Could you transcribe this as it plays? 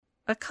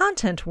A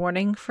content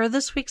warning for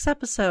this week's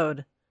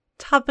episode.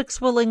 Topics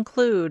will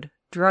include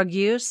drug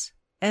use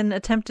and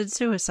attempted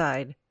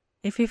suicide.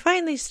 If you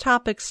find these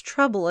topics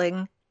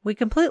troubling, we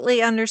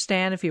completely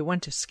understand if you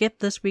want to skip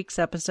this week's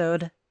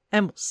episode,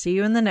 and we'll see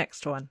you in the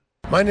next one.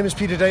 My name is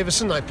Peter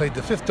Davison, I played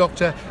the Fifth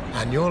Doctor,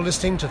 and you're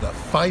listening to the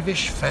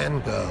Five-ish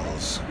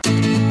Fangirls.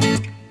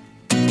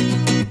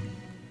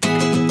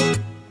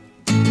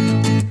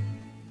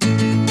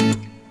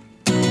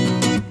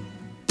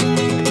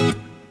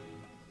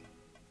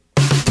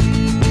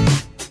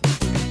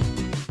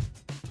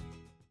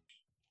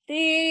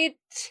 The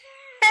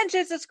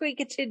tangents as we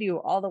continue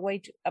all the way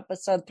to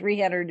episode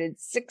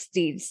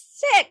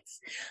 366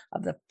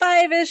 of the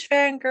Five-ish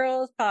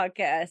Fangirls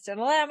podcast. And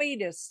allow me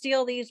to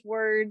steal these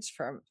words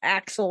from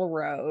Axl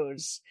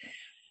Rose.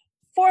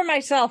 For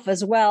myself,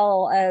 as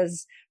well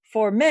as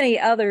for many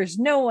others,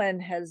 no one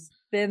has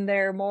been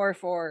there more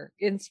for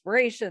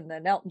inspiration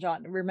than Elton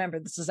John. Remember,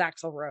 this is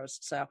Axl Rose.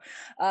 So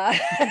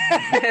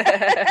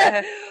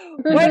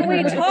when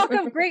we talk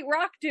of great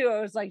rock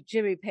duos like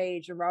Jimmy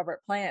Page and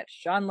Robert Plant,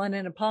 John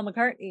Lennon and Paul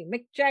McCartney,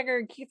 Mick Jagger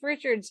and Keith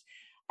Richards,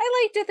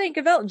 I like to think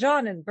of Elton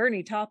John and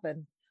Bernie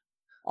Taupin.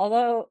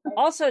 Although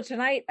also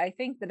tonight, I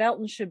think that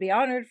Elton should be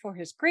honored for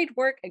his great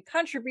work and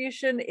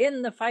contribution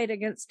in the fight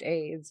against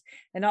AIDS,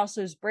 and also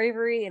his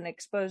bravery in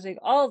exposing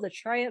all the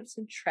triumphs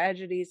and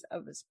tragedies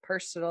of his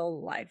personal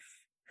life.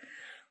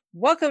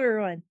 Welcome,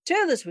 everyone, to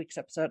this week's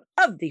episode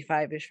of the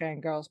Five-ish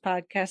Fangirls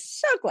podcast.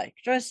 So glad you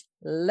joined us.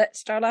 Let's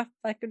start off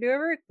like we do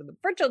every week with the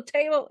virtual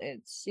table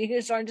and see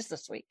who's joined us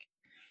this week.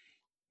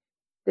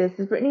 This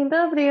is Brittany in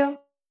Belvedere.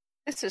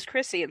 This is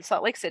Chrissy in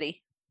Salt Lake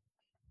City.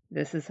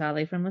 This is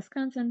Holly from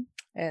Wisconsin.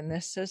 And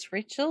this is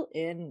Rachel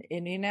in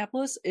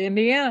Indianapolis,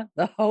 Indiana,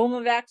 the home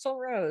of Axl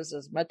Rose,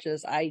 as much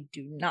as I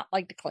do not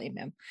like to claim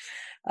him.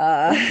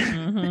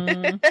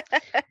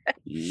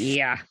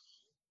 Yeah.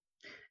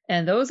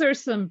 And those are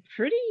some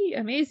pretty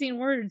amazing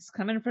words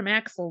coming from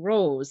Axl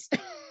Rose.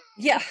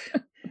 Yeah.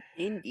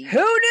 Indeed. Who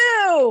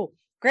knew?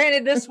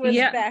 Granted, this was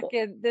Yeah. back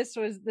in this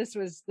was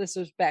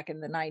back in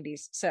the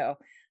 90s. So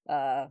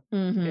yeah.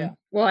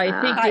 Well,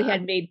 I think they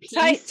had made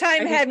peace.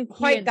 Time hadn't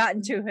quite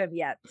gotten to him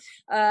yet.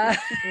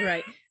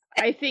 Right.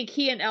 I think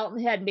he and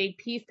Elton had made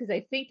peace because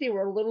I think they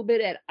were a little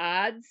bit at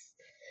odds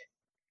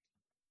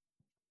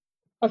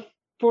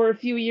for a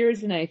few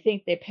years, and I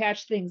think they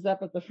patched things up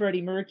at the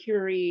Freddie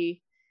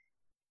Mercury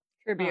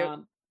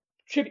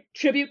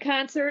tribute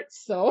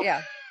concerts. So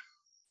yeah.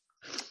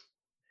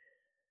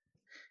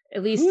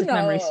 At least Who if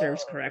memory knows?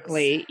 serves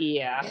correctly.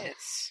 Yeah.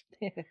 Yes.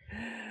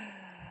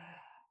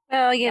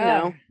 Well, you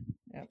know,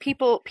 yeah.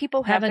 people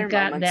have Haven't their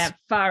gotten moments. that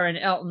far in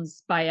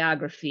Elton's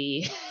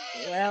biography.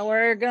 Well,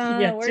 we're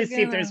gonna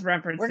See if there's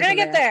reference. we're gonna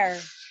get there.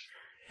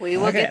 We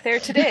will Okay. get there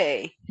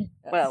today.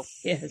 Well,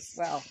 Yes.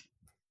 Well,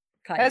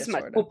 kind As of,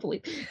 much- sort of.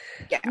 Hopefully.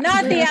 yeah.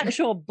 Not the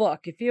actual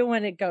book. If you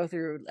want to go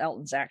through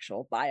Elton's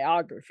actual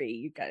biography,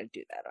 you got to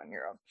do that on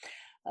your own.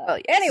 Well,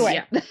 yes. Anyway,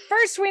 Yeah.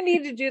 first we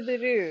need to do the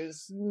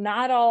news.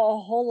 Not a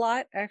whole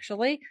lot,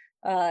 actually.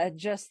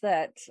 Just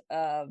that,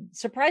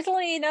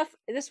 surprisingly enough,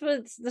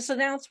 this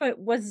announcement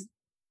was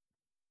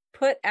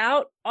put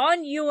out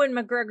on Ewan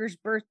McGregor's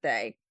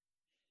birthday.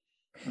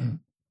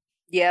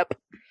 Yep.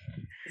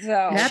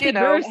 So Happy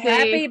birthday.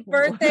 happy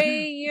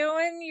birthday,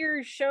 Ewan!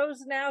 Your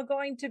show's now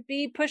going to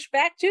be pushed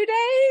back 2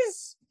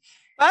 days.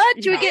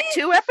 But you get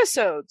 2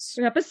 episodes.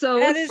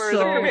 Episodes. That is for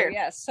the true. premiere.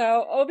 Yes.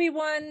 So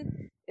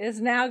Obi-Wan is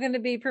now going to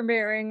be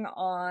premiering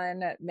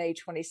on May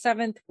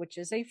 27th, which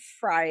is a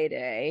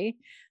Friday.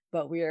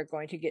 But we are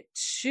going to get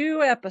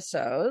 2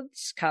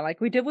 episodes, kind of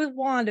like we did with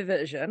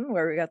WandaVision,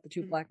 where we got the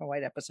 2 black and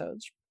white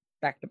episodes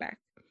back to back.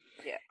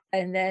 Yeah.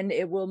 And then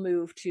it will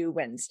move to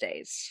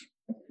Wednesdays.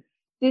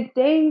 Did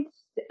they?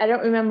 I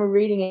don't remember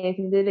reading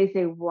anything. Did they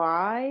say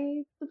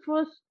why the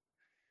first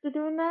they're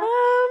doing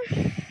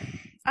that?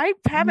 I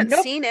haven't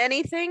Nope. seen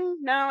anything.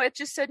 No, it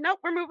just said, nope,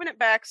 we're moving it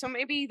back. So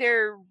maybe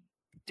they're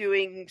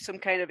doing some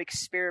kind of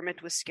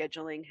experiment with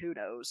scheduling. Who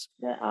knows?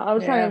 I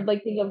was trying to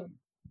think of,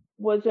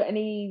 was there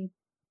anything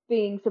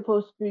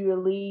supposed to be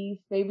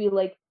released? Maybe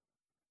like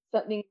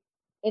something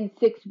in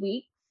 6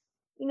 weeks.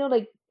 You know,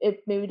 like if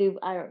maybe they,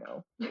 I don't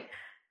know.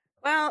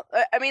 Well,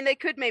 I mean, they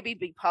could maybe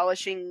be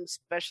polishing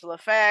special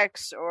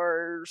effects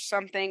or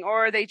something,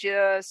 or they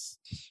just,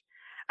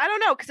 I don't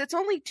know, because it's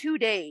only 2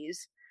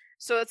 days.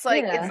 So it's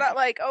like, Yeah. it's not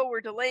like, oh, we're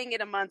delaying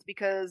it a month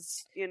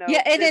because, you know.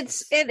 Yeah, and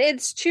this-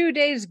 it's 2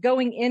 days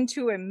going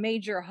into a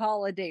major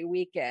holiday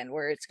weekend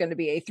where it's going to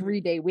be a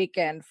 3-day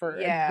weekend for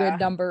Yeah. a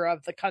good number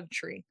of the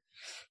country.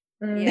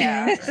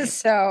 Yeah.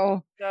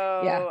 So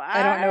So yeah,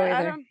 I don't know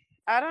either.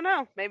 I don't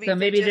know. Maybe So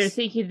maybe they're just-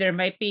 thinking there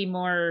might be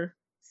more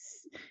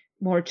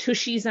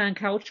tushies on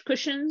couch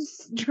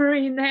cushions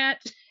during that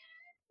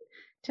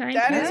time.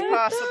 That period. is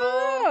possible.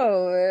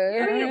 Oh,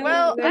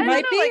 well, I there don't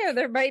might know, be, like or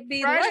there might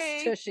be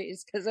Friday- less tushies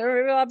because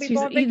everybody will be Jeez,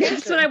 going vacation.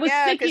 that's what I was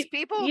Yeah, thinking. because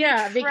people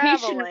Yeah, be vacation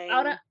traveling.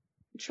 out of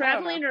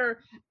traveling or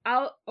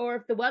out, or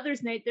if the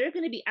weather's nice, they're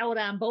going to be out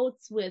on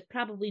boats with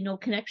probably no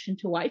connection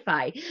to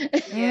Wi-Fi.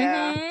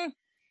 Yeah. Mhm.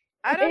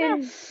 I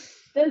don't know.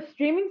 The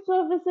streaming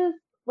services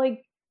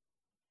like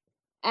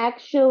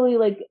actually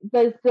like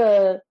does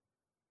the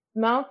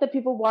amount that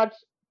people watch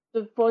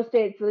the first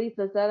day it's released,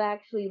 does that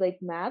actually like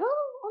matter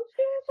on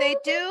streaming They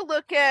services? do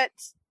look at,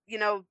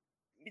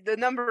 the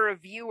number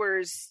of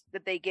viewers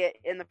that they get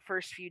in the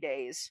first few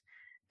days.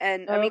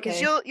 And I mean,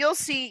 because Okay. you'll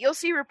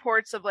see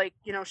reports of like,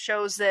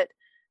 shows that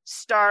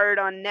starred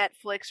on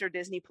Netflix or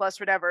Disney Plus,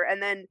 whatever,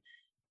 and then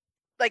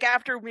like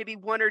after maybe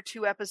 1 or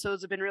 2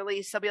 episodes have been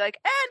released, they'll be like,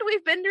 and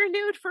we've been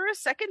renewed for a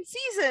second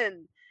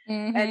season.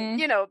 And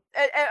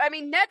I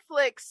mean,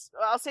 Netflix,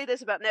 I'll say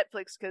this about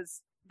Netflix,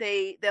 because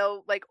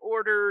they'll like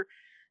order,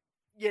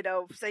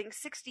 saying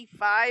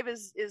 65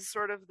 is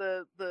sort of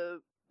the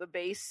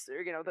base,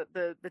 or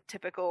the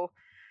typical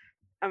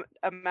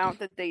amount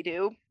that they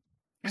do.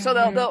 So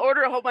they'll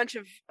order a whole bunch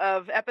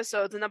of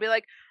episodes, and they'll be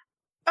like,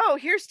 oh,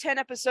 here's 10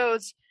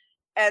 episodes,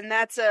 and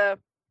that's a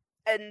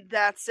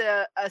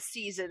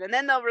season. And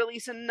then they'll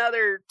release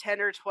another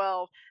 10 or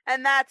 12,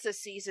 and that's a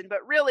season.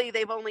 But really,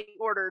 they've only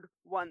ordered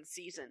 1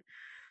 season.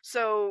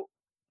 So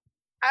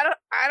I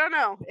don't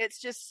know.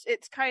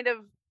 It's kind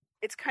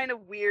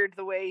of weird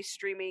the way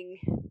streaming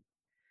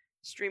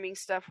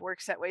stuff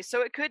works that way.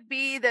 So it could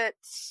be that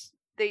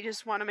they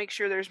just want to make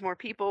sure there's more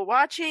people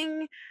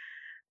watching,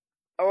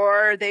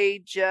 or they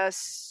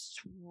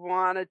just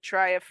want to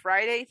try a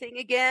Friday thing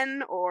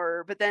again,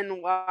 but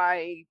then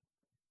why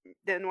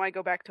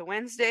go back to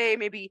Wednesday?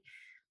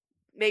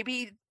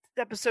 Maybe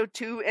episode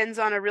 2 ends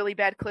on a really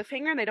bad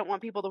cliffhanger and they don't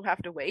want people to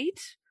have to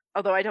wait.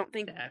 Although I don't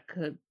think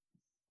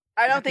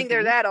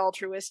they're that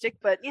altruistic,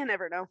 but you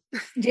never know.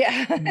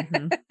 Yeah.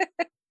 Mm-hmm.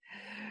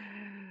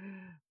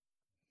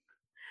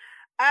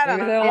 I don't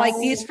know. They're like,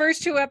 these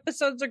first 2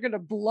 episodes are going to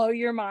blow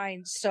your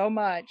mind so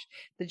much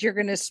that you're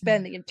going to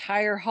spend the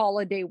entire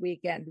holiday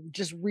weekend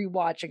just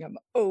rewatching them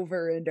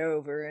over and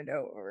over and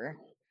over.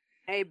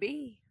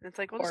 Maybe. It's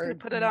like, we're just going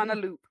to put it on a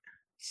loop.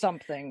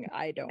 Something.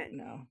 I don't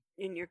know.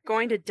 And you're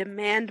going to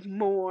demand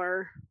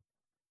more.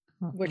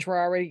 Which we're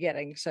already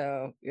getting,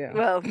 so yeah.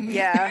 Well,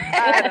 yeah.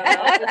 I don't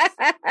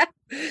know.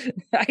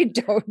 I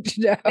don't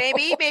know.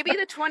 Maybe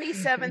the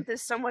 27th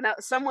is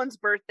someone's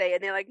birthday,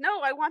 and they're like,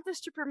 no, I want this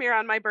to premiere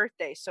on my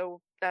birthday.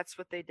 So that's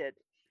what they did.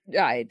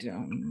 I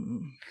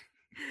don't.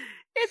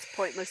 It's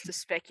pointless to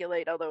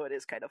speculate, although it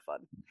is kind of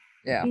fun.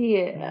 Yeah.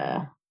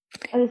 Yeah.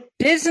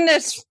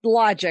 Business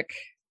logic.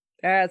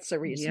 That's the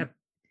reason. Yep.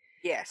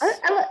 Yes.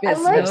 I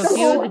like So the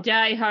few whole. of the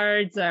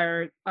diehards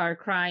are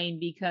crying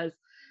because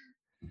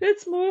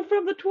it's moved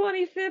from the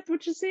 25th,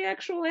 which is the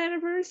actual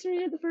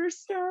anniversary of the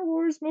first Star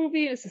Wars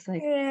movie. It's just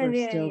like,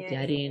 we're still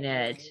getting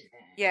it.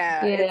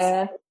 Yeah.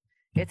 Yeah.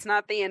 It's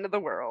not the end of the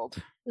world.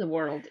 The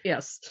world,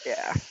 yes.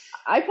 Yeah.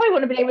 I probably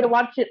wouldn't have been able to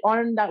watch it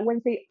on that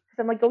Wednesday because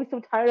I'm like always so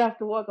tired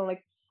after work. I'm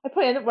like, I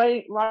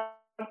probably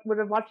would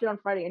have watched it on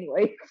Friday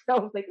anyway. So I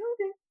was like,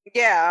 okay.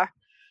 Yeah.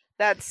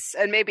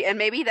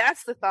 Maybe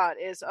that's the thought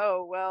is,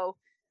 oh, well,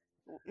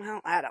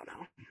 I don't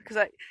know. Because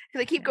I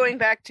keep going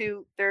back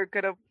to they're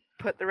going to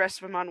put the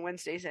rest of them on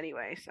Wednesdays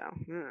anyway. So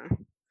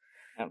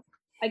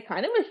I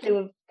kind of wish they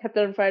would have kept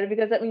it on Friday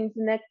because that means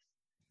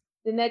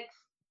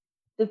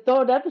the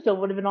third episode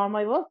would have been on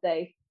my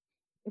birthday.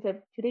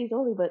 Except 2 days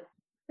early, but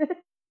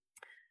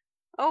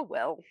oh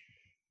well.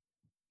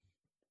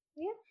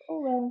 Yeah, oh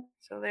well.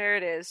 So there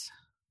it is.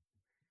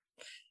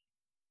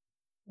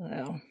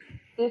 Well,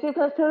 They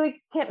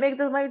totally can't make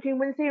the line between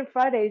Wednesday and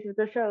Fridays with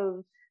their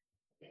shows.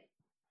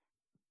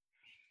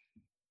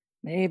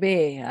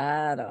 maybe.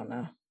 I don't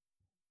know.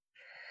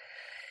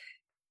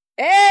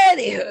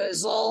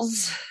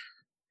 Anywhoozles.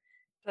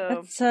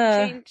 So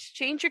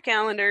change your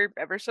calendar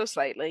ever so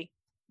slightly.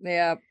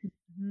 Yeah.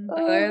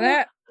 Other than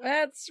that,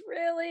 that's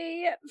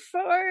really it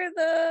for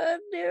the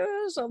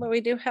news. Although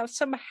we do have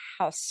some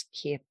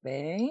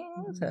housekeeping.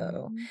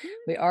 So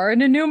we are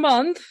in a new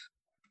month.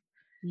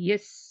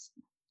 Yes.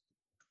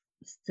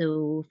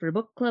 So for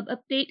book club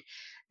update,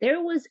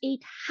 there was a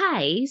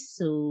tie,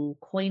 so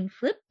coin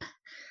flip.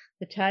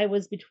 The tie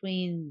was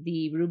between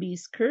the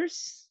Ruby's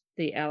Curse,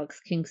 the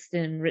Alex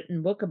Kingston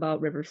written book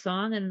about River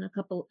Song and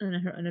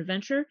an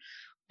adventure,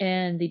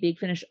 and the Big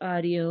Finish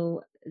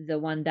audio, The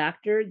One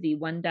Doctor. The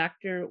One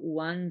Doctor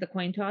won the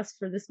coin toss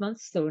for this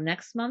month, so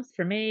next month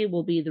for May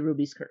will be the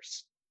Ruby's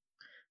Curse.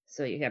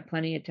 So you have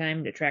plenty of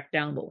time to track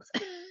down both.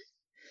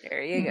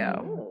 There you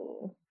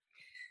go.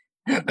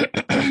 I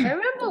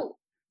remember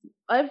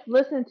I've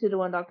listened to The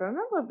One Doctor. I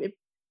remember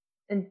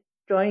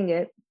enjoying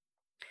it.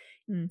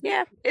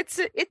 Yeah, it's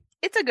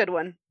a good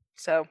one.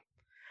 So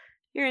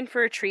you're in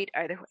for a treat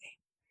either way.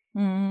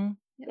 Mm-hmm.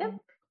 Yep.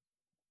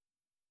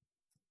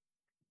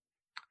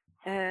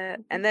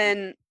 And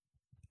then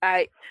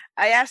I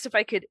asked if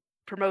I could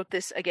promote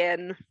this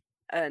again,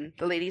 and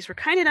the ladies were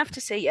kind enough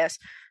to say yes.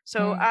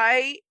 So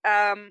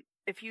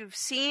if you've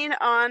seen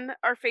on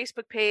our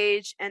Facebook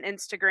page and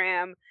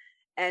Instagram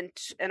and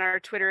our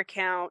Twitter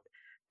account,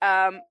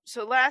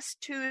 so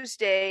last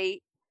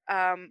Tuesday,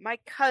 my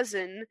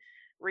cousin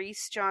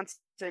Reese Johnson,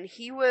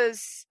 he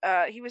was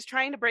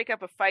trying to break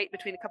up a fight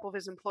between a couple of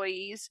his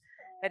employees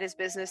at his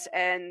business,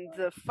 and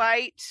the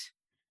fight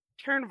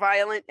turned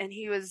violent, and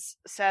he was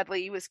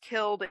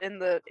killed in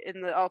the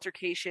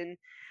altercation.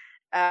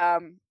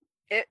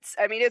 It's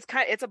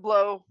a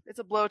blow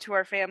to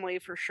our family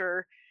for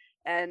sure,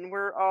 and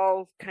we're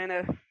all kind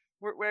of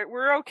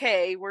we're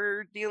okay.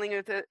 We're dealing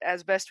with it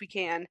as best we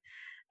can.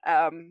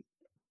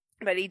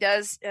 But he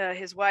does,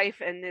 his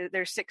wife and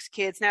their 6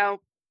 kids. Now,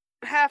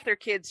 half their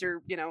kids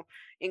are,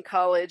 in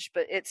college,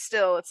 but it's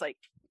like,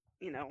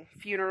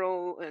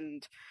 funeral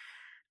and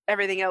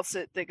everything else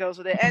that goes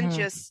with it. And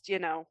just,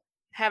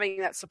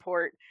 having that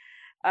support.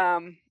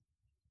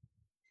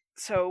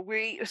 So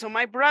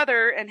my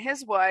brother and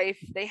his wife,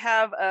 they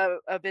have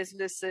a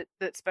business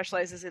that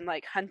specializes in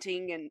like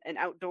hunting and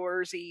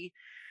outdoorsy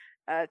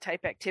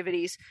type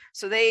activities.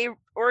 So they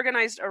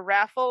organized a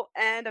raffle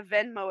and a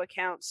Venmo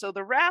account. So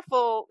the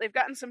raffle, they've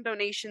gotten some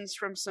donations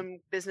from some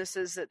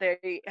businesses that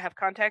they have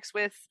contacts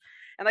with.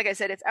 And like I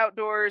said, it's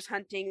outdoors,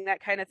 hunting,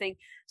 that kind of thing.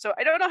 So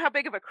I don't know how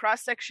big of a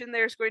cross section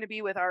there's going to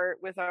be with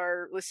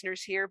our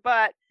listeners here,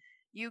 but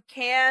you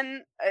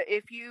can,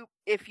 if you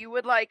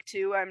would like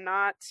to, I'm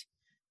not,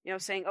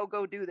 saying, oh,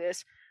 go do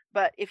this,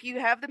 but if you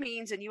have the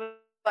means and you would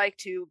like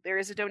to, there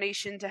is a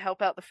donation to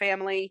help out the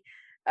family.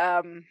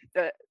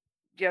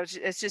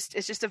 It's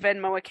just a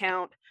Venmo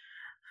account.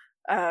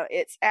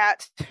 It's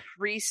at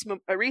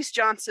Reese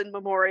Johnson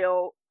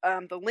Memorial.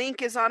 The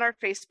link is on our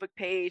Facebook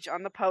page,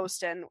 on the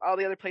post, and all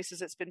the other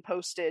places it's been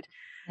posted.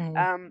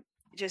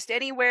 Just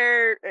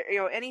anywhere,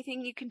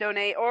 anything you can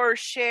donate or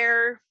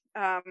share.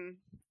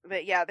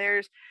 But yeah,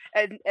 there's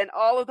and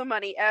all of the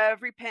money,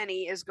 every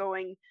penny is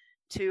going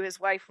to his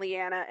wife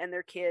Leanna and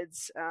their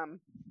kids.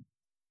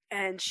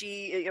 And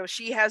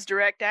she has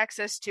direct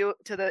access to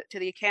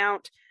the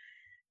account,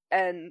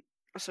 and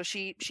so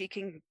she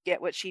can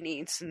get what she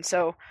needs. And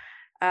so,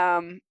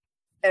 and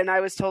I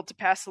was told to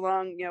pass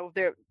along,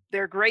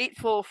 they're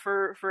grateful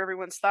for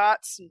everyone's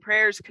thoughts and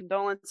prayers,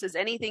 condolences.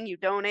 Anything you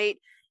donate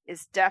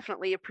is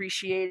definitely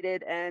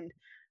appreciated. And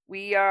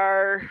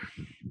we're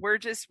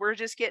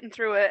just getting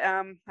through it.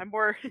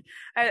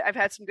 I've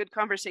had some good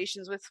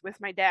conversations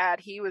with my dad.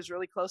 He was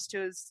really close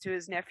to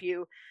his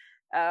nephew.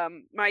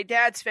 My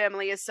dad's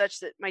family is such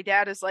that my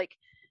dad is like,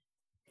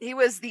 he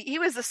was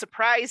the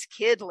surprise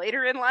kid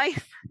later in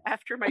life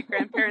after my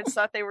grandparents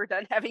thought they were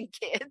done having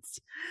kids.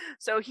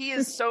 So he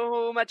is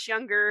so much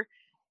younger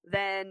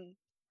than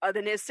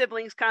his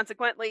siblings.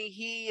 Consequently,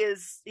 he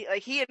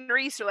and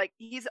Reese are like,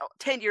 he's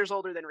 10 years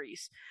older than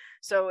Reese.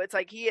 So it's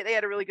like they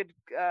had a really good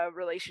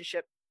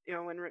relationship,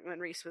 when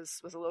Reese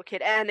was a little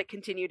kid, and it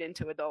continued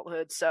into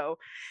adulthood. So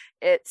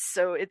it's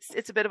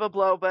a bit of a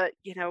blow, but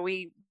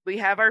we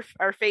have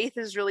our faith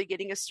is really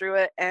getting us through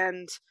it,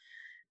 and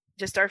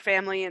just our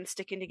family and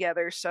sticking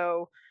together.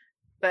 So,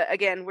 but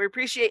again, we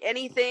appreciate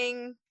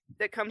anything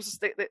that comes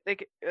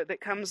that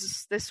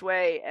comes this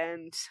way,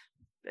 and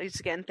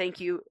again, thank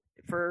you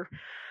for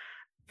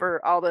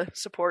all the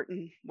support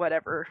and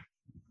whatever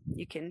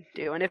you can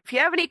do. And if you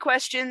have any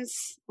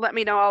questions, let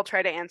me know. I'll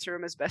try to answer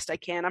them as best I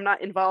can. I'm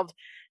not involved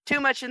too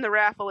much in the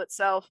raffle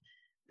itself.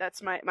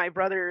 That's my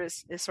brother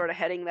is sort of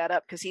heading that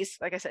up, because he's,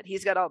 like I said,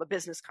 he's got all the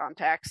business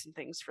contacts and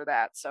things for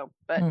that. So,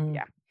 but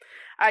yeah,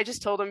 I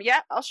just told him,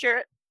 yeah, I'll share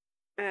it.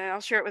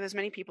 I'll share it with as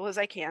many people as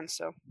I can.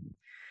 So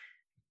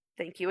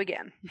thank you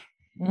again.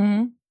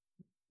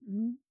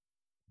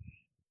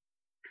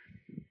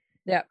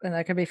 Yeah, and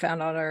that can be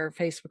found on our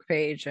Facebook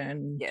page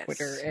and Yes.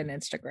 Twitter and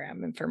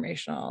Instagram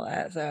information, all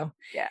that. So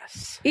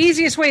Yes.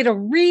 easiest way to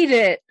read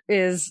it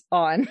is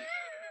on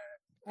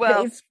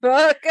Well,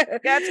 Facebook.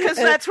 that's because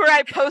that's where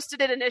I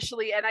posted it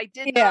initially, and I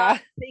did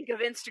not think of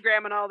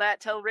Instagram and all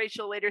that till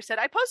Rachel later said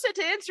I posted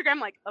it to Instagram.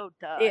 Like, oh,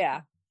 duh.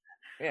 Yeah.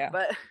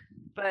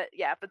 But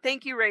yeah, but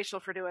thank you, Rachel,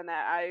 for doing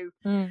that.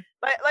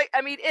 But like,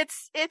 I mean,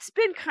 it's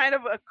been kind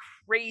of a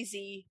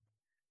crazy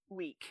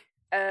week.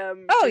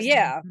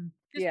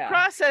 Just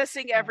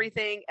processing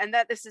everything, and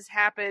that this has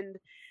happened,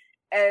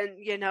 and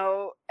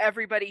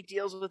everybody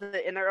deals with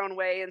it in their own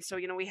way. And so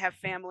we have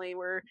family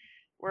where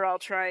we're all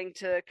trying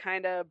to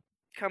kind of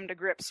come to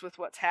grips with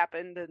what's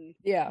happened, and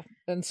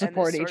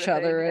support each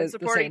other at the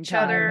same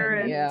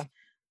time.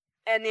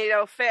 And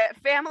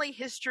family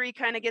history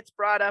kind of gets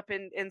brought up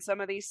in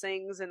some of these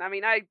things. And I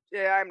mean,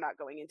 I'm not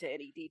going into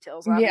any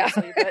details,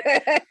 obviously, but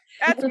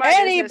that's my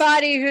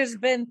anybody who's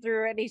been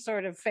through any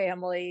sort of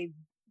family,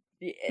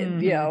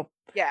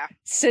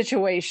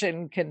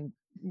 situation can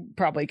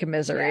probably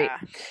commiserate.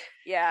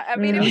 Yeah. I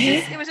mean,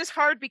 it was just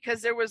hard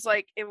because there was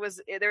a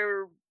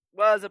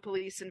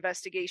police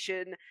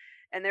investigation,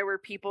 and there were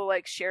people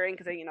like sharing,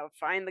 because they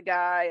find the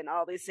guy and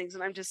all these things,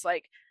 and I'm just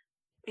like,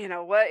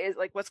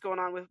 what's going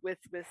on with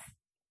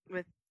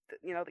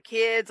the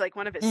kids? Like,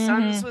 one of his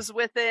sons was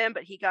with him,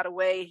 but he got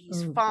away.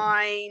 He's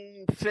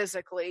fine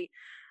physically.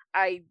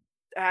 I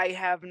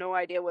have no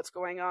idea what's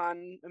going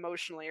on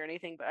emotionally or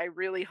anything, but I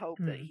really hope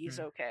that he's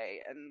okay.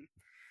 And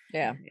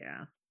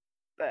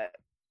but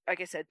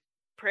like I said,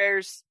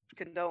 prayers,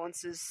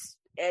 condolences,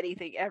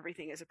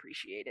 everything is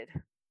appreciated.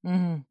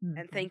 And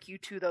thank you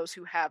to those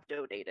who have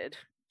donated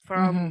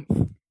from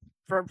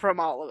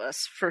all of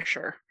us, for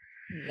sure.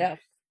 Yeah.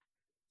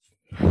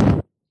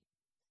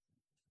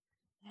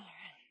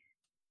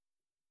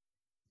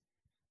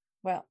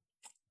 Well,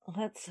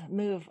 let's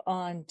move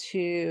on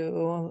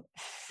to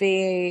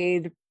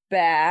feedback.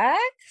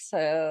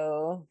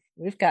 So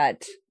we've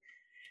got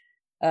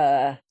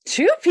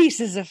 2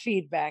 pieces of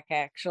feedback,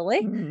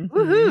 actually.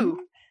 Woohoo!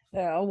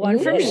 One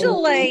from Ooh.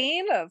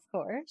 Shalane, of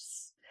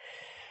course.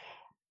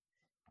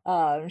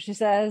 She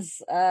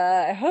says,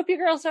 I hope you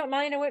girls don't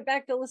mind. I went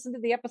back to listen to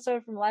the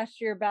episode from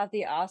last year about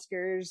the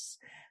Oscars.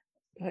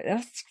 But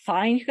that's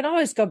fine. You can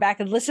always go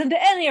back and listen to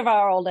any of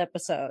our old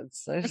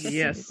episodes.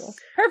 Yes.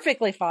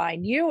 Perfectly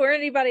fine. You or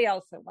anybody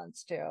else that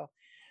wants to.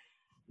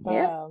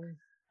 Yeah.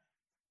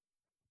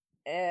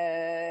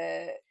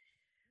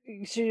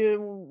 She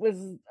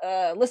was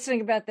listening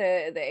about the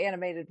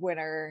animated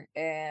winner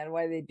and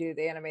why they do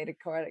the animated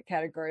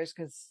categories,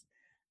 because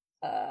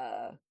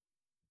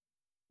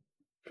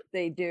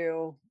they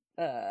do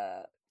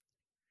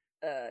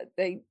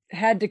they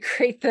had to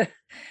create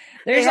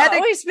they had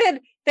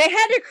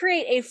to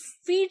create a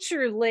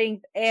feature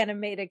length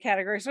animated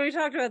category. So we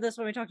talked about this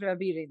when we talked about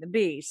Beauty and the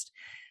Beast.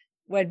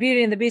 When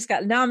Beauty and the Beast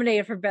got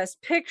nominated for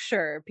Best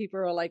Picture, people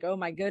were like, oh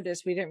my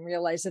goodness, we didn't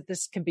realize that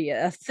this could be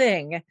a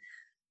thing,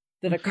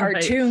 that a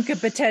cartoon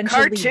could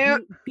potentially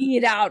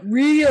beat out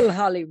real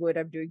Hollywood.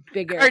 I'm doing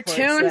big air quotes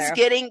Cartoons there.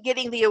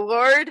 getting the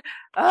award.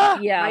 Oh,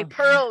 Yeah. my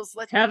pearls.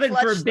 Let me Heaven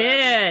clutch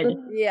forbid.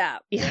 them. Yeah.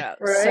 Yeah.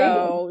 Right.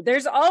 So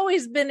there's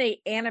always been a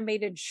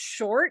animated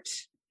short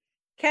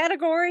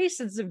category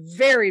since the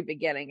very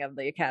beginning of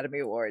the Academy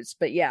Awards.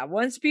 But yeah,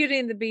 once Beauty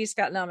and the Beast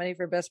got nominated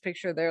for Best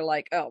Picture, they're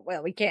like, oh,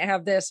 well, we can't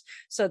have this.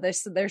 So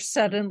there's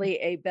suddenly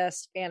a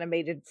Best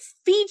Animated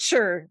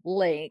Feature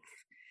Length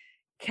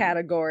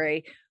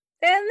category.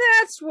 And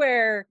that's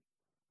where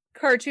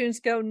cartoons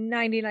go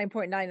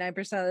 99.99%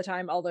 of the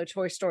time, although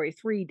Toy Story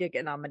 3 did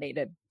get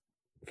nominated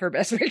for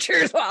Best Picture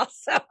as well.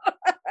 So,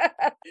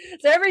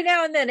 so every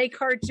now and then a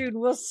cartoon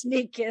will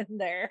sneak in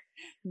there.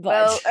 But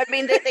Well, I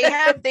mean, they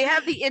have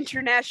the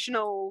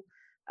international,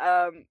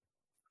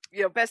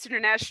 best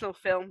international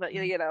film, but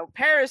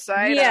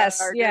Parasite. yes,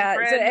 our good yeah.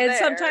 friend And there.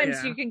 sometimes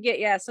Yeah. you can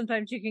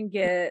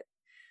get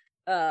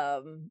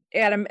an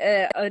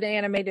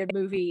animated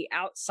movie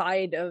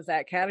outside of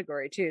that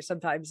category too.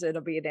 Sometimes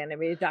it'll be an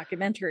animated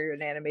documentary or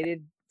an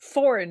animated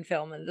foreign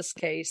film. In this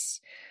case,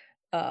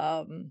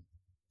 I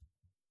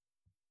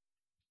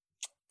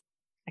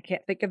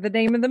can't think of the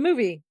name of the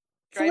movie.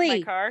 Drive My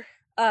Flea. Car.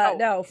 Oh.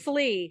 No,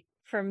 Flea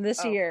from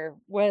this Oh. year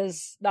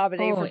was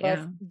nominated for yeah.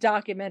 both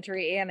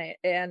documentary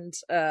and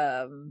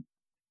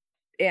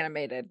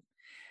animated.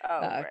 Oh,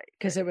 right.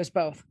 Because it was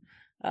both.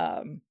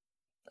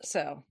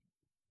 So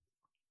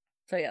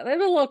yeah,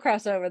 there's a little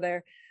crossover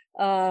there.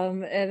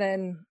 And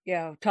then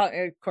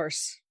of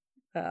course,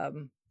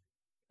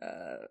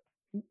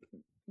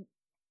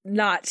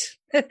 not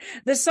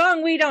the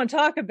song we don't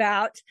talk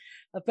about,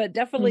 but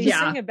definitely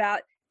sing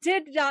about,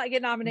 did not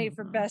get nominated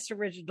for Best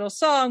Original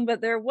Song,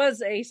 but there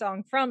was a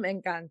song from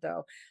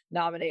Encanto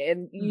nominated.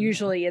 And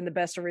usually in the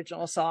Best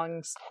Original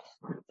Songs,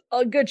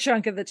 a good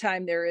chunk of the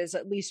time there is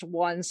at least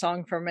one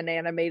song from an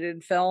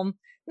animated film.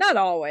 Not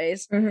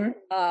always.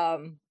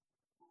 Mm-hmm.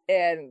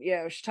 And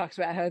she talks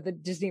about how the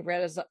Disney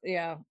Renaissance,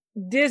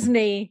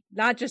 Disney,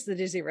 not just the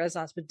Disney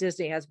Renaissance, but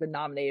Disney has been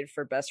nominated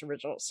for Best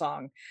Original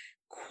Song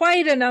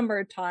quite a number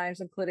of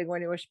times, including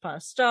When You Wish Upon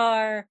a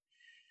Star,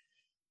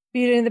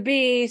 Beauty and the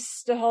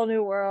Beast, A Whole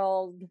New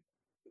World.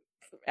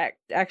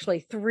 Actually,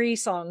 3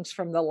 songs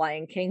from The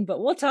Lion King,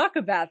 but we'll talk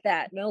about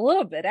that in a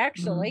little bit,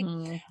 actually.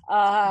 Mm-hmm.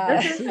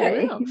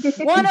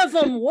 One of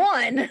them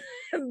won,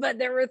 but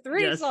there were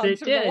 3 Yes, songs it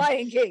from did. The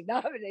Lion King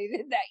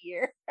nominated that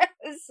year.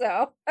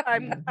 So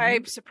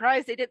I'm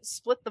surprised they didn't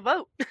split the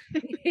vote.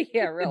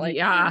 yeah, really.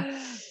 Yeah.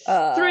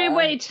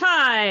 3-way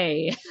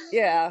tie.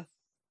 Yeah.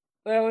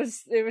 Well,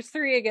 it was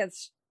 3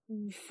 against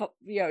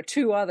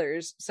 2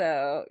 others,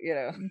 so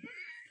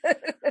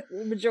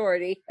the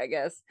majority, I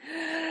guess.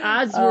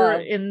 Odds were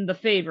in the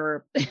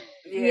favor.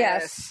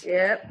 Yes.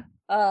 Yep.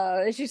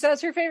 She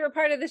says her favorite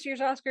part of this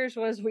year's Oscars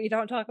was We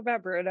Don't Talk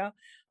About Bruno.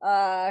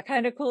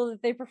 Kind of cool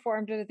that they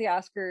performed it at the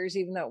Oscars,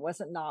 even though it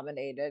wasn't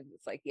nominated.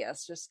 It's like,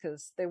 yes, just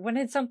because they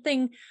wanted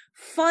something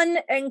fun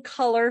and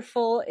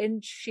colorful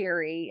and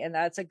cheery, and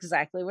that's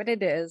exactly what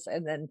it is.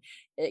 And then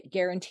it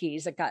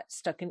guarantees it got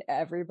stuck in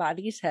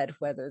everybody's head,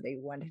 whether they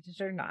wanted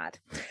it or not.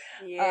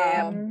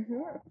 Yeah.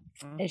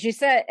 And she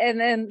said,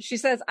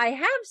 I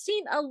have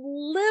seen a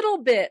little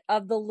bit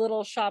of the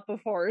Little Shop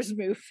of Horrors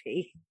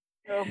movie.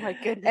 Oh my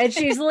goodness. And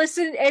she's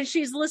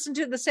listened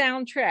to the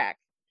soundtrack.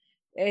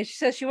 And she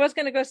says she was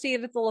going to go see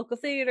it at the local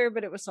theater,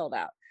 but it was sold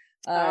out.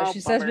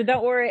 She says, but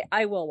don't worry,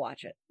 I will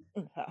watch it.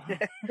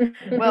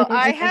 Well,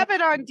 I have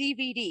it on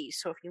DVD,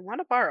 so if you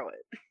want to borrow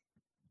it.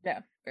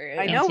 Yeah. Very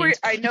I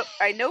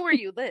know where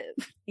you live.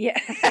 Yeah.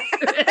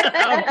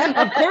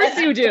 Of course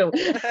you do.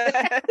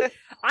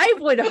 I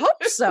would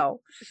hope so.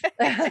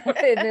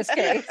 In this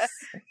case.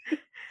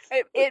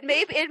 It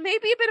may be a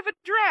bit of a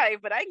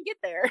drive, but I can get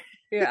there.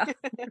 Yeah.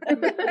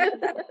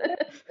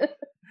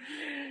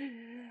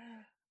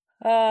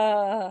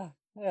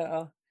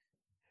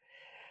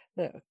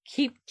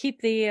 Keep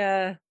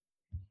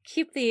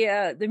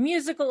the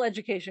musical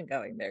education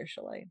going there,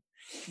 Shalane.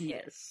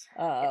 Yes.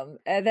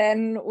 And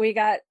then we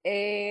got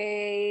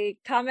a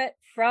comment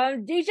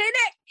from DJ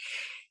Nick.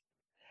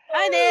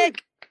 Hi,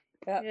 Nick.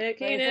 Yep.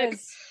 Okay, It Nick.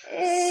 says,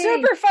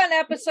 super fun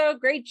episode.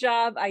 Great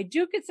job. I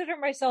do consider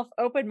myself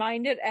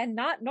open-minded and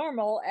not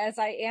normal as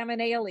I am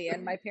an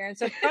alien. My parents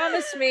have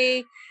promised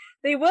me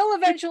they will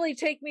eventually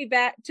take me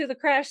back to the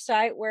crash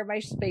site where my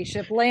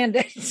spaceship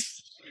landed.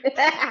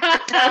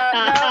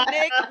 No,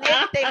 Nick,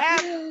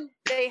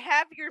 they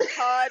have your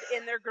pod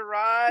in their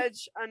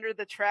garage under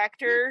the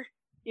tractor.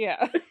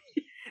 Yeah.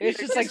 It's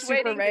They're just like just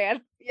waiting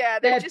Superman. Yeah,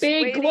 they're That just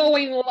big waiting.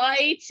 glowing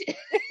light.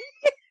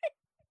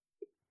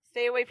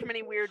 Stay away from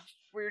any weird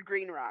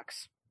green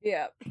rocks.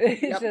 Yeah.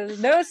 It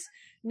says,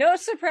 no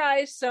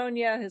surprise,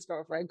 Sonia, his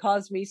girlfriend,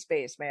 calls me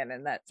Spaceman,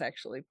 and that's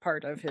actually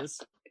part of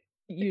his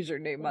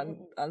username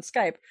on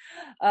Skype.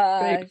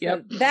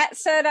 Yep. So that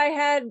said, I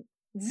had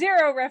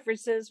zero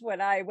references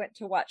when I went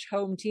to watch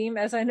Home Team,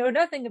 as I know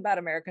nothing about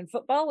American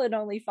football and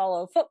only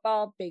follow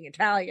football, being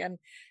Italian,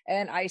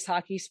 and ice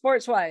hockey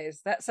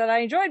sports-wise. That said, I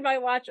enjoyed my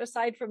watch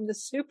aside from the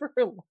super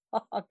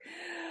long,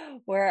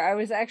 where I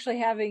was actually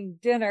having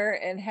dinner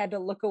and had to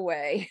look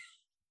away.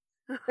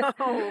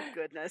 Oh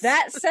goodness.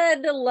 That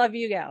said, love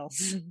you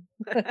gals.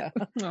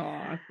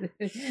 Aw.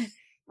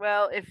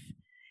 Well,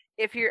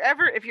 if you're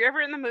ever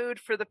in the mood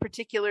for the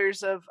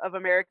particulars of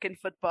American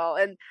football,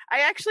 and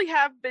I actually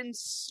have been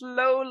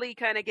slowly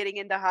kind of getting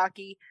into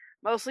hockey,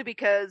 mostly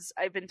because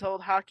I've been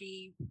told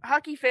hockey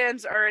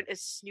fans aren't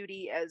as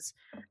snooty as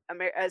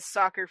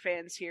soccer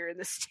fans here in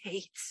the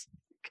States.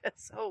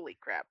 Because holy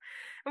crap,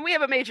 and we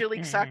have a major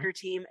league soccer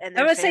team, and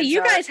I would say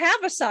you guys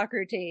have a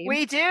soccer team.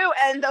 We do,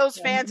 and those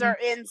fans are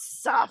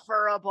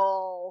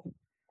insufferable.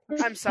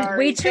 I'm sorry.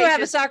 We too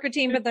have a soccer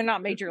team, but they're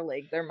not major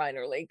league; they're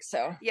minor league.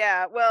 So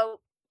yeah, well,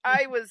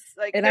 I was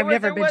like, and I've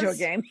never been to a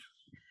game.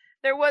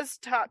 There was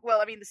talk. Well,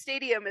 I mean, the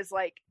stadium is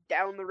like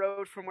down the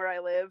road from where I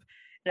live.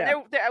 Yeah.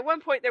 And there, at one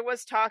point, there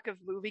was talk of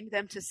moving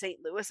them to St.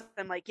 Louis.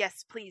 I'm like,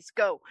 yes, please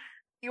go.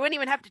 You wouldn't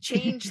even have to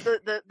change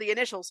the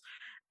initials.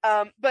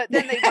 But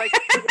then they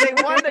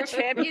won the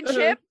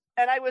championship,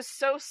 and I was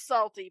so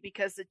salty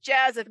because the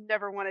Jazz have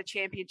never won a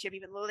championship,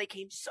 even though they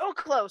came so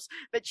close.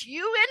 But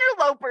you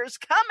interlopers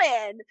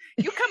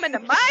you come into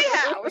my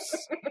house,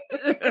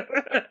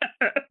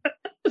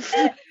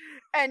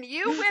 and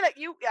you win it.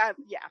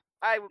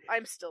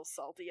 I'm still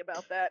salty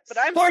about that. But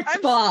I'm sports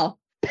ball.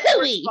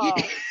 Pooey.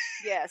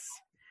 Yes.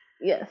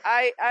 Yes.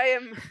 I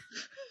am.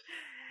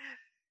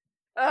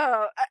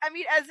 I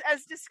mean,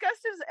 as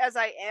disgusted as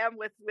I am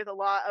with a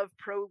lot of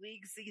pro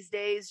leagues these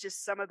days,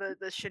 just some of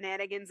the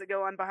shenanigans that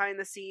go on behind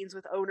the scenes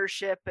with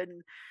ownership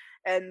and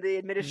the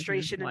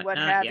administration and what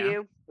have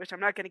you, which I'm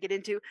not going to get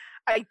into.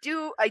 I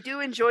do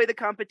enjoy the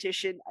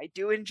competition. I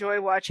do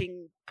enjoy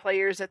watching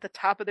players at the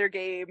top of their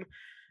game,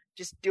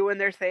 just doing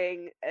their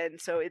thing,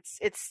 and so it's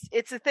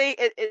a thing.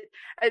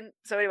 And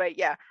so anyway,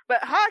 yeah.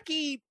 But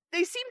hockey,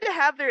 they seem to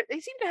have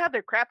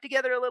their crap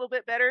together a little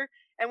bit better,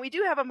 and we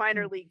do have a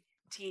minor league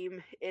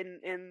team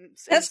in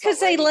that's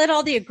because they let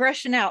all the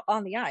aggression out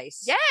on the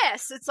ice.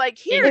 Yes, it's like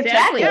here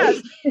exactly.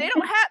 They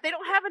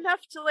don't have enough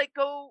to like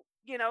go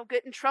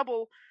get in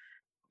trouble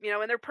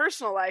in their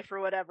personal life or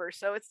whatever.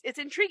 So it's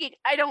intriguing.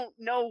 I don't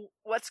know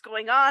what's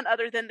going on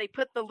other than they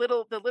put the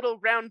little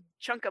round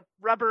chunk of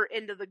rubber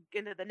into the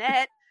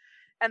net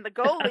and the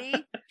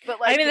goalie. But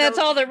like, I mean, that's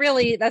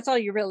all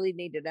you really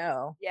need to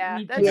know. Yeah,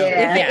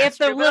 if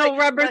the little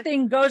rubber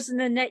thing goes in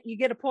the net, you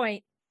get a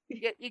point.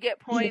 You get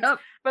points. Yep.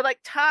 But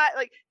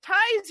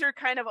ties are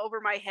kind of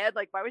over my head.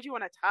 Like, why would you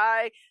want to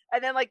tie?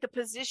 And then like the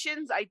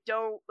positions, I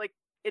don't like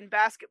in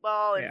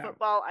basketball and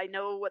football. I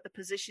know what the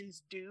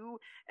positions do,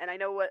 and I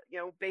know what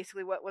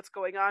basically what's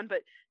going on.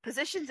 But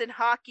positions in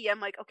hockey,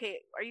 I'm like, okay,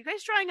 are you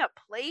guys drawing up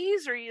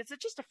plays, or is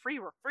it just a free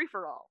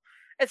for all?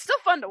 It's still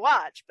fun to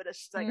watch, but it's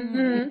just like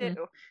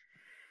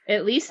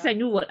At least I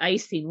knew what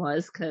icing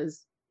was,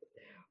 because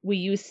we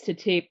used to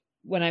tape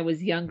when I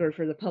was younger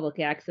for the public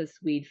access.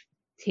 We'd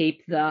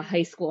tape the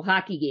high school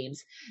hockey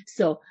games,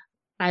 so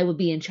I would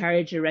be in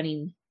charge of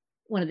running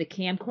one of the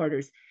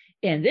camcorders,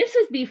 and this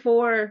is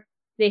before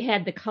they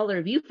had the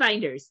color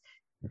viewfinders.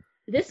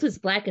 This was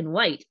black and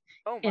white.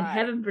 Oh my. And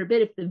heaven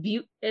forbid if the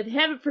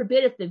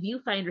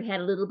viewfinder had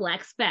a little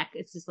black speck.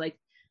 It's just like,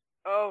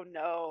 oh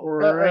no,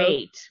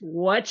 great.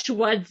 Which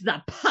one's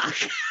the puck?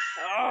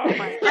 Oh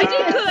my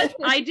god.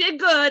 I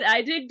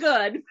did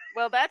good.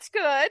 Well, that's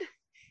good.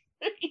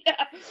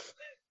 Yeah.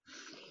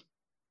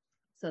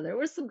 So there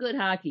were some good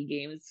hockey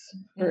games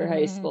for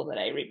high school that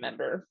I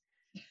remember.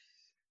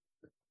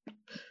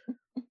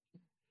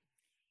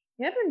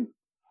 Yeah, I've been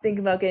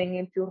thinking about getting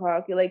into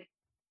hockey. Like,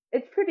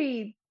 it's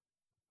pretty.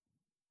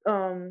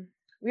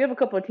 We have a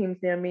couple of teams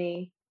near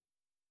me,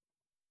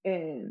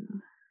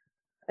 and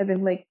I've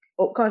been like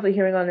constantly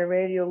hearing on the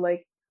radio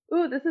like,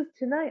 "Ooh, this is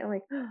tonight." I'm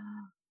like, oh,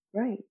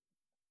 right.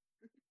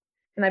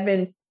 And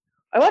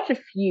I watch a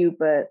few,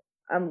 but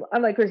I'm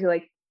like crazy.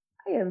 Like,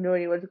 I have no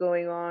idea what's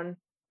going on.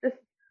 Just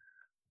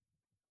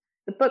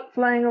the puck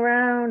flying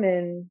around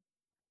and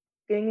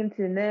getting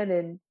into the net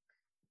and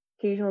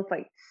occasional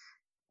fights.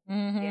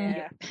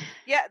 Mhm.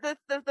 Yeah.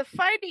 The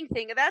fighting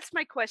thing. That's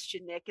my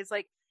question, Nick. Is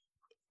like,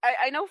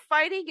 I know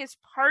fighting is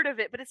part of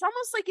it, but it's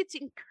almost like it's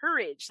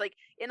encouraged. Like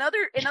in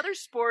other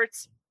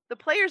sports, the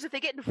players, if they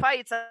get in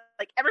fights,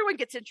 like everyone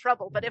gets in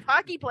trouble. But if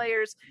hockey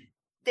players,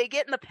 they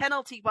get in the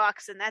penalty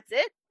box and that's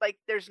it. Like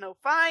there's no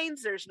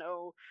fines. There's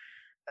no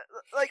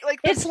like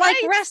It's like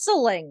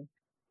wrestling,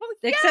 well,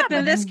 except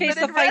in this case,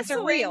 but the in fights are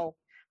wrestling- real.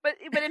 But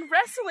in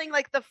wrestling,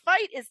 like the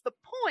fight is the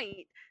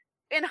point.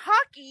 In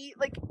hockey,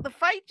 like the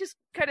fight just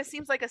kind of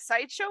seems like a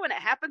sideshow, and it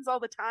happens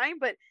all the time.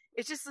 But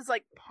it just is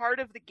like part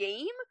of the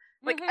game.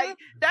 Like Mhm.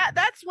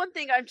 that's one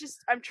thing I'm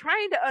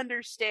trying to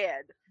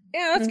understand.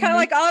 Yeah, it's kind of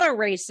like auto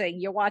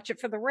racing. You watch it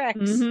for the wrecks.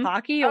 Mhm.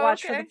 Hockey, you Oh,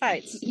 watch for okay. the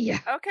fights. Yeah.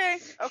 Okay,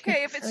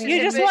 if it's You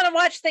if just it- want to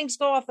watch things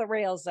go off the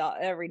rails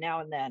every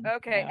now and then.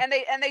 okay, Yeah.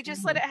 and they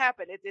just let it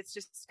happen. It's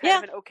just kind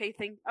of an okay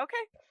thing. Okay,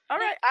 all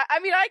right. I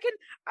mean,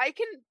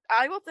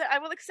 I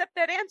will accept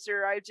that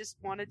answer. I just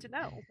wanted to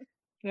know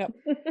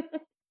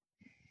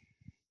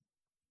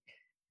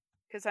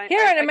because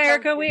Here in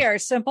America, we are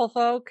simple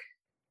folk.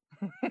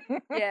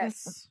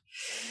 yes.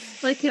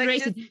 Like in Like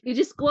racing, you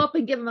just go up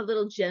and give them a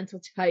little gentle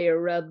tire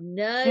rub,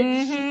 nudge.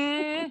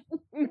 Mhm.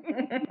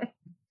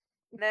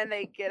 Then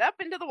they get up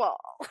into the wall.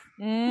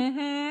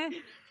 Mhm.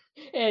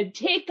 And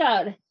take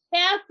out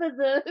half of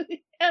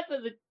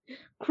the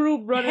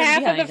crew running Half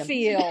of behind the them.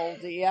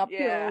 field. Yep.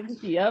 Yeah.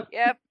 Yep.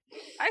 Yep.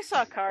 I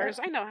saw Cars.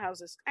 I know how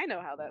this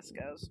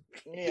goes.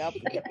 Yep.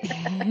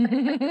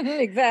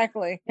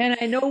 Exactly. And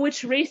I know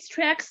which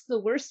racetrack's the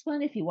worst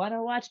one. If you want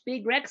to watch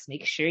big wrecks,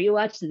 make sure you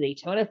watch the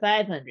Daytona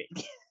 500.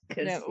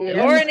 'Cause No,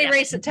 it'll- or any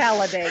race at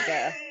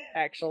Talladega,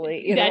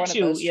 actually. Either That one of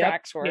too, those yep,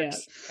 tracks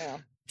works. Yeah.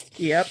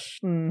 Yep.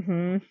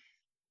 Mm-hmm.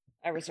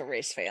 I was a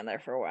race fan there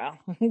for a while.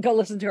 Go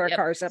listen to our Yep.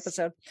 Cars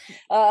episode.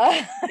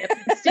 Yep.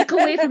 Stick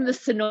away from the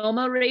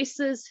Sonoma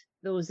races.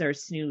 Those are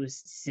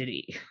snooze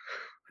city.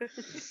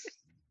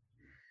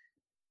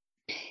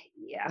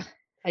 Yeah.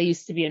 I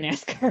used to be a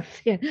NASCAR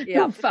fan. Yeah.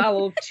 Don't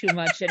follow too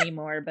much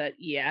anymore, but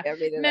yeah.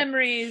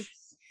 Memories.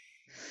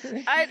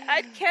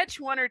 I'd catch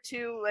one or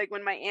two like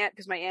when my aunt,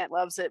 because my aunt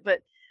loves it,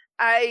 but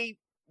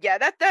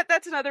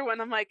that's another one.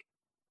 I'm like,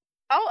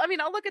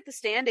 I'll look at the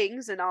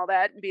standings and all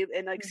that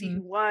and like see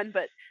who won,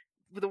 but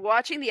with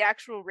watching the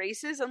actual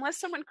races, unless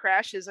someone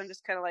crashes, I'm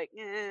just kind of like,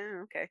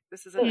 okay,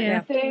 this isn't Yeah.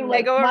 enough.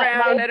 They go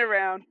around and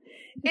around.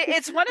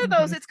 It's one of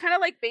those. It's kind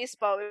of like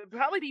baseball. It would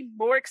probably be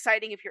more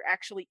exciting if you're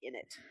actually in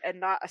it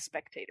and not a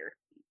spectator.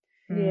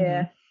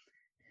 Yeah.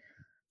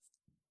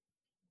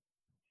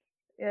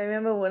 Yeah, I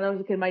remember when I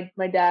was a kid,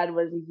 my dad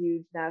was a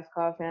huge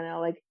NASCAR fan.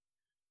 And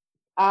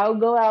I'll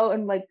go out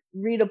and like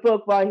read a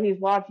book while he's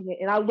watching it,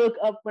 and I'll look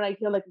up when I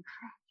feel like a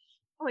crash.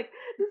 I'm like,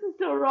 this is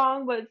so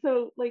wrong, but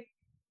so like,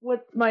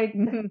 what's my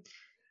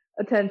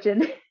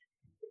attention?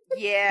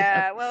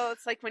 Yeah, well,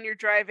 it's like when you're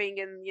driving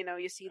and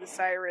you see the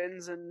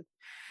sirens and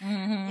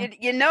Mhm.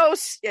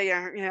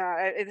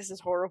 this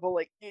is horrible.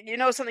 Like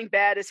something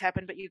bad has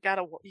happened, but you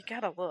gotta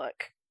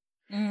look,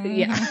 Mhm.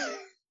 Yeah.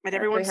 and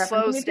everyone happens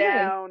slows to me, too.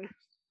 down.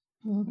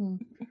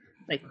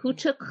 Like who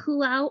took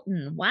who out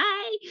and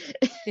why?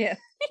 Yeah,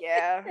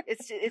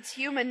 it's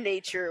human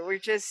nature. We're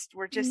just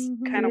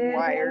kind of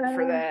wired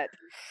for that.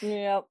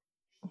 Yep.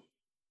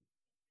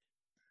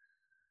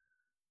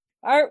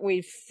 Aren't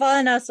we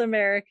fun, us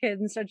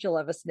Americans? Don't you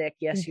love us, Nick?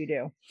 Yes, you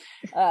do.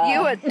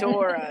 You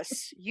adore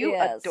us. You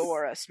yes.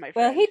 adore us, my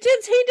Well, friend. he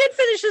did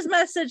finish his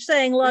message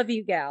saying, "Love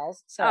you,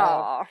 gals." So,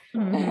 Aw.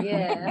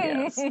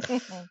 Yeah.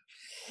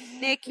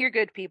 Nick, you're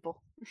good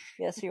people.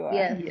 yes, you are.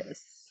 Yeah.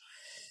 Yes.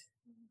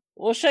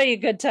 We'll show you a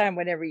good time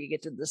whenever you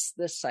get to this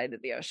side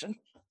of the ocean.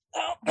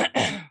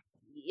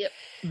 Yep.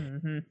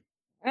 Mm-hmm.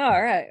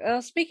 All right.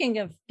 Well, speaking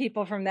of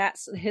people from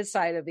his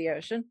side of the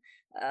ocean,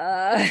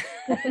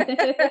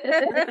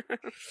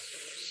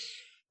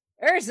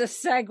 there's a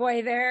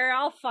segue there.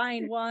 I'll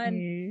find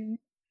one.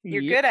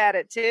 You're good at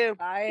it too.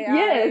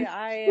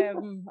 I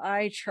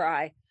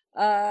try.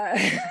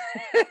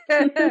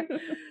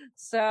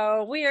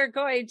 So we are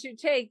going to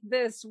take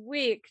this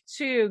week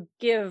to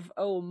give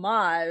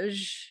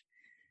homage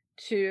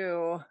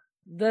to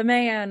the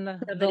man, the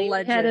Somebody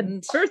had a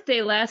legend,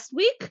 birthday last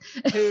week.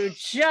 who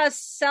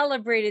just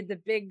celebrated the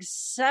big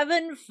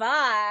 7-5.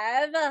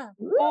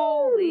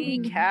 Holy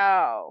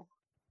cow.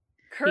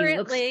 He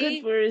looks Currently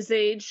good for his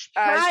age.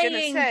 I was gonna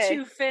trying say.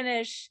 to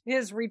finish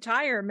his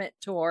retirement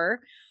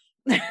tour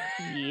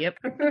Yep.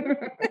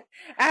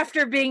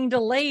 after being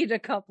delayed a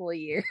couple of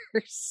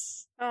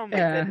years. Oh my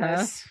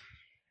goodness.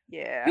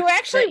 Yeah. Who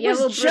actually That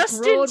Yellow was Brick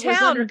just Road in was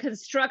under town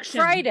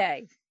construction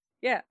Friday.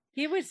 Yeah,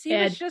 he was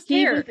And just he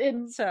here. was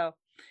in- So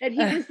and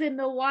he was in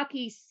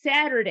Milwaukee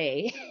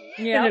Saturday.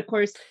 Yeah. And of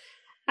course,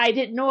 I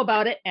didn't know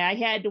about it. I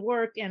had to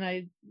work,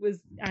 and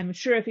I'm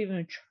sure if I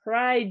even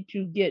tried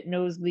to get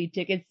nosebleed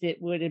tickets,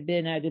 it would have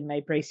been out of my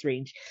price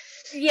range.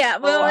 yeah,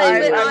 well,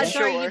 I'm odds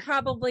are you sure.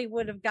 probably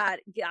would have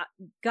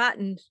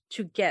gotten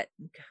to get.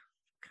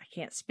 I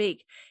can't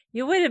speak.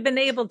 You would have been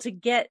able to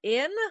get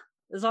in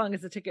as long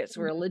as the tickets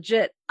were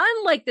legit.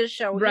 Unlike this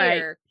show Right.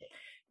 here,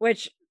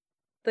 which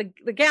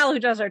the gal who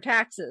does our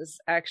taxes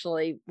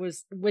actually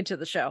went to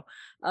the show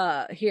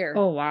here.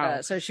 Oh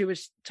wow. So she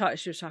was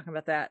talking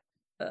about that.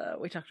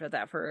 We talked about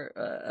that for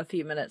a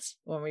few minutes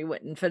when we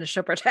went and finished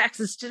up our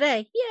taxes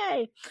today.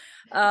 Yay!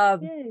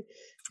 Yay.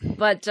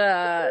 But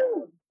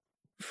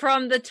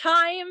from the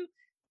time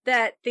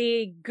that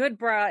the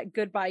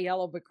Goodbye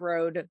Yellow Brick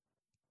Road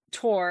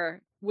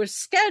tour was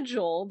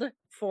scheduled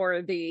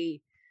for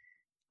the,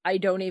 I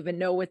don't even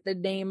know what the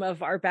name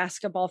of our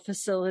basketball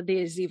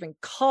facility is even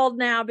called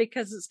now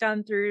because it's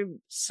gone through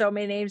so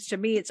many names. To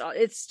me, it's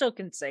still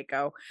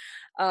Conseco.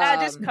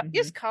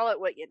 Just call it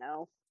what you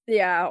know.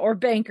 Yeah, or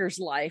Banker's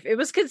Life. It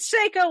was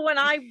Conseco when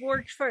I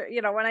worked for,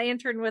 when I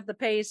interned with the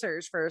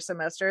Pacers for a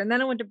semester, and then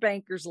I went to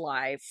Banker's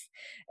Life,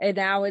 and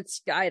now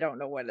I don't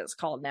know what it's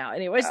called now.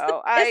 Anyways,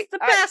 it's the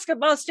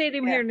basketball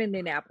stadium here in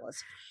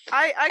Indianapolis.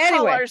 I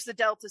call ours the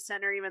Delta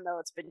Center, even though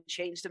it's been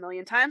changed a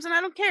million times, and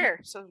I don't care.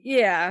 So screw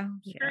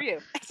you.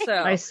 So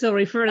I still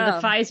refer to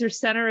the Pfizer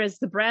Center as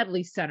the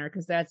Bradley Center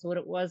because that's what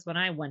it was when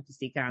I went to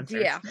see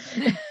concerts. Yeah.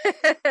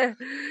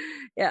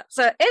 Yeah.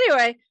 So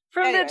anyway.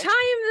 From the time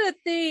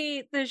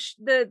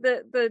that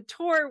the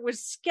tour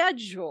was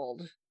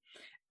scheduled,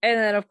 and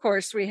then of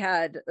course we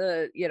had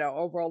a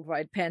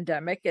worldwide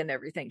pandemic and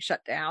everything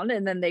shut down,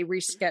 and then they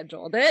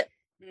rescheduled it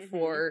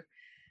for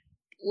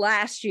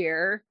last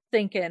year,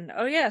 thinking,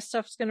 oh yeah,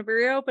 stuff's going to be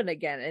reopened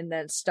again, and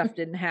then stuff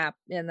didn't happen,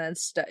 and then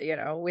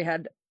we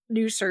had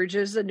new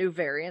surges and new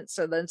variants,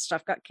 so then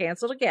stuff got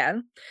canceled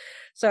again.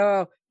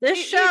 So this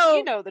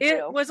show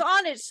it was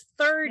on its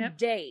third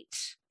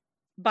date.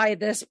 By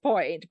this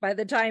point, by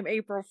the time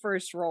April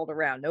 1st rolled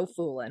around, no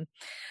fooling.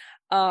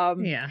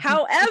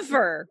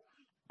 However,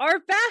 our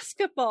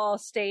basketball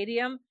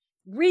stadium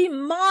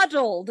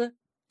remodeled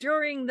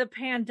during the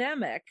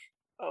pandemic.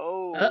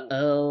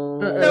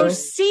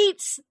 Those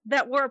seats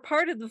that were a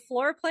part of the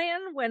floor plan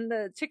when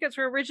the tickets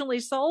were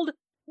originally sold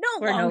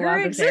no longer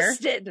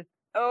existed. There.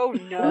 Oh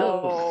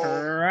no!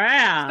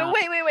 Crap. So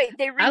wait.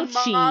 They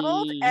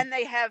remodeled and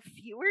they have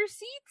fewer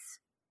seats?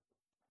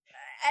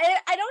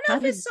 I don't know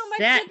if it's so much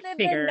that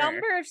the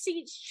number of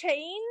seats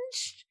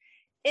changed.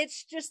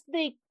 It's just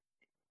the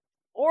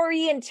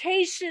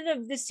orientation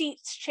of the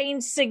seats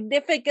changed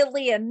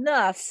significantly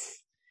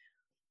enough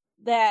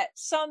that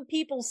some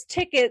people's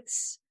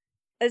tickets,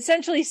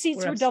 essentially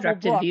seats were double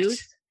booked. So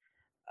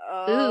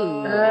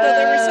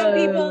there were some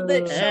people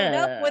that showed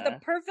up with a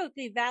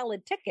perfectly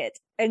valid ticket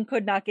and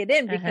could not get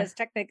in because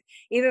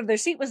either their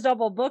seat was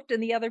double booked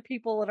and the other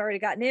people had already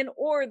gotten in,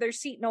 or their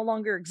seat no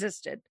longer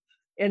existed.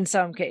 In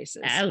some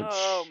cases. Ouch.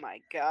 Oh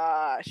my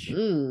gosh.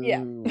 Ooh.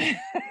 Yeah.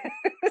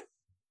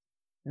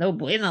 No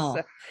bueno.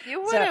 So,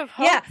 you would have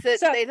hoped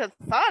that they'd have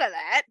thought of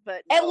that,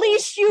 but at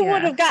least you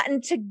would have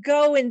gotten to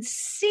go and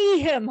see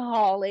him,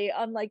 Holly,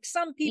 unlike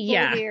some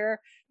people here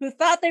who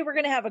thought they were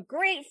going to have a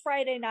great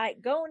Friday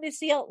night going to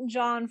see Elton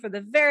John for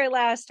the very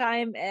last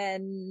time,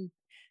 and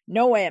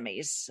no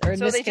whammies, or in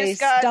this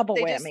case, double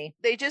whammy.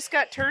 They just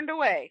got turned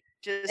away.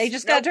 They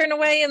just got turned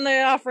away and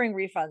they're offering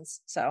refunds.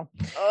 So,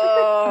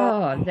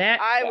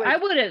 I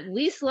would at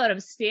least let them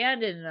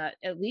stand in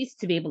at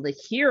least to be able to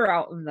hear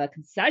out in the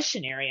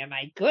concession area.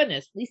 My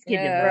goodness, at least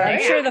give them.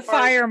 I'm sure the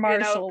fire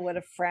marshal would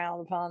have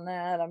frowned upon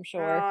that. I'm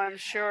sure. Oh, I'm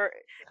sure.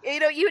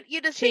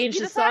 You just change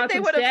the song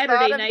from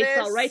Saturday nights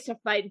all right to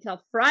fight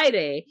until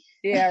Friday.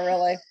 Yeah,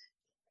 really.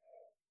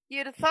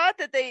 You'd have thought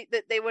that they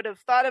would have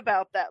thought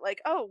about that, like,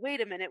 oh,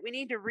 wait a minute, we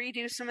need to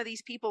redo some of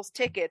these people's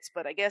tickets,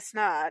 but I guess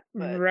not.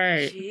 But,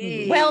 right.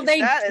 Geez, well, they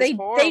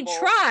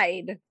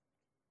tried,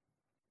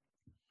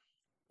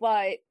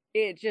 but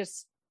it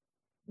just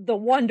the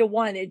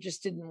 1-to-1 it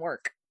just didn't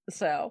work.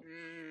 So,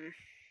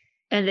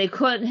 and they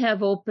couldn't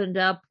have opened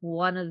up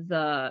one of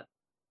the,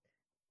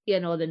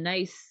 the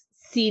nice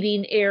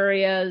seating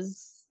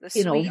areas.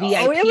 VIP.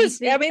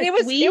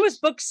 It was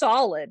booked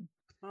solid.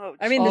 Oh,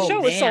 the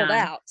show was sold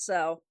out,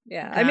 so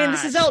yeah. Gosh.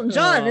 This is Elton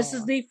John. This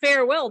is the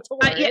farewell tour.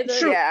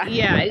 True. Yeah.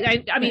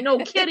 No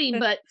kidding,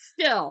 but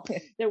still,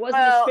 there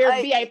wasn't a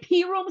spare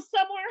VIP room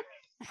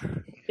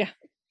somewhere. Yeah.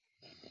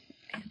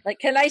 Like,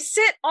 can I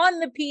sit on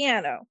the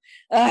piano?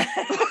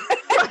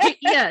 Right,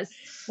 yes.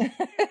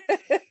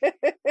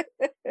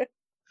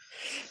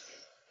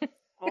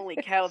 Holy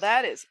cow,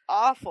 that is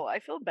awful. I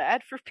feel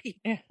bad for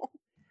people.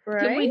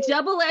 Right? Can we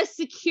double as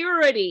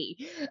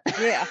security?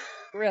 Yeah,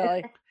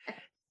 really.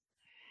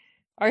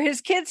 Are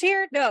his kids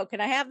here? No. Can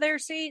I have their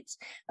seats?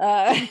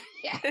 Is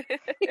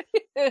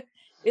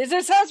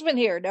his husband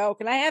here? No.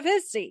 Can I have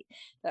his seat?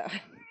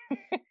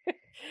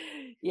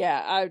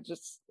 Yeah,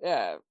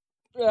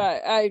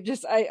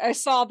 I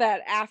saw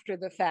that after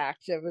the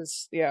fact. It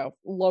was,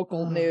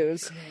 local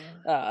news.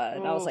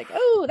 And I was like,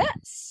 oh, that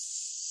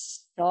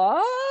sucks.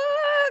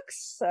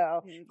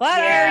 So glad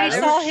I already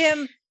saw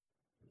him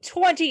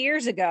 20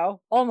 years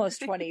ago,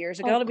 almost 20 years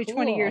ago. It'll be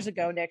 20 years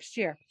ago next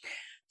year.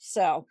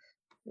 So.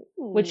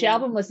 Which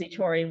album was he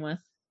touring with?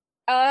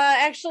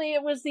 Actually,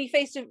 it was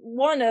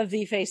one of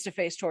the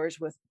face-to-face tours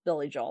with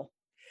Billy Joel.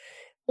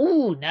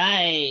 Ooh,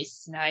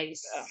 nice.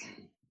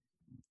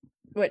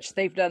 which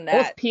they've done Both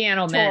that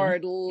piano men.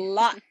 toward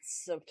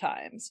lots of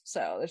times.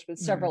 So there's been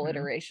several Mhm.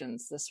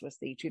 iterations. This was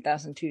the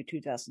 2002,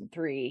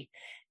 2003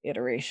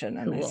 iteration,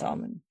 and I Cool. saw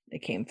them, and it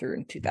came through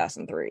in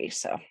 2003.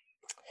 So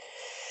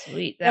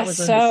Sweet. That Yeah, was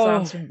when the so-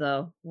 songs from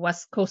the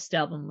West Coast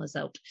album was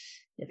out,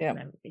 if Yep.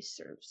 memory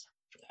serves.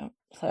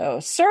 So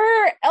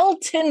Sir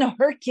Elton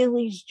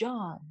Hercules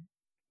John,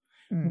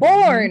 Mhm.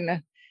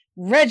 born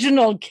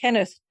Reginald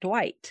Kenneth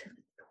Dwight.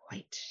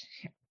 Dwight.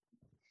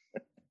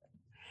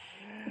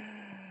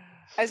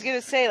 I was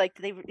gonna say, like,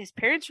 his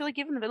parents really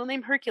give him the middle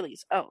name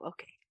Hercules? Oh,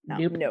 okay. No.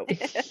 Nope.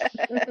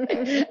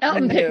 No.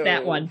 Elton picked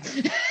that No. one.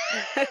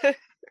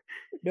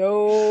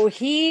 No,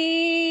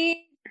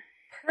 he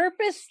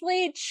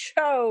purposely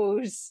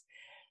chose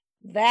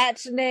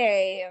that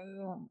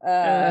name.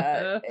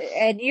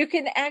 And you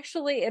can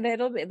actually, and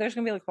there's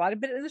gonna be like quite a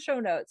bit in the show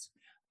notes,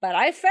 but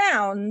I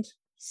found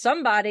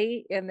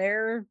somebody in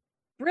their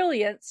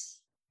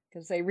brilliance,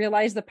 because they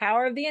realized the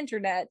power of the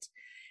internet,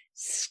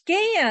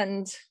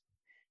 scanned,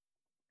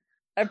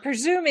 I'm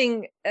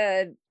presuming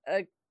a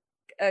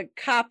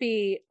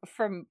copy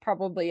from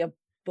probably a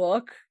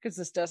book, because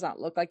this does not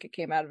look like it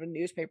came out of a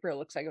newspaper. It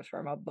looks like it was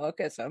from a book,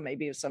 and so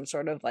maybe it's some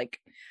sort of like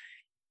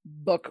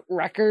book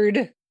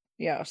record,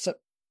 so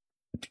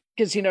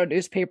because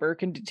newspaper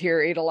can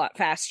deteriorate a lot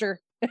faster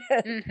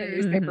than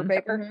newspaper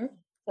paper. Mhm.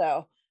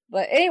 So,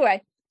 but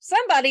anyway,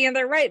 somebody in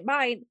their right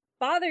mind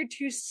bothered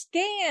to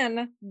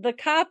scan the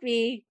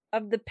copy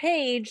of the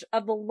page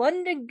of the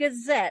London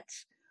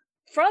Gazette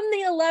from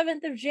the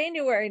 11th of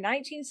January,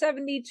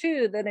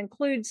 1972, that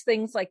includes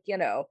things like,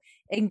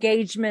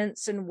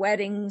 engagements and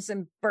weddings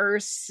and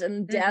births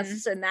and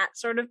deaths and that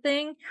sort of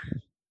thing.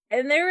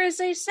 And there is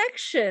a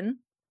section,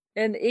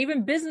 and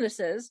even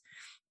businesses,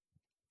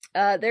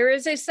 there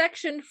is a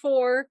section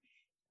for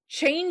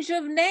change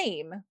of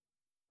name.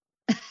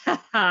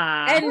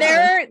 And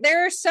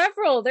there are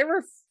several. There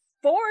were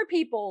 4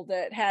 people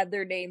that had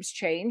their names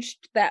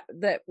changed that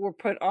were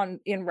put on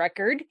in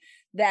record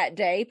that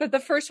day, but the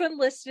first one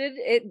listed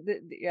it.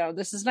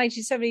 This is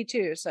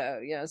 1972,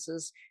 so this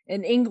is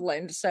in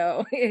England.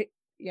 So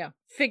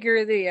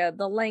figure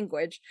the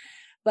language.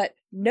 But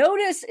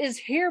notice is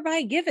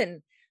hereby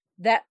given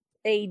that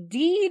a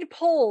deed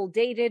poll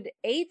dated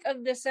 8th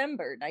of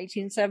December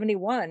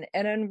 1971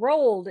 and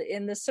enrolled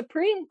in the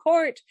Supreme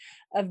Court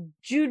of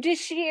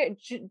Judicature,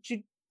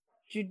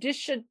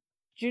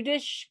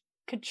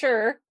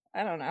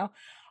 I don't know,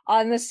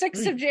 on the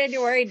 6th of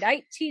January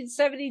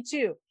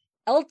 1972.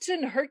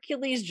 Elton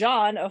Hercules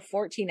John of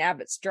 14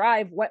 Abbots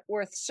Drive,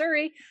 Wentworth,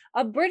 Surrey,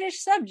 a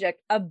British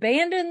subject,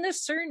 abandoned the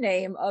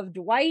surname of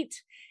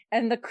Dwight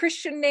and the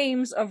Christian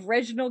names of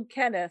Reginald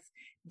Kenneth,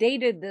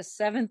 dated the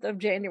 7th of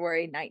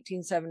January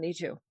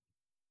 1972.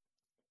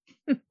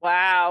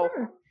 Wow.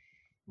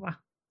 Wow.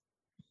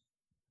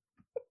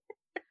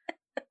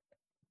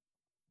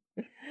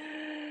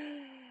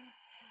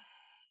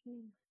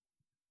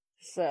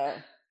 So,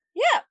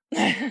 yeah.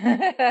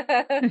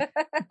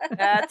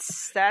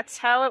 That's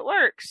how it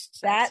works.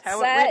 That's how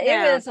it went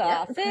down. it was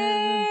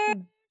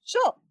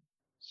official.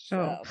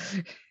 So,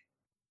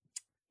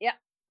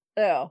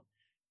 So,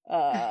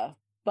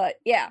 but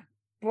yeah,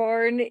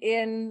 born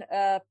in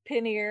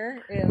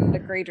Pinner in the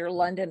Greater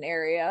London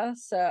area.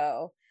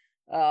 So,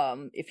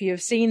 if you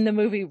have seen the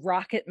movie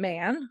Rocket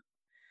Man,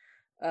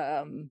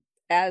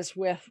 as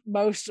with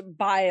most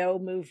bio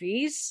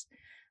movies,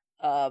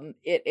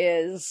 it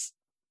is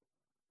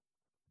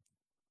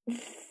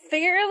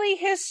fairly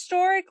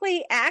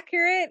historically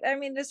accurate. I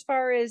mean, as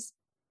far as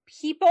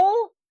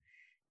people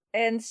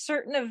and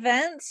certain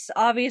events,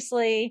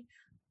 obviously,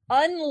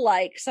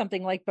 unlike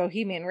something like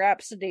Bohemian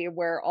Rhapsody,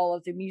 where all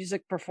of the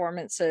music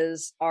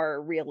performances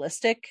are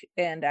realistic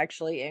and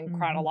actually in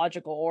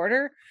chronological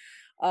order,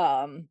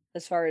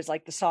 as far as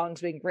like the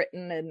songs being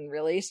written and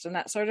released and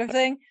that sort of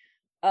thing,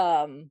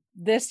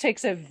 this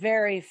takes a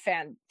very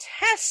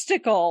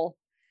fantastical,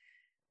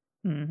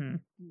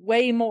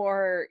 way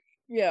more,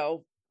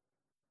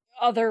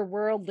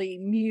 otherworldly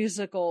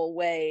musical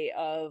way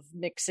of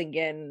mixing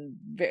in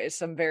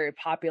some very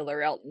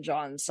popular Elton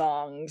John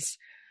songs.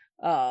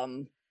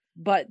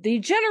 But the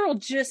general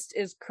gist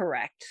is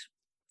correct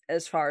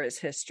as far as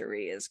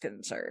history is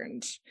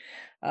concerned.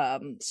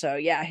 So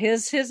yeah,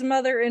 his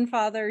mother and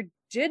father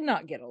did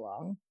not get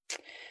along.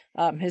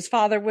 His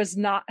father was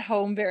not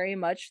home very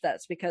much.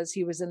 That's because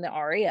he was in the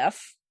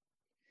RAF.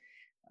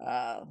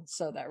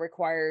 So that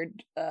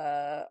required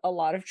a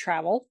lot of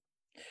travel.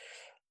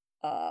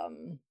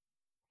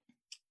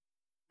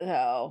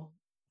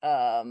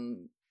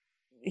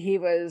 He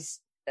was,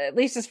 at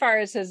least as far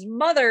as his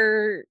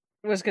mother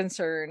was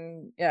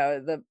concerned,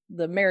 the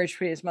marriage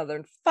between his mother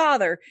and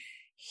father,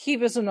 he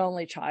was an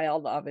only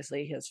child.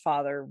 Obviously, his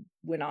father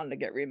went on to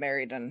get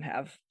remarried and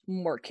have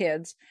more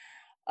kids.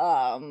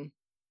 And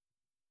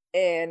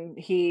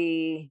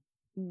he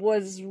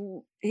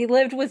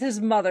lived with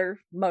his mother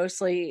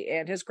mostly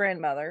and his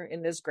grandmother,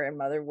 and his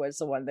grandmother was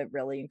the one that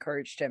really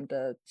encouraged him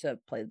to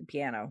play the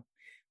piano,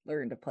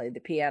 learn to play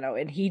the piano.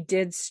 And he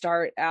did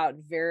start out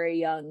very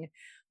young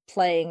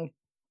playing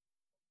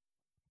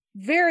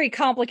very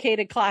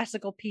complicated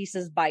classical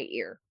pieces by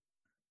ear.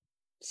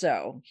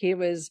 So he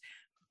was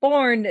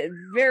born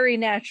very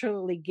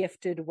naturally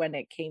gifted when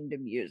it came to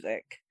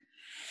music.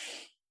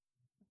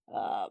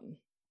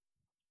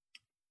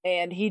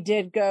 And he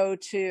did go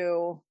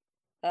to,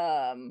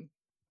 the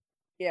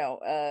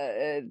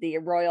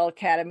Royal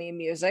Academy of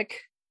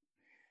Music,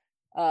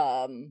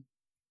 on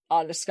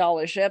a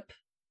scholarship,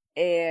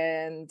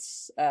 and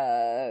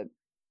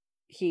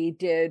he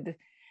did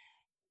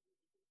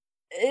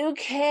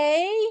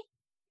okay.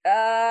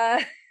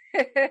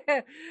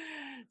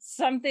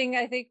 Something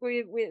I think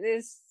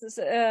is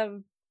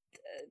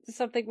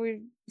something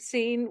we've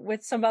seen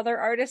with some other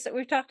artists that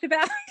we've talked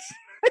about.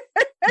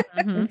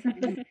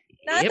 Mhm.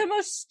 Not Yep. the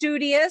most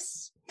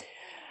studious.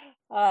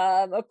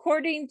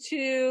 According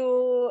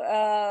to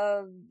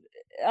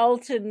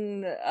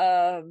Elton,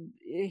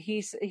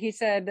 he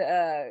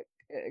said,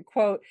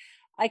 quote,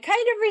 "I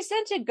kind of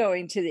resented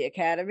going to the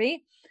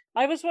academy.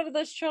 I was one of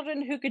those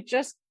children who could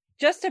just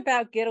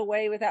about get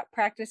away without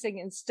practicing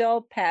and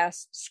still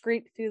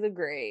scrape through the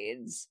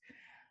grades.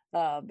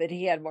 But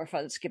he had more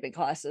fun skipping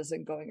classes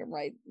and going and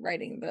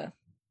writing the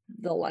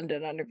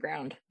London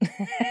Underground."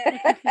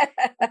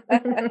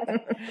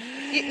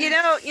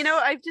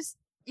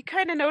 You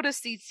kind of notice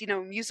these,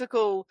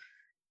 musical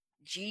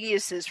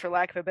geniuses, for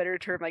lack of a better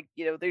term, like,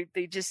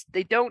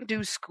 they don't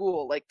do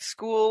school. Like,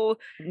 school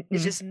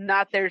is just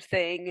not their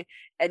thing.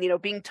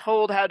 And, being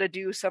told how to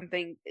do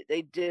something,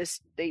 they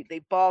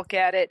balk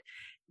at it.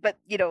 But,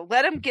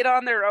 let them get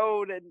on their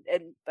own,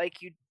 and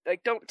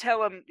don't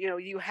tell them,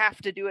 you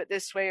have to do it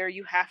this way or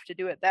you have to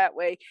do it that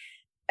way,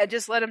 and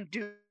just let them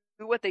do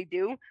what they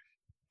do.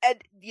 And,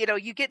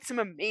 you get some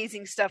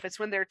amazing stuff. It's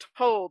when they're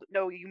told,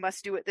 no, you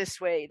must do it this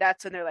way.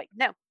 That's when they're like,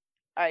 no,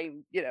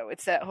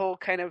 it's that whole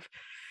kind of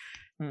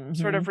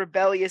sort of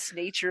rebellious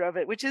nature of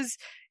it, which is,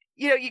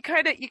 you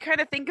kind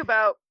of think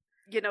about,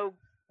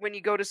 when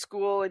you go to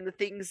school and the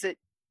things that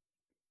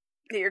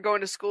you're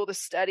going to school to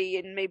study,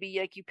 and maybe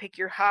like you pick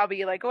your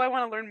hobby, like, oh, I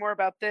want to learn more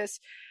about this.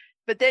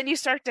 But then you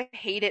start to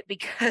hate it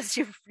because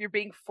you're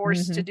being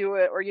forced to do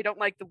it, or you don't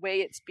like the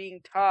way it's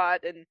being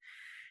taught, and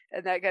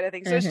that kind of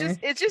thing. So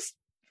it just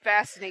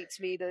fascinates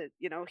me to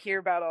hear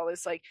about all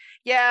this. Like,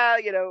 yeah,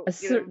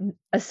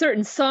 a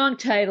certain song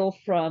title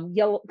from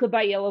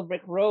Goodbye Yellow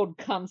Brick Road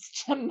comes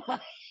to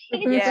mind.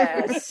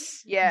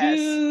 Yes.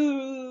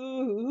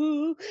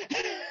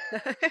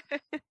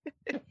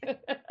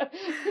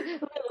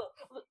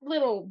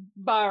 little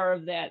bar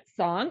of that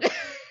song.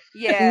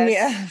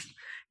 Yes.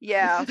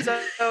 Yeah.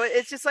 So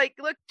it's just like,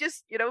 look,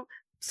 just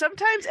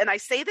sometimes, and I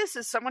say this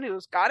as someone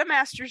who's got a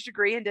master's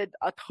degree and did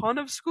a ton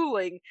of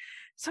schooling,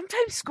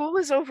 sometimes school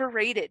is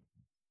overrated.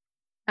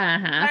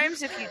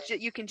 Sometimes if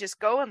you can just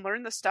go and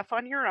learn the stuff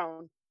on your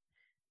own,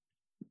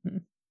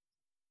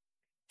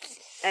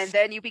 and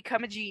then you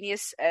become a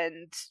genius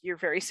and you're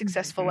very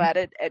successful at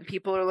it, and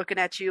people are looking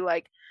at you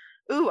like,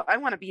 ooh, I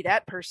want to be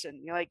that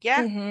person. You're like,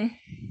 yeah.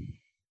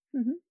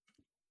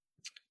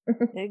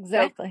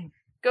 Exactly.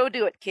 Go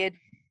do it, kid.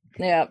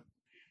 Yeah.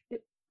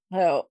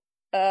 Oh,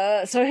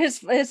 so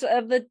his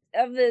of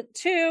the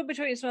two,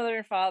 between his mother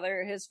and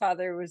father, his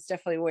father was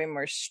definitely way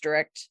more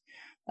strict.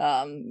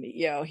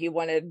 He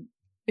wanted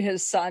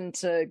his son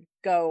to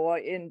go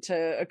into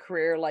a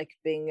career like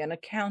being an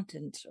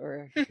accountant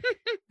or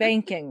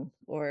banking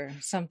or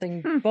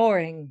something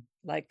boring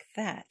like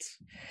that.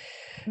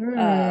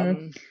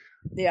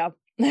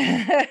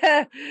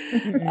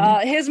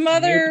 His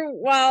mother,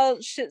 while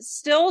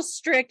still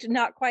strict,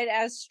 not quite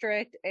as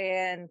strict,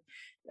 and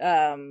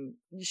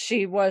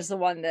she was the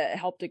one that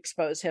helped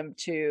expose him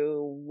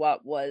to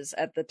what was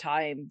at the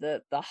time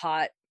the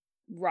hot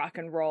rock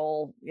and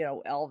roll,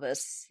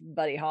 Elvis,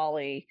 Buddy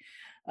Holly.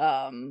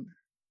 In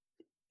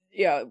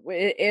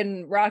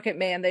Rocket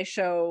Man they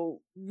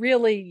show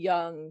really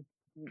young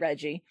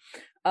Reggie,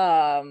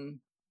 as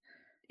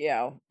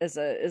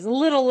a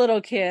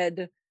little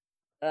kid,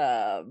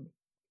 and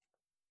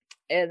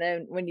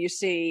then when you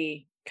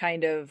see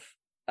kind of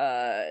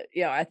at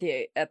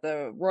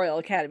the Royal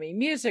Academy of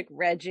Music,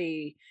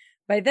 Reggie,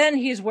 by then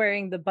he's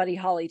wearing the Buddy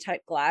Holly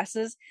type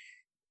glasses.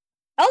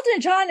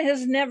 Elton John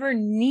has never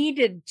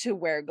needed to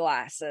wear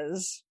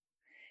glasses.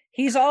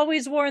 He's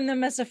always worn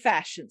them as a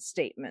fashion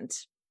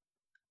statement.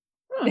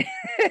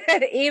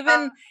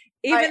 even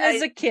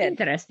as a kid.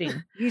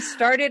 Interesting. He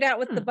started out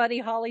with the Buddy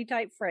Holly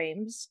type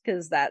frames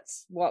because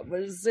that's what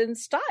was in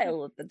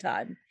style at the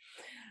time.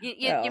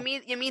 You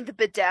mean the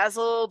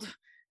bedazzled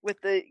with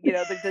the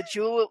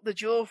the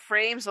jewel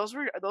frames? Those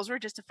were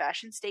just a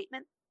fashion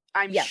statement?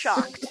 I'm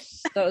shocked.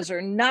 Those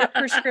are not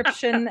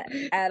prescription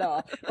at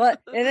all.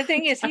 But and the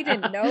thing is, he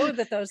didn't know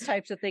that those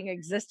types of things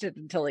existed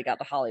until he got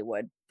to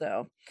Hollywood.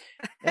 So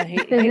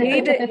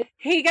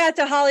he got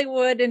to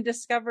Hollywood and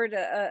discovered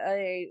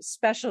a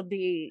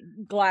specialty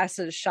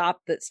glasses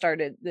shop that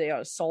started,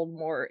 sold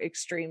more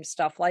extreme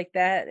stuff like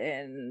that,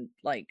 and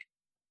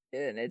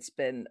it's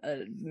been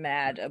a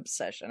mad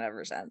obsession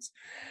ever since.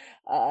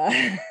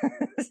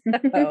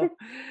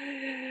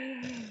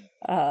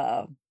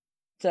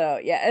 So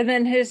yeah, and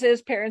then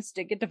his parents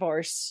did get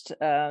divorced.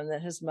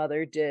 Then his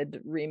mother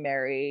did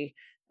remarry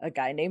a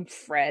guy named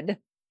Fred.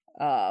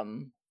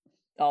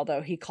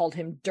 Although he called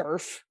him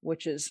Durf,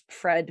 which is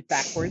Fred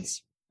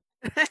backwards.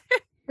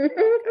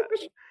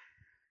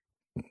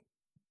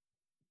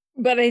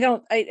 But I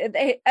don't.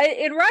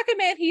 In Rocket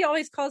Man, he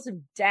always calls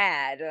him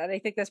Dad, and I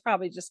think that's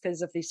probably just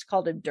because if he's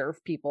called him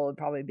Durf, people would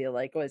probably be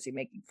like, "Oh, is he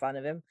making fun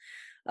of him?"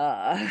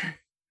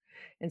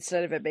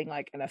 Instead of it being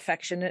like an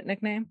affectionate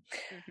nickname.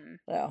 Mm-hmm.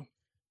 So,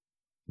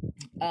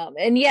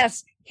 and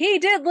yes, he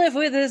did live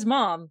with his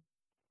mom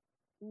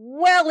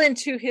well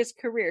into his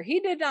career. He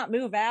did not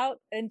move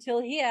out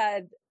until he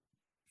had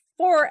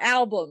 4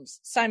 albums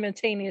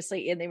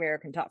simultaneously in the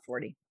American Top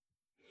 40.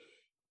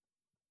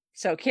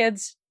 So,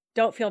 kids,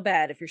 don't feel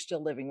bad if you're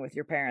still living with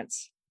your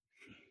parents,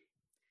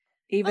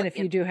 even if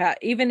you do have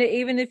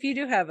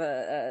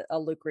a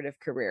lucrative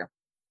career.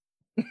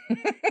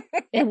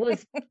 And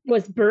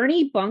was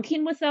Bernie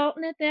bunking with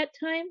Elton at that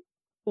time,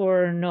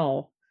 or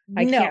no?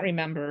 I can't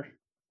remember.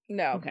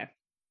 No. Okay.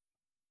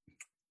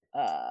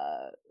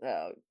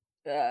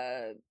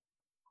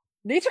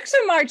 They took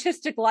some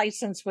artistic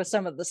license with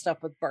some of the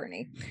stuff with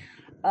Bernie.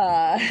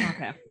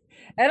 Okay.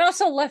 And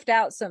also left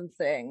out some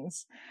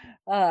things.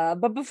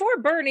 But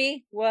before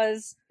Bernie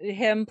was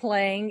him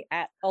playing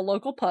at a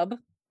local pub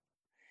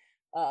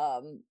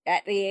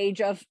at the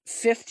age of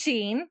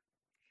 15.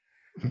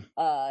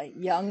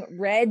 Young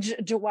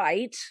Reg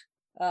Dwight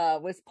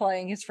was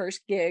playing his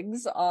first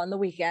gigs on the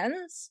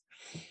weekends.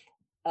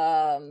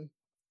 And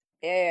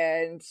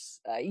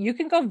you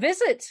can go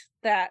visit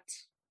that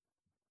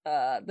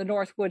the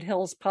Northwood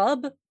Hills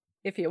pub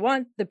if you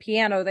want. The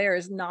piano there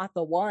is not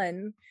the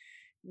one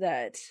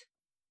that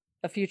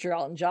a future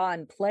Elton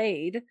John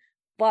played,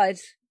 but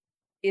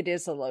it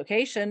is a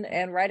location,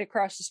 and right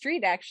across the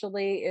street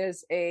actually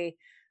is a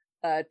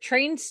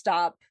train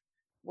stop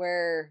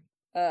where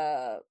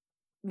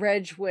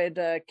Reg would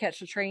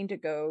catch a train to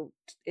go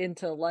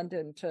into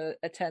London to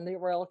attend the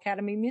Royal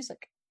Academy of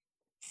Music.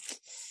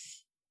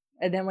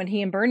 And then when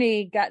he and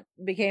Bernie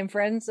became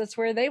friends, that's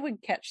where they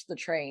would catch the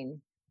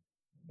train.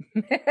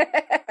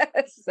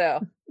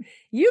 So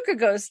you could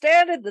go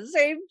stand at the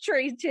same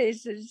train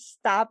station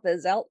stop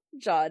as Elton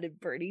John and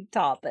Bernie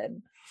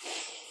Taupin.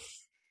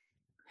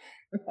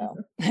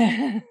 So.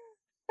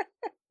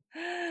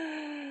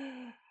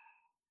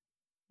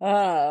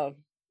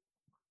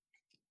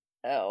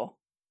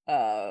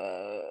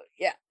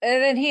 Yeah.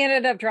 And then he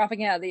ended up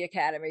dropping out of the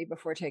academy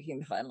before taking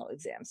the final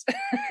exams.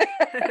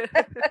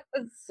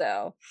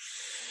 So,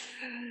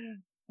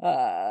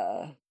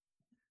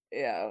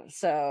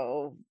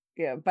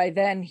 by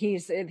then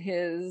he's in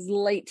his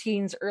late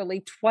teens,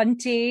 early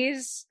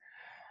 20s.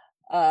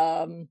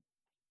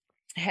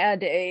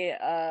 Had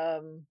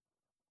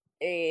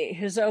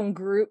his own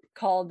group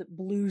called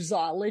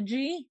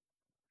Bluesology.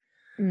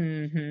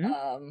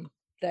 Mm-hmm.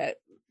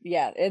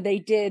 They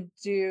did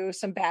do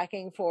some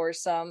backing for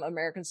some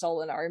American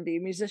soul and R&B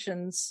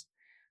musicians,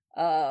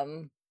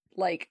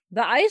 like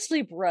the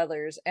Isley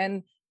Brothers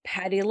and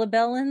Patti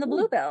LaBelle and the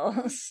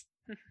Bluebells.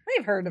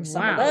 They've heard of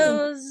some of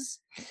those.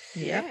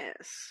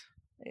 Yes.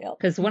 Yep.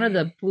 Because one of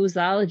the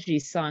Bluesology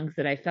songs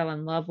that I fell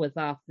in love with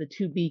off the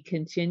To Be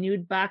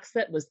Continued box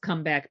set was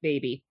Come Back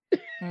Baby.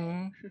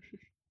 Mm-hmm.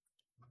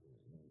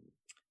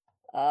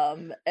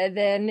 And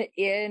then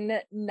in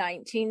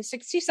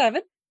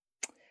 1967,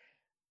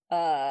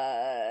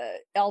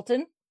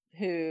 Elton,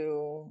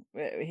 who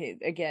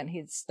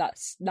he's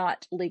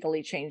not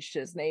legally changed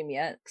his name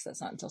yet because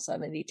that's not until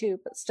 72,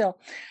 but still,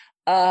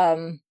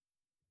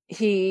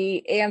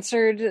 he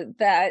answered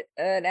that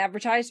an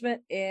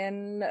advertisement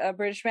in a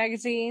British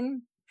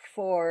magazine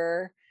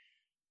for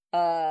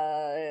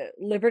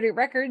Liberty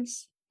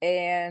Records,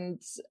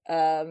 and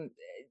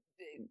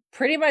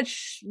pretty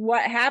much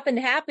what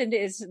happened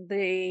is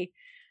the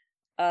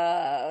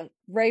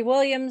Ray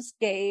Williams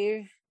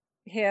gave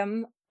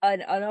him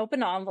an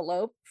open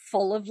envelope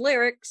full of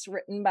lyrics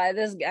written by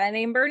this guy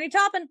named Bernie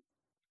Taupin,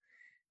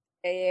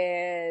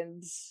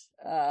 and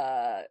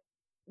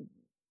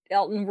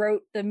Elton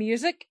wrote the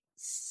music,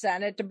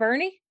 sent it to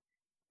Bernie,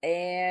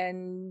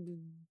 and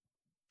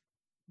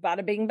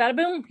bada bing bada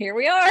boom, here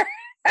we are.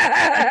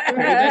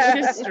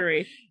 British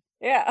history.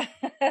 Yeah.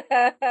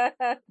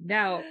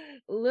 Now,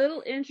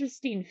 little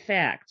interesting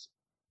fact,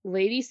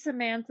 Lady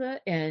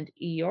Samantha and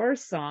Your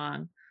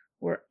Song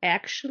were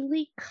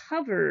actually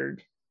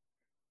covered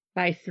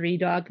by Three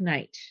Dog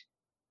Night.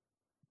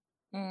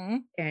 Mm-hmm.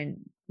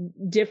 And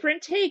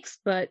different takes,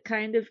 but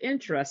kind of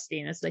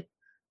interesting. It's like,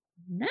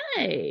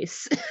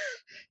 nice.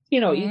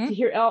 Mm-hmm. You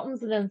hear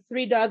Elton's and then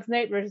Three Dogs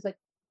Night, where it's like,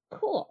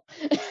 cool.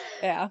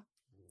 Yeah.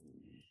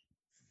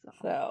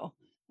 So,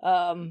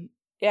 and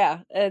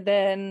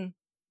then,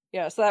 so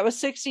that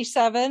was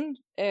 1967,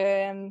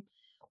 and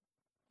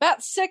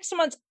about 6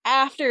 months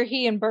after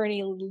he and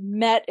Bernie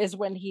met is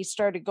when he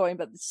started going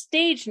by the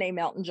stage name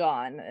Elton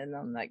John, and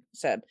then, like I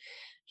said,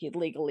 he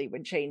legally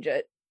would change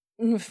it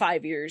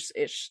 5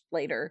 years-ish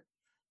later.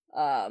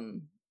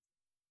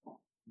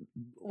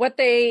 What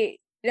they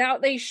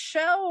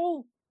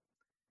show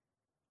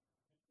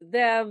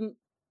them,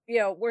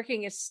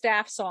 working as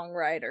staff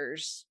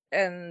songwriters,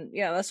 and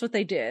that's what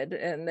they did,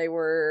 and they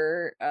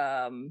were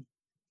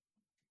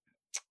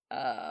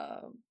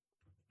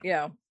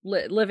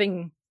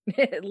living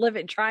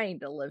trying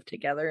to live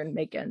together and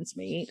make ends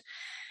meet.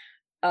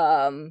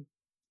 One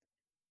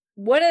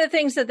of the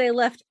things that they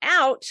left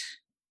out,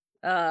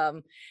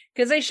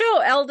 because they show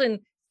Eldon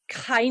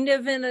kind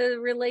of in a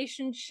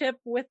relationship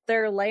with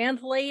their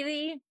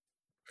landlady,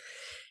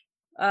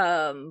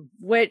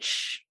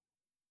 which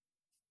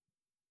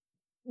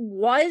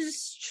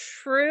was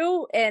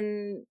true,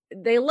 and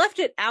they left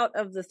it out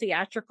of the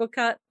theatrical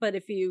cut, but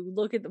if you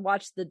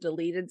watch the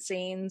deleted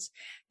scenes,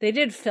 they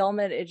did film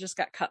it just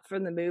got cut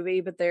from the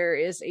movie. But there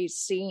is a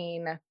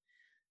scene,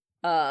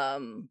 I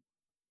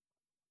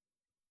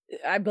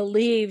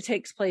believe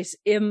takes place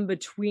in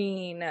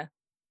between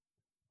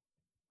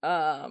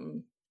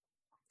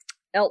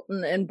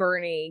Elton and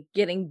Bernie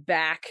getting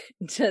back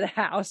to the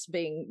house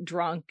being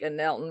drunk,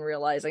 and Elton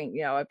realizing,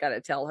 I've got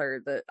to tell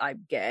her that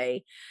I'm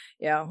gay,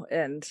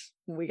 and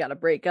we got to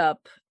break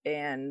up,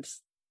 and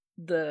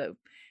the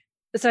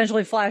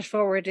essentially flash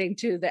forwarding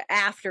to the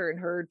after and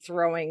her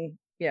throwing,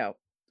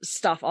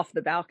 stuff off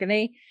the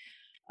balcony,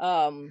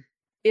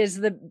 is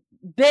the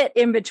bit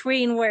in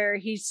between where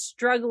he's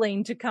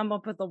struggling to come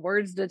up with the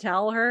words to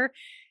tell her.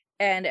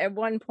 And at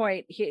one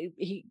point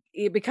he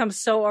becomes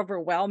so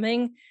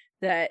overwhelming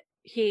that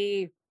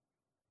he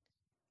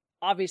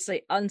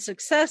obviously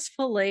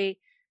unsuccessfully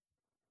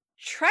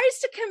tries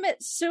to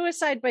commit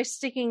suicide by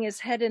sticking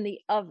his head in the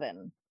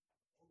oven.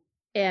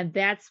 And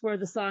that's where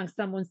the song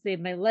 "Someone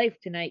Saved My Life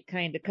Tonight"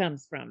 kind of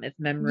comes from, if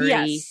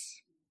memory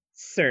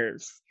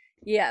serves.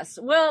 Yes.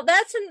 Well,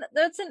 that's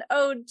an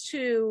ode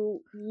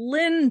to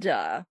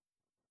Linda.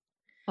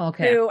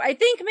 Okay. Who I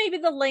think maybe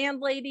the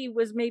landlady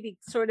was maybe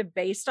sort of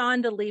based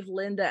on, to leave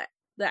Linda,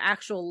 the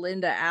actual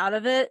Linda, out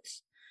of it.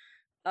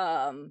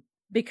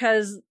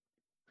 Because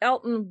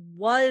Elton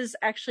was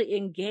actually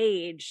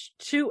engaged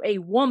to a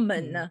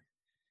woman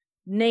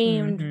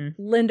named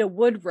Linda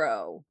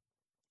Woodrow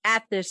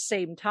at this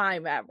same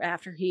time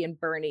after he and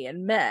Bernie had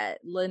met.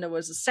 Linda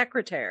was a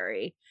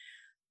secretary.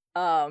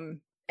 And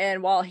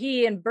while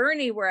he and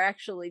Bernie were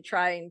actually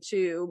trying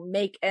to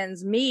make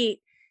ends meet,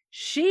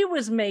 she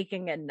was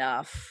making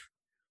enough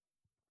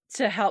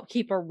to help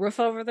keep a roof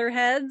over their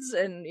heads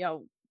and,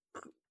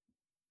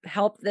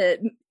 help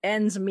the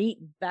ends meet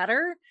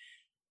better.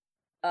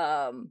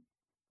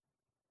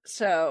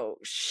 So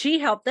she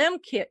helped them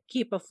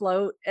keep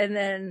afloat, and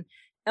then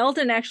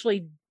Eldon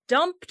actually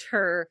dumped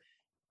her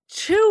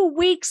 2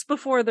 weeks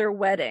before their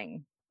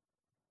wedding.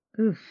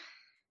 Oof.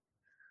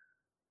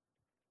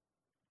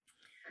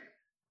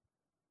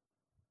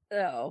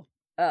 So,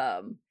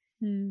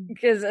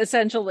 because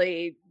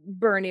essentially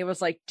Bernie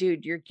was like,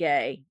 "Dude, you're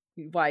gay.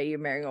 Why are you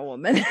marrying a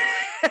woman?"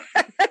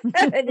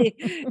 and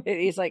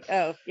he's like,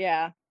 "Oh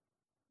yeah,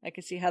 I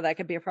can see how that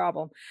could be a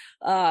problem."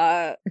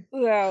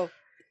 So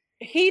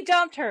he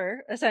dumped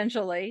her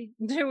essentially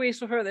 2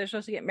 weeks before they're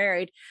supposed to get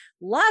married,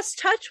 lost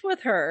touch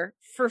with her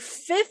for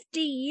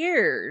 50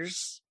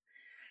 years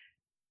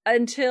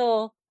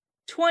until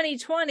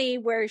 2020,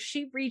 where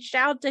she reached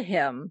out to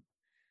him,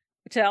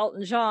 to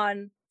Elton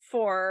John,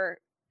 for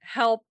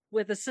help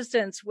with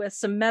assistance with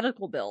some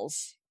medical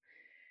bills.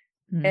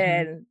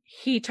 And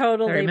he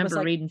totally was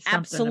like, reading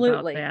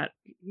absolutely. About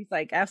that. He's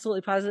like,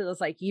 absolutely positive. It's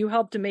like, you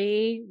helped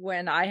me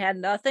when I had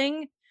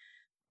nothing.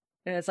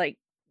 And it's like,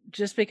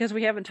 just because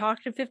we haven't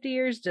talked in 50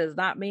 years does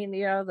not mean,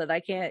 that I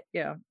can't,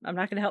 I'm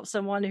not going to help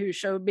someone who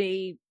showed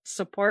me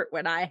support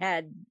when I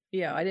had,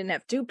 I didn't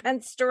have 2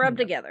 pence to rub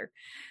together.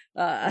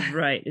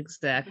 Right.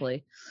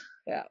 Exactly.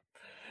 Yeah.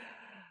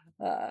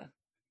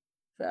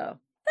 So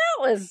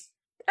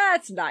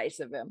that's nice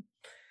of him.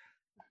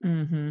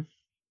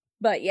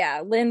 But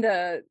yeah,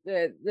 Linda,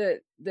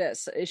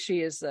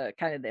 she is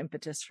kind of the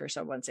impetus for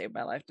Someone Saved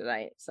My Life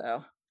Tonight.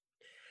 So,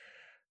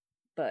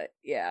 but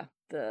yeah,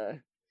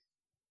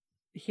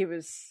 he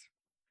was,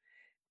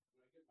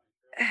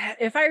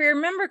 if I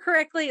remember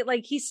correctly,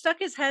 like he stuck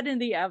his head in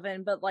the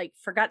oven, but like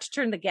forgot to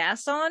turn the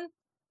gas on.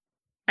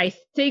 I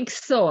think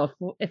so.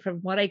 If from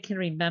what I can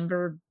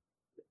remember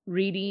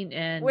reading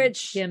and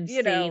him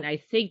saying, I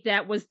think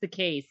that was the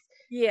case.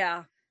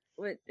 Yeah.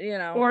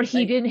 Or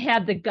he didn't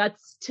have the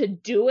guts to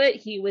do it.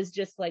 He was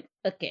just like,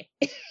 okay.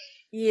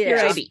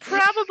 Yeah.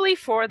 Probably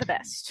for the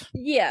best.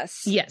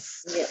 Yes.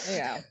 Yes.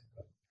 Yeah.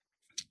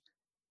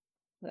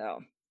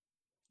 So.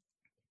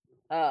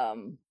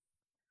 And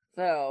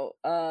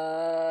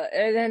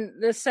then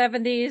the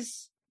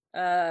 70s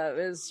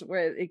is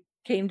where it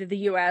came to the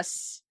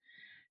US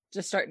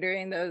to start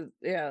doing those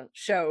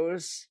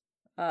shows.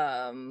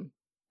 And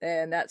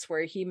that's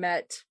where he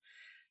met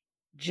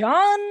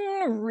John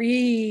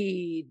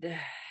Reed.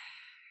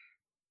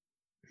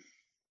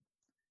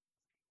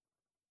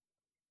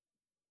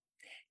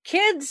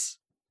 Kids,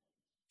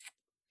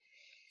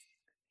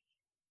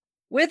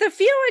 with a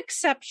few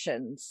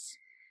exceptions,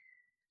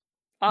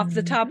 off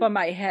the top of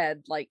my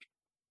head, like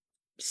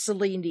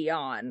Celine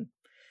Dion.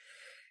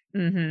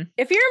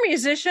 If you're a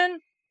musician,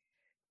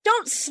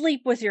 don't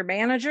sleep with your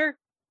manager.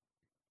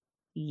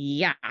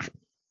 Yeah.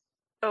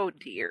 Oh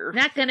dear.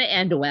 Not going to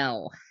end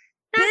well.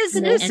 Not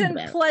Business gonna and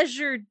end well.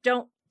 pleasure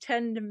don't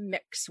tend to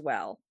mix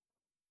well.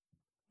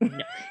 No,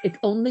 it's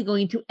only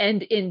going to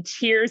end in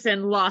tears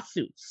and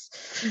lawsuits.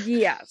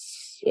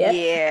 Yes. Yep.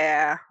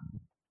 Yeah.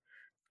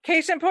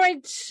 Case in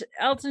point,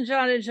 Elton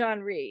John and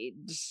John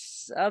Reed.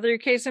 Other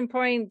case in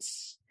point,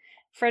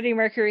 Freddie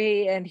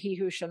Mercury and He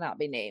Who Shall Not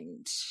Be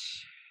Named.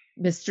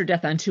 Mr.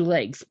 Death on Two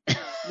Legs.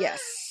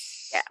 Yes.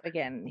 Yeah.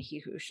 Again, He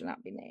Who Shall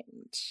Not Be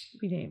Named.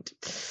 Be named.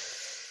 I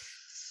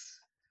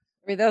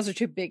mean, those are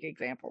two big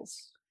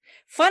examples.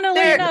 Funnily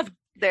There enough,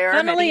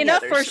 are many for a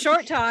others.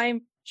 short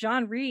time,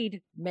 John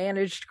Reed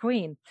managed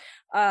Queen.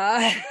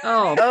 Oh.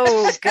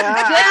 Oh gosh.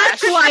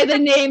 That's why the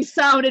name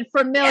sounded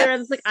familiar. I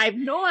was like, I've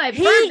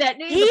heard that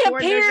name He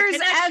before. There's appears as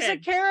a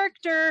connection.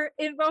 character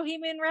in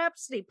Bohemian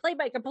Rhapsody, played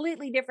by a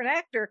completely different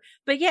actor.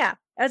 But yeah,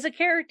 as a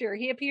character,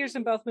 he appears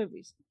in both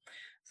movies.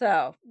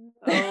 So,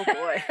 Oh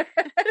boy.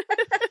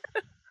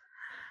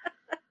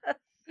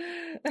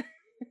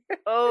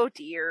 Oh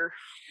dear.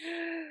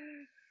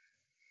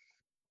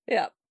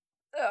 yeah.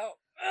 Oh,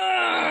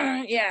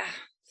 yeah.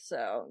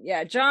 So,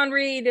 yeah, John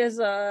Reed is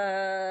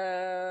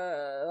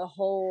a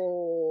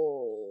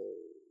whole.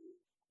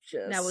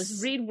 Just Now,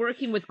 was Reed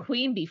working with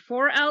Queen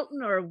before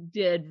Elton, or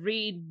did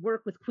Reed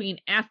work with Queen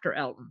after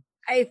Elton?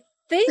 I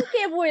think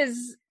it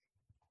was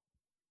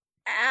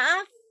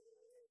after.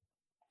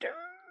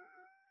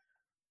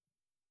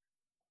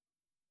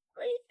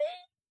 I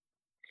think.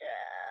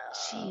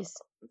 Jeez.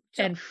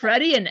 And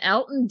Freddie and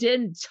Elton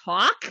didn't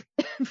talk?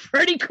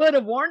 Freddie could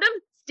have warned him,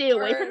 stay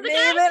away from the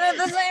Maybe guy? at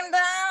the same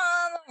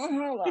time.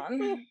 Hold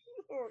on.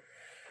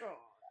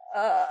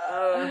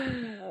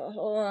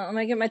 Hold on. Let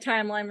me get my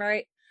timeline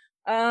right.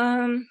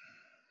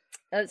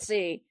 Let's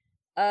see.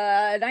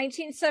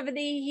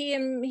 1970,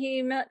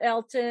 he met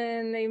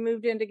Elton. They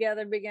moved in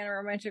together, began a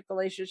romantic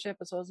relationship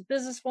as well as a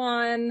business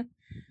one.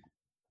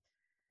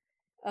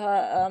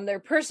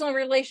 Their personal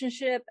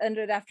relationship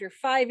ended after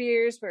 5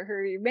 years, but he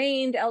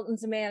remained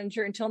Elton's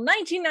manager until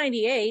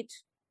 1998.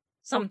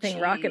 Something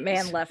Rocket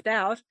Man left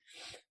out.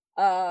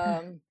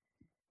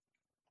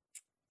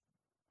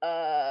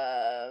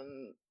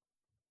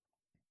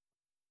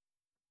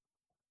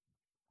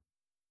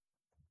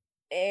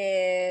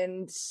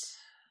 And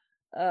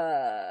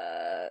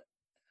but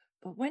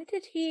when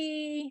did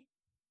he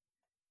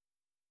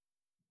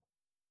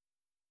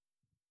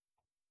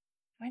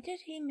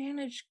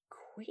manage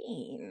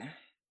Queen?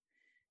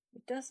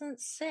 It doesn't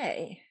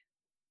say.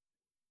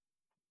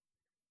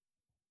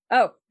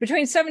 Oh,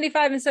 between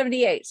 75 and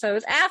 78. So it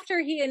was after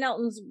he and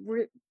Elton's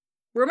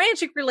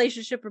romantic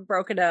relationship had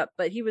broken up,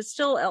 but he was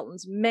still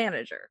Elton's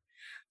manager.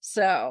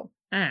 So,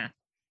 yeah.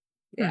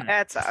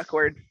 That's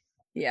awkward.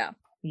 Yeah.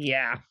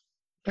 Yeah.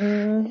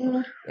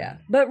 Yeah.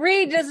 But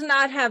Reed does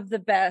not have the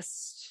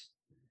best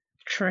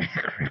Track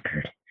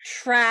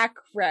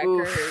record.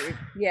 Oof.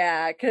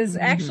 Yeah, because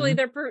actually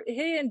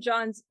he and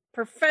John's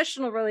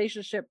professional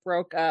relationship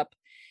broke up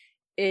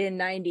in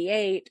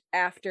 98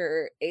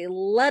 after a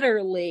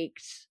letter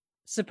leaked,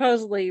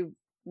 supposedly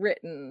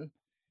written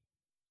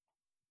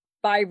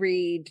by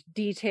Reed,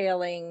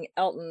 detailing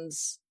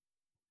Elton's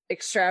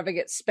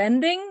extravagant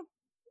spending,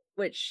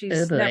 which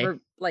he's never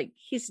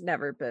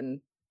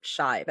been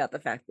shy about the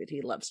fact that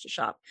he loves to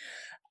shop.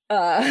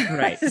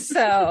 Right.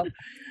 So,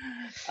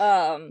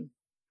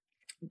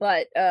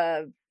 but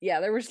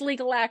there was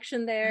legal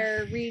action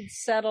there. Reed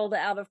settled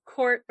out of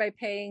court by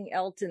paying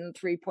Elton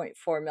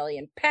 £3.4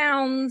 million.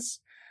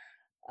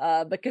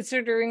 But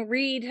considering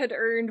Reed had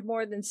earned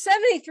more than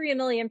 £73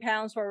 million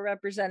while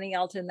representing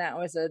Elton, that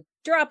was a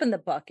drop in the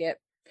bucket.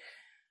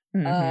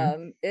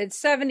 In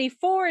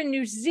 74 in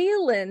New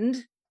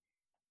Zealand,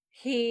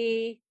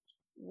 he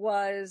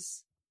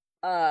was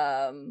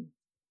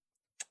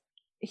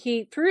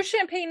he threw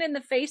champagne in the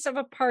face of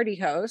a party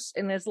host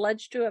and is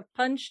alleged to have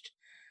punched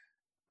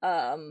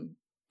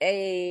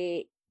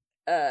a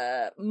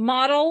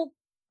model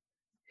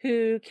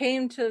who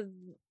came to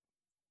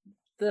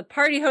the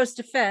party host's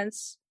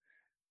defense,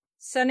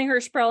 sending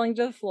her sprawling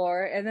to the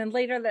floor. And then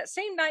later that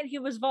same night, he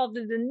was involved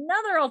in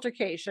another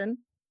altercation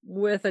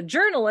with a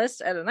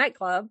journalist at a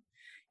nightclub.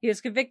 He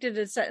was convicted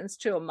and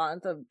sentenced to a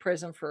month of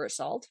prison for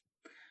assault.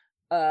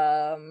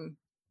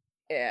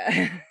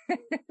 Yeah.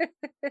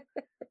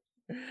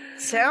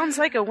 Sounds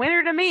like a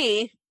winner to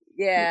me.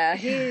 Yeah,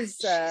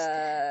 he's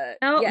Elton,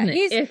 yeah,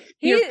 if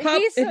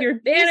your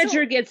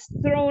manager gets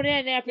thrown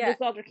in after Yeah.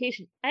 this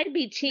altercation, I'd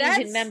be changing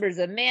That's- members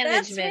of that's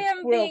management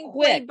him real being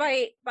quick.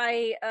 played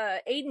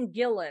by Aidan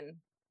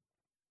Gillen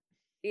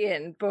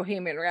in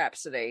Bohemian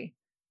Rhapsody,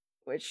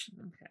 which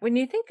when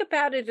you think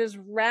about it is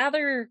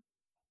rather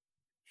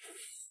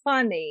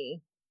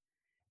funny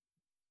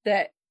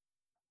that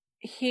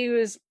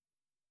he's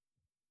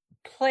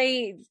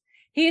played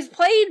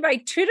by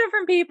two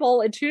different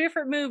people in two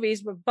different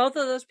movies, but both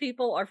of those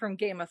people are from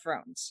Game of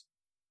Thrones.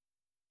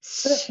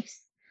 Because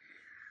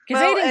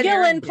Well, Aidan and-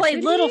 Gillen played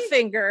Isn't he?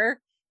 Littlefinger,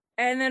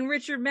 and then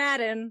Richard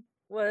Madden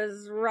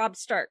was Robb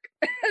Stark.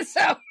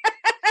 So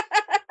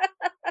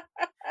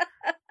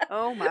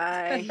Oh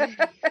my. Anyway.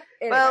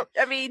 Well,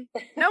 I mean,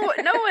 no one.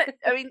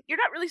 I mean, you're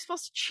not really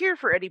supposed to cheer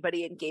for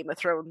anybody in Game of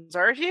Thrones,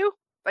 are you?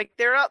 Like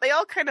they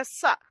all kind of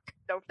suck,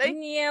 don't they?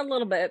 Yeah, a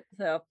little bit.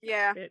 So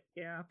Yeah.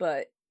 Yeah.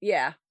 but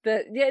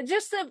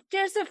just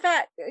the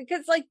fact,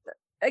 because like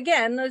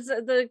again, there's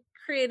the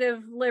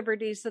creative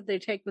liberties that they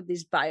take with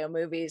these bio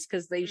movies,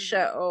 because they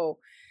show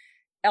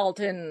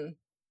Elton,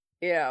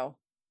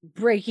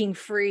 breaking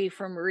free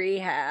from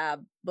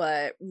rehab,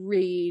 but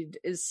Reed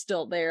is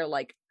still there,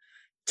 like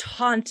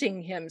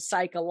taunting him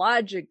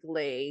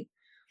psychologically.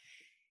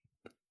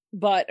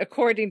 But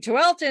according to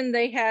Elton,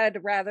 they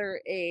had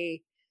rather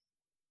a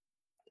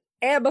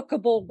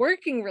amicable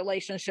working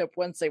relationship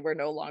once they were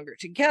no longer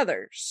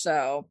together.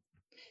 So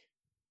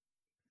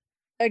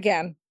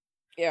again,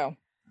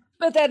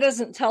 but that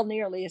doesn't tell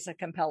nearly as a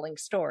compelling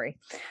story.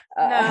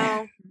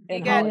 No, you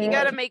in got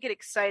Hollywood. to make it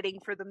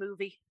exciting for the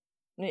movie.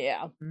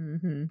 Yeah.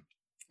 Mm-hmm.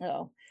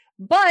 Oh,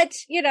 but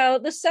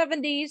the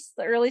 70s,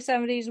 the early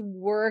 70s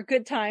were a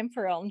good time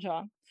for Elton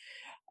John,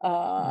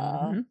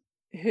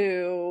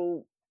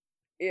 who,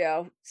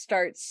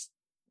 starts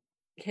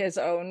his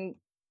own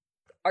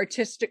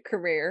artistic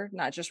career,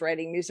 not just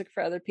writing music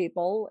for other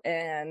people.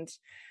 And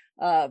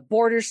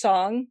Border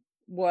Song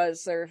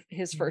was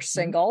his first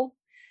single.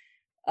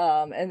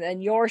 And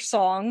then Your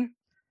Song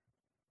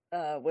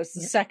was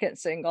the second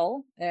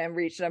single and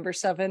reached number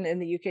 7 in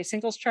the UK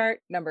singles chart,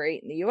 number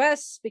 8 in the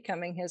US,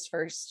 becoming his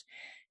first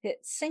hit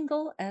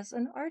single as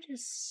an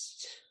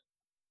artist.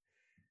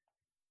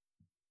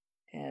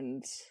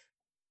 And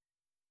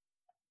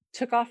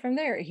took off from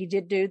there. He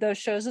did do those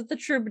shows at the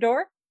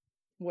Troubadour,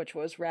 which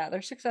was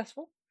rather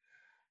successful.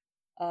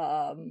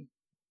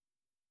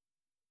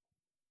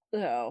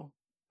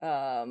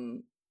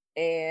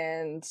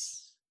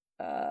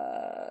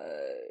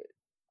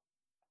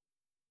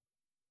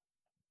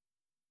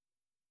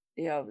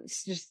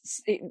 It's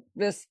just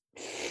this.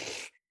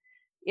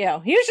 He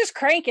was just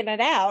cranking it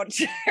out,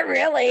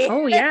 really.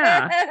 Oh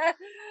yeah.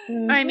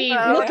 I mean,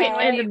 look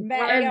at in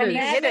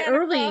the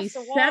early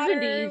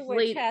 70s,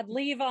 which had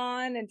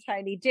Levon and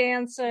Tiny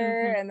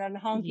Dancer, and then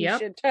Honky Yep.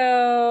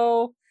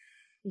 Chateau.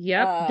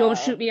 Yep. Don't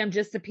Shoot Me, I'm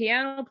Just a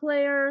Piano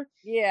Player.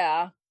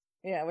 Yeah,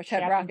 which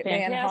had Captain Rocket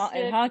Man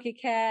Fantastic. and Honky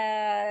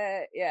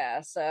Cat.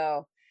 Yeah,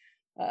 so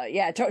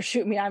Don't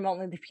Shoot Me, I'm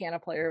Only the Piano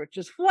Player, which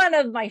is one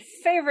of my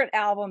favorite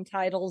album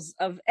titles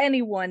of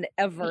anyone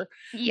ever.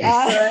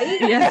 Yes.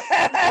 Yes.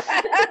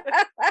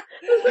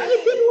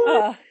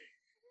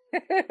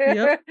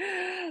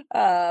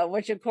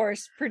 Which of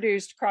course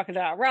produced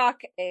Crocodile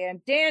Rock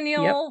and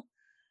Daniel.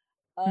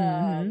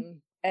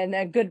 And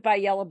then Goodbye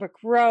Yellow Brick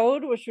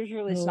Road, which was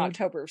released in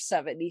October of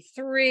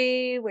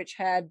 73, which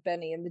had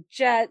Benny and the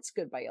Jets,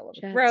 Goodbye Yellow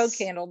Brick Road,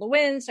 Candle in the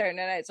Wind, Saturday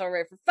Night's All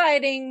Right for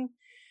Fighting,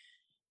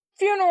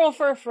 Funeral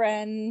for a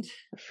Friend.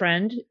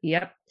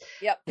 Yep.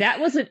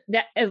 That was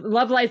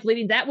Love Lies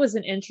Bleeding. That was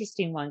an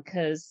interesting one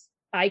because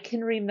I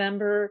can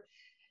remember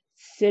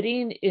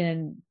sitting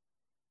in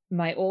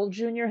my old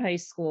junior high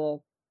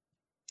school.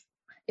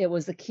 It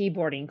was a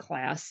keyboarding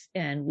class,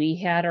 and we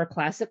had our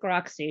classic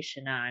rock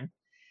station on.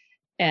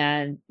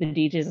 And the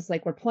DJs was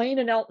like, we're playing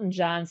an Elton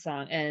John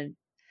song. And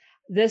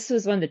this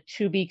was when the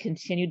To Be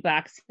Continued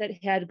box set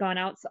had gone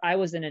out. So I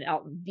was in an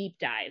Elton deep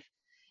dive.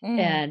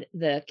 And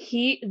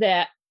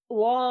that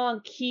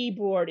long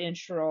keyboard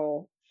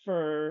intro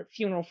for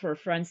Funeral for a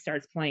Friend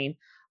starts playing.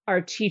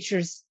 Our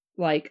teacher's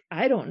like,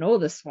 I don't know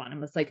this one. I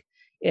was like,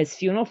 it's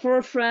Funeral for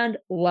a Friend,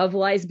 Love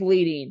Lies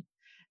Bleeding.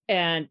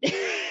 And,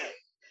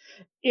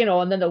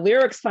 and then the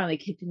lyrics finally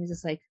kicked in. He's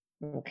just like,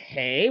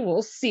 okay,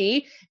 we'll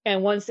see.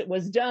 And once it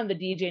was done, the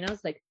DJ and I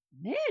was like,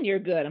 man, you're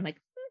good. I'm like,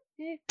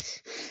 okay.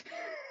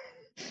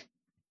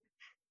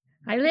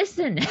 I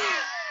listen.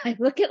 I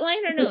look at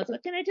liner notes.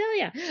 What can I tell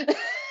you?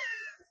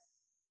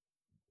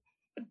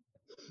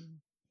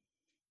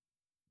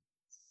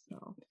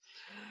 So.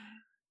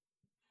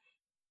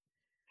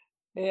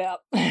 Yeah.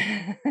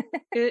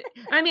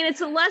 It's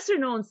a lesser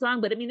known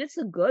song, but it's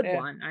a good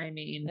one.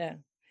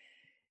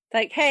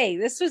 Like, hey,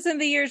 this was in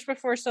the years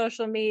before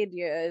social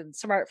media and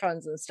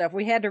smartphones and stuff.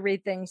 We had to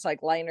read things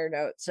like liner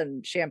notes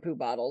and shampoo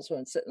bottles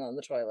when sitting on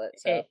the toilet.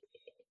 So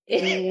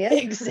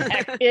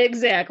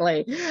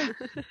exactly.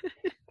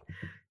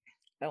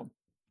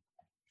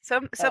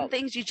 Some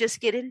things you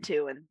just get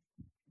into and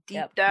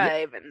deep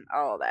dive and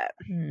all that.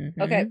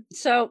 Okay,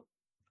 so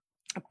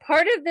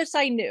part of this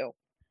I knew,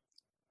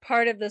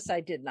 part of this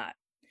I did not.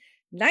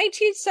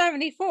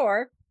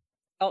 1974,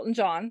 Elton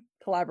John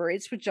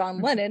collaborates with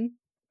John Lennon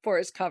for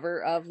his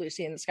cover of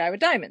Lucy in the Sky with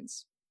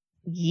Diamonds.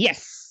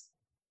 Yes.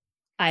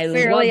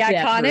 Fairly love that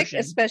iconic, version.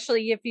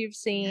 especially if you've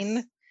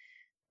seen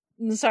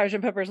the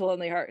Sgt. Pepper's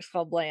Lonely Hearts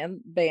Club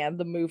Band,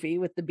 the movie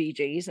with the Bee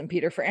Gees and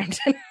Peter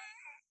Frampton.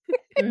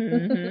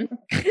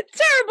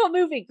 Terrible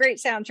movie, great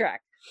soundtrack.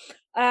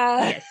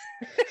 Yes.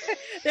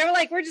 They were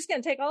like, we're just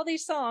going to take all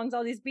these songs,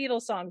 all these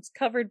Beatles songs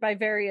covered by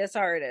various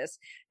artists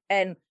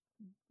and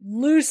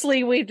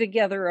loosely weave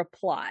together a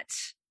plot.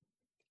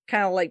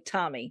 kind of like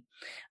Tommy.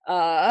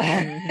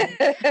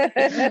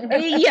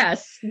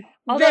 Yes,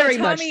 Although very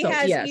Tommy much so.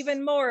 has Yes.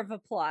 even more of a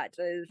plot.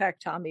 In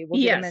fact, Tommy will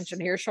get Yes. a mention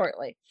here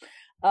shortly.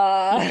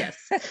 Yes.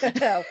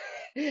 So,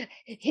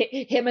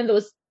 Him and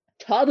those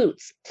tall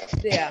boots.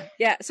 yeah.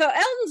 So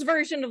Elton's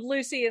version of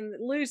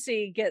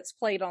Lucy gets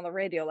played on the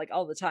radio like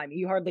all the time.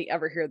 You hardly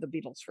ever hear the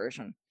Beatles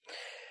version.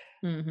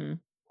 Mm-hmm.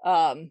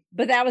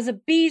 But that was a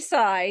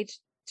B-side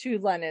to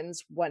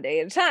Lennon's One Day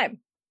at a Time.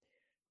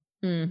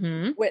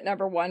 Mm-hmm. Went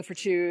number 1 for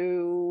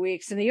 2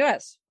 weeks in the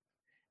US.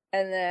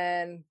 And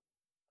then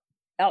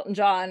Elton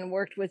John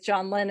worked with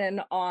John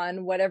Lennon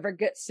on Whatever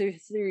Gets You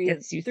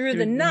Through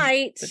the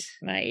Night.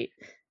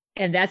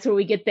 And that's where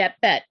we get that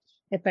bet,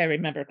 if I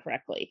remember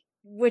correctly.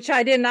 Which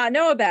I did not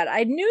know about.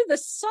 I knew the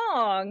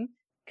song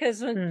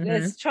because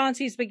as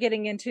Chauncey's been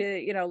getting into,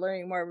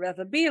 learning more about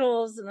the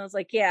Beatles, and I was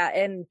like, yeah.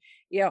 And,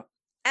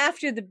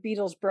 after the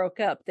Beatles broke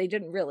up, they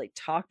didn't really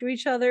talk to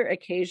each other.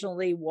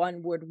 Occasionally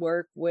one would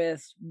work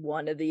with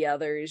one of the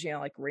others,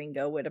 like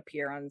Ringo would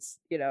appear on,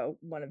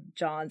 one of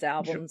John's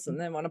albums and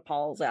then one of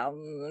Paul's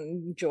albums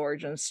and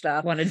George and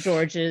stuff. One of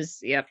George's,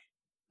 yep.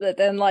 But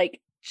then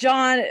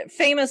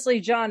famously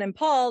John and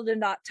Paul did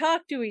not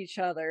talk to each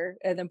other.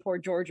 And then poor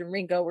George and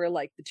Ringo were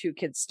like the two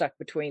kids stuck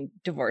between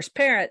divorced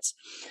parents.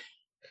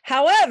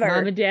 However,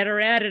 Mom and Dad are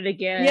at it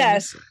again.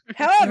 Yes.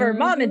 However,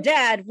 Mom and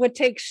Dad would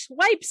take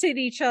swipes at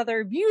each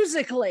other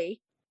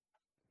musically.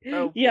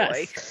 Oh boy.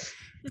 Yes.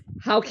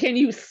 How can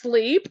you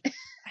sleep?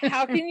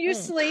 How can you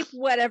sleep?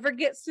 Whatever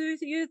gets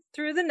you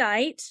through the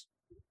night.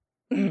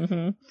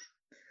 Mm-hmm.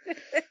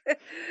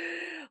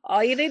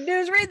 All you need to do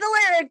is read the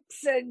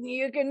lyrics and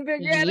you can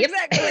figure out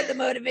exactly what the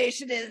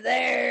motivation is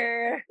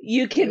there.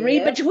 You can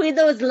read between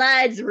those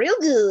lines real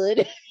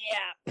good.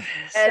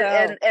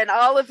 Yeah. And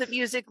all of the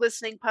music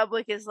listening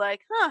public is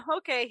like,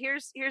 okay,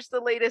 here's the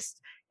latest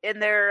in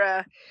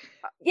their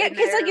because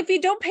if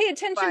you don't pay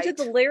attention to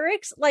the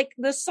lyrics,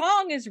 the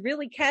song is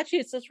really catchy.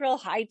 It's this real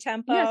high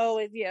tempo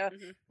with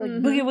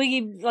boogie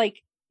woogie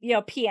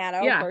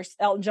piano, of course,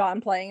 Elton John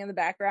playing in the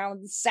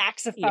background,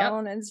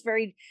 saxophone, and it's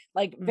very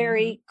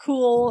very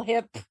cool,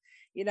 hip,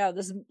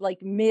 this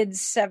mid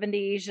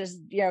 70s, just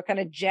kind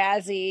of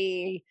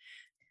jazzy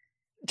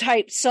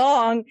type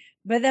song.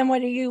 But then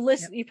when you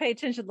listen, you pay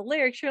attention to the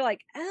lyrics, you're like,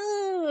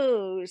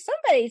 oh,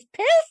 somebody's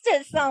pissed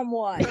at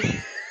someone.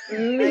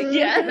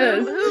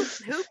 Yes.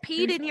 Who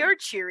peed in your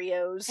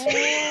Cheerios?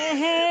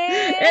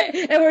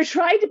 And we're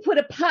trying to put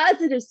a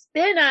positive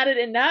spin on it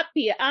and not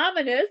be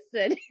ominous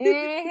and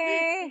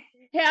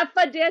have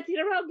fun dancing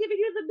around giving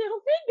you the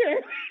middle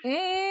finger.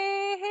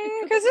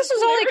 Because this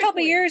was only a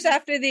couple years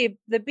after the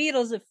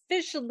Beatles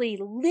officially,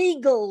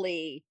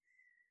 legally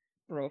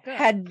broke up.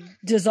 Had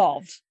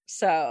dissolved.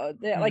 So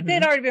they'd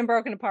already been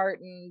broken apart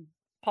and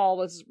Paul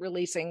was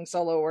releasing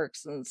solo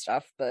works and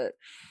stuff. But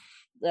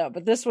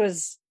this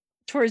was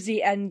towards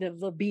the end of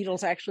the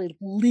Beatles actually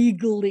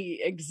legally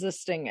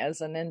existing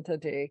as an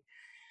entity.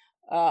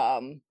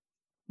 But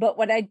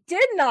what I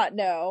did not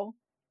know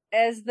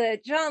is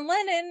that John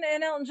Lennon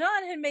and Elton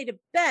John had made a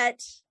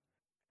bet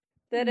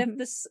that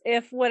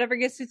if Whatever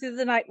Gets You Through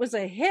the Night was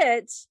a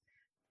hit,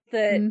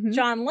 that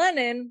John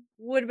Lennon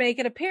would make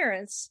an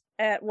appearance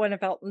at one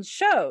of Elton's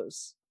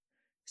shows.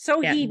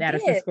 So he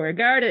Madison did Square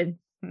Garden.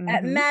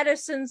 at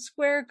Madison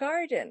Square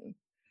Garden,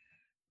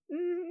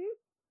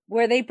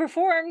 where they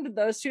performed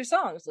those two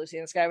songs, Lucy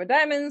in the Sky with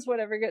Diamonds,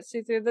 Whatever Gets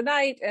You Through the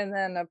Night, and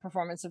then a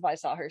performance of I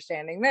Saw Her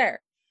Standing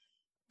There.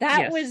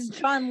 That was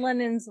John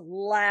Lennon's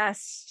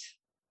last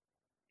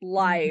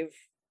live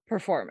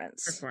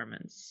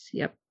performance.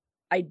 Yep.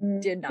 I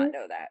did not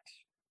know that.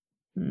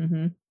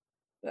 Mm-hmm.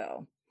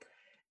 So,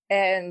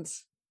 and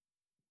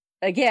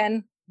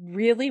again,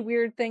 really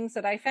weird things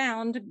that I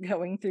found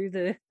going through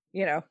the,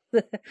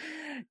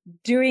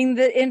 doing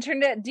the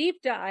internet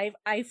deep dive.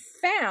 I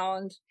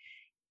found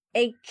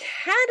a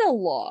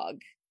catalog,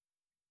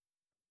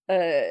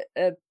 a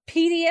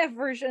PDF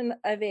version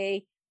of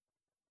a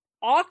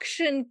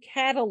auction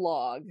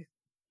catalog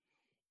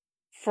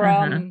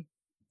from,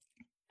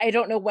 I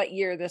don't know what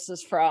year this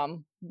is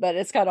from, but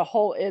it's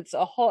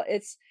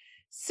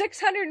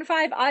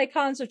 605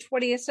 icons of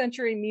 20th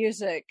century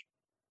music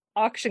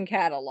auction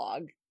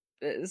catalog.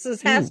 This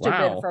has to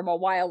have been from a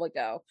while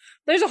ago.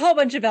 There's a whole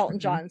bunch of Elton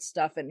John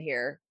stuff in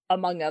here,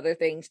 among other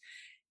things,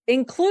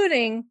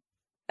 including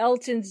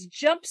Elton's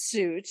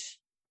jumpsuit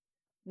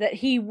that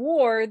he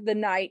wore the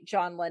night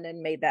John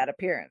Lennon made that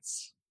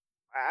appearance.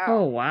 Wow.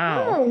 Oh,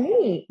 wow. Oh,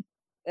 neat.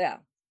 Yeah.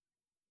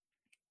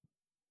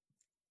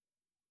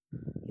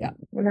 I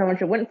wonder how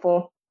much it went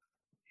for.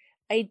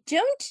 I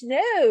don't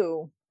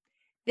know.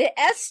 The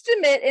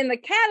estimate in the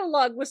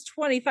catalog was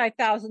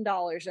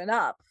 $25,000 and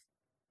up.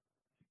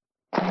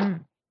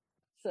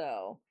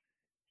 So,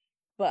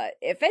 but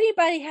if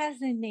anybody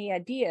has any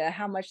idea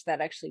how much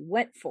that actually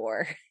went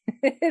for,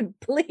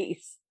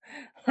 please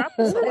Drop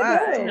us a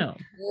line. No.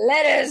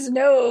 let us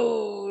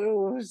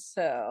know.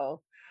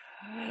 So,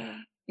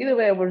 Either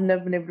way, I would have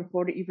never been able to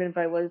afford it, even if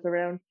I was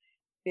around.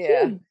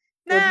 yeah,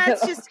 Nah,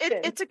 it's just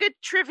it's a good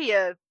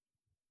trivia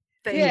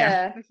thing.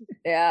 Yeah.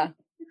 yeah.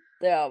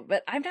 though,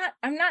 but I'm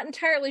not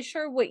entirely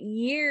sure what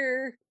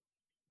year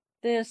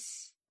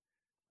this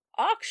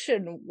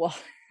auction was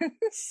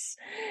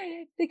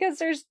because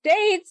there's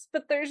dates,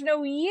 but there's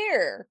no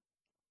year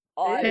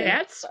on it.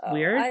 That's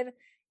weird. I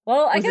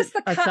Was guess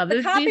it a the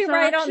Sotheby's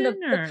copyright on the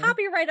auction, or?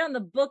 copyright on the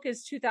book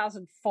is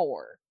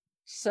 2004.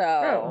 So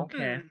Oh.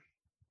 Okay.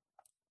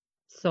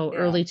 So Yeah.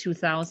 early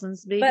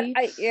 2000s, maybe.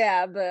 but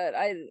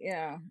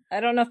I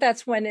don't know if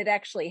that's when it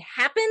actually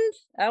happened.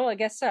 Oh, I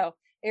guess so.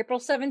 April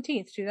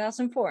 17th,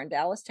 2004 in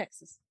Dallas,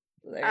 Texas.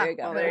 There you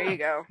go. Well, there you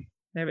go.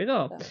 There we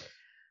go. So,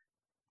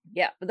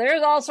 yeah, but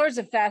there's all sorts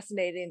of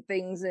fascinating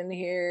things in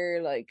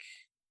here, like,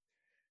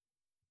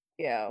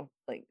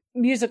 like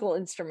musical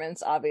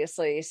instruments,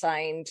 obviously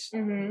signed,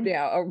 Mhm.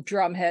 a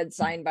drum head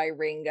signed by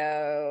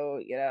Ringo,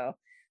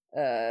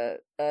 a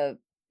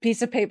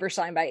piece of paper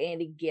signed by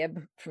Andy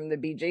Gibb from the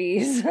Bee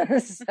Gees.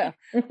 So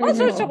all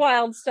sorts of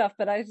wild stuff,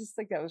 but I just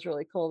think that was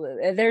really cool.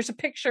 And there's a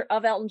picture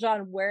of Elton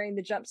John wearing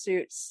the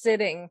jumpsuit,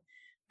 sitting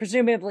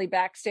presumably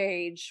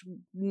backstage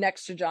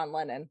next to John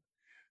Lennon.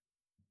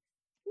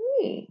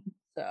 Neat.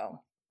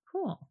 So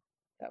Cool.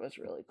 that was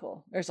really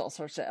cool. There's all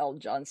sorts of Elton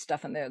John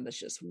stuff in there that's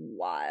just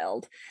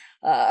wild.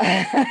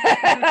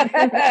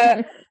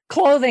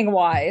 Clothing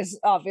wise,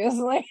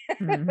 obviously.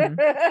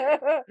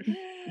 Mhm.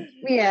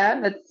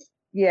 Yeah, that's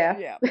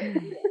Yeah.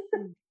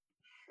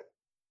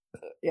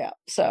 Yeah.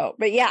 So,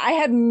 but yeah, I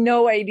had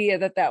no idea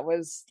that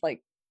was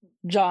like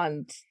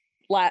John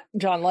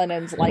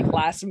Lennon's like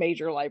last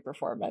major live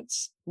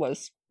performance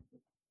was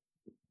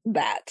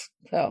that.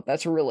 So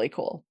that's really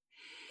cool.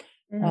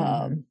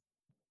 Mhm.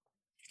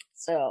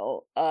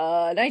 So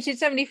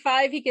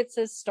 1975, he gets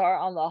his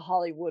start on the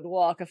Hollywood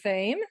Walk of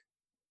Fame.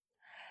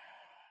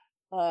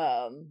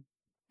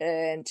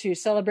 And to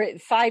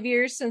celebrate 5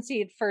 years since he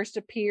had first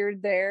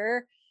appeared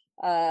there,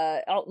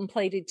 Elton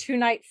played a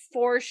 2-night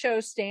 4-show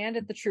stand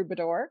at the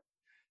Troubadour.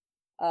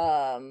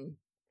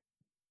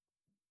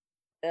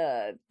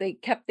 They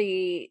kept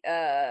the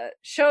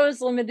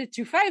shows limited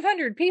to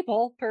 500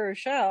 people per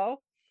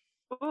show.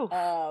 Ooh.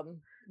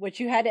 Which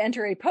you had to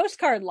enter a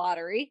postcard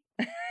lottery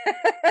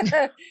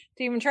to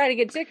even try to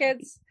get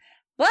tickets.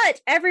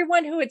 But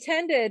everyone who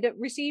attended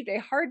received a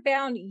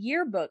hardbound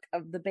yearbook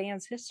of the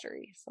band's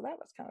history. So that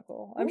was kind of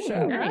cool. I'm Ooh,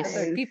 sure nice.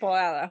 there are people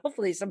out there,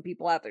 hopefully some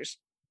people out there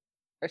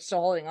are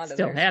still holding on to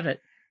Still theirs. have it.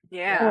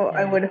 Yeah. Oh,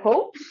 I would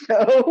hope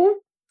so.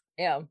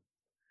 Yeah.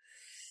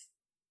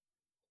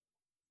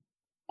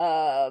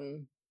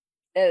 And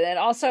then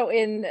also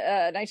in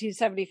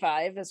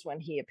 1975 is when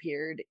he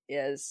appeared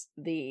as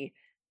the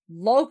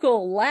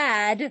local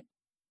lad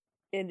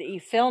in the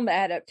film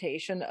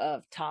adaptation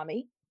of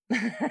Tommy.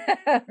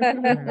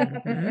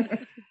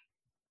 Mhm.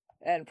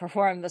 And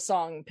performed the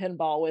song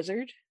Pinball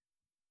Wizard.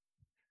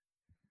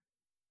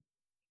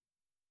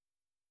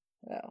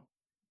 Oh.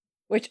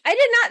 Which I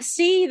did not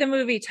see the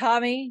movie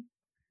Tommy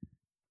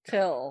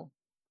till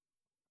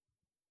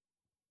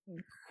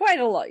quite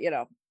a lot,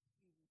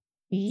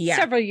 Yeah.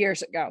 several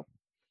years ago.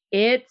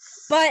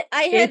 It's But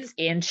I had it's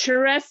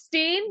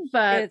interesting,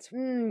 but it's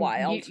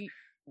wild.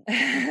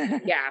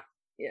 yeah.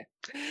 Yeah.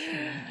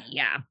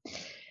 Yeah.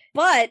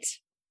 But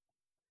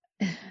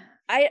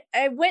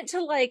I went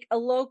to like a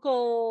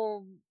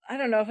local, I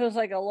don't know if it was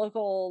like a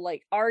local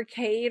like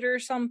arcade or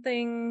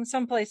something,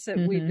 someplace that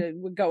we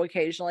would go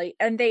occasionally,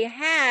 and they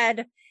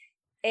had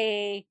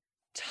a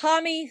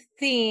Tommy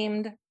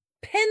themed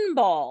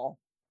pinball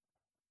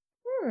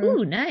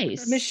Ooh,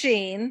 nice.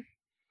 machine,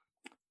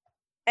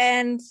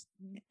 and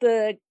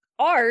the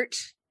art,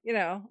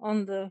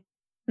 on the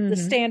Mhm.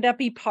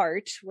 stand-up-y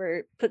part where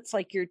it puts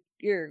like your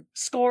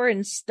score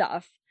and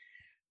stuff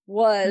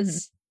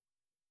was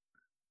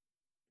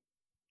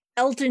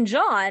Elton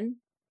John,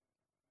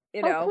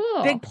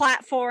 cool. big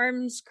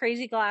platforms,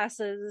 crazy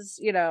glasses,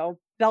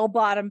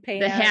 bell-bottom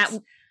pants. The hat,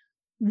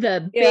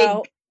 the You big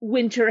know,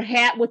 winter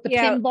hat with the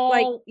pinball.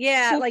 like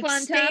poof on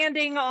top.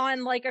 standing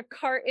on like a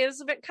cart. It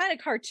was a bit kind of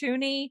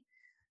cartoony,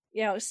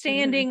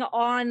 standing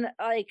on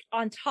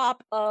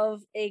top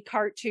of a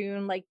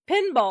cartoon like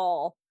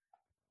pinball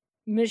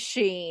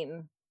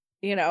machine,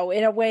 in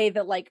a way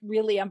that like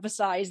really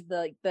emphasized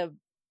the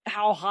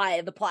how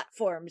high the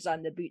platforms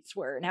on the boots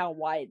were and how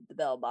wide the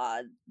bell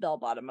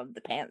bottom of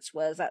the pants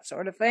was, that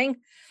sort of thing.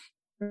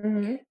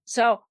 Mhm.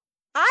 So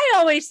I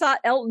always thought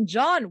Elton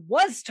John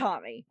was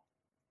Tommy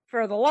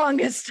for the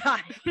longest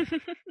time.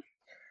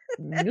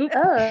 Nope.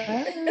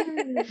 Oh.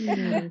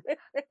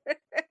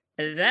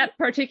 That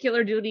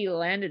particular duty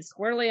landed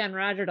squarely on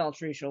Roger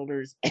Daltrey's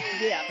shoulders.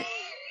 Yeah.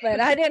 But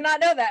I did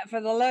not know that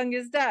for the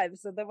longest time.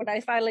 So then when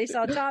I finally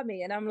saw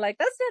Tommy, and I'm like,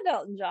 that's not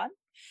Elton John.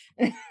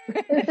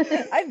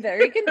 I'm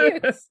very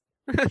confused.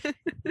 And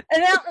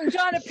Elton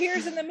John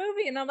appears in the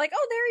movie, and I'm like,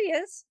 oh, there he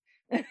is.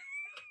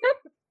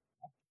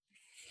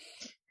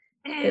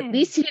 At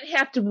least he didn't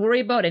have to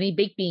worry about any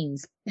baked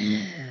beans.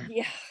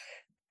 Yeah.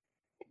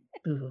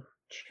 Ooh.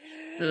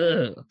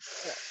 Ugh.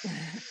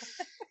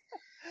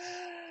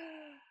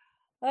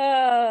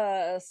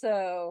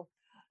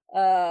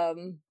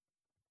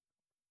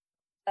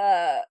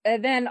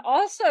 And then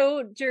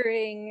also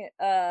during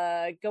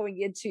going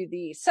into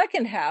the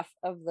second half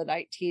of the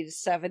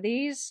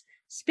 1970s,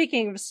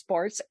 speaking of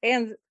sports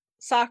and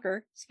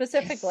soccer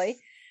specifically,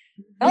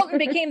 Elton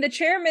became the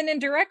chairman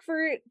and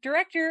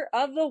director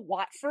of the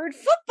Watford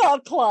Football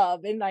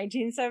Club in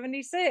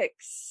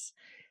 1976.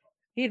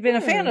 He'd been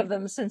a fan of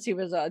them since he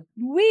was a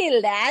wee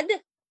lad.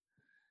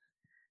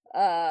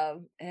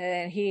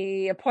 And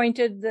he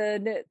appointed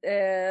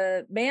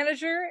the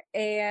manager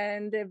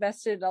and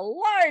invested a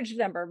large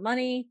number of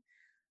money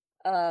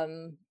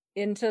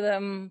into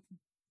them.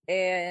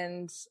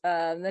 And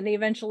then he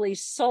eventually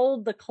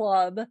sold the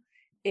club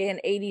in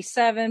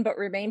 1987, but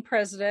remained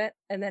president.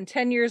 And then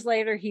 10 years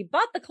later, he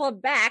bought the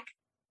club back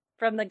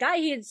from the guy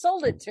he had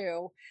sold it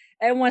to,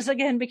 and once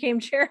again became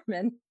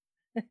chairman,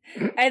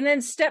 and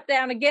then stepped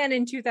down again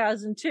in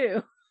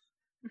 2002.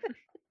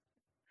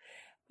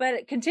 But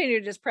it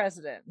continued as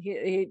president.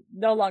 He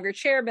no longer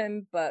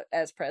chairman, but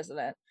as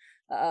president.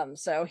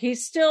 So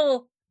he's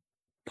still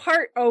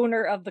part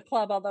owner of the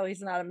club, although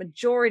he's not a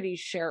majority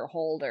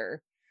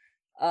shareholder.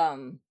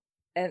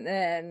 And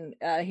then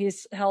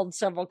he's held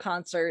several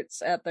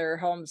concerts at their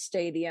home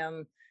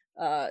stadium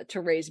to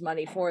raise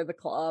money for the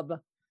club.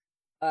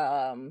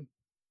 And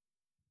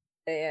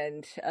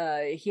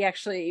he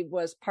actually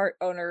was part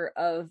owner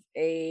of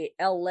a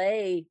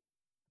LA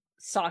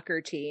soccer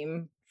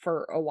team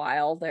for a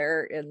while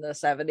there in the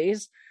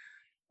 70s.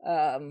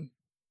 And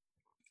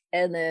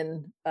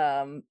then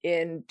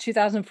in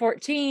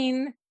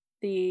 2014,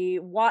 the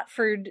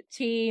Watford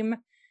team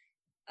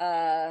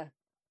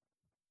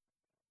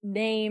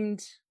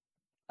named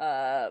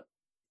part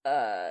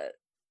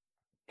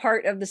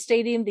of the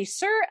stadium the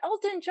Sir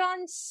Elton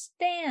John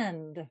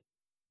Stand.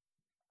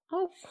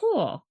 Oh,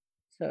 cool.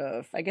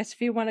 So I guess if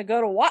you want to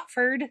go to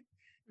Watford,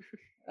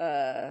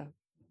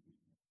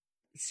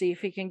 see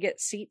if he can get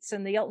seats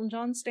in the Elton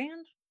John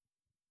Stand,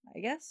 I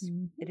guess.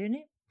 I don't know.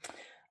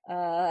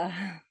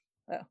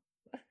 Well,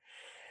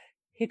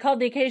 he called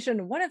the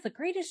occasion one of the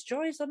greatest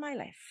joys of my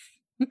life.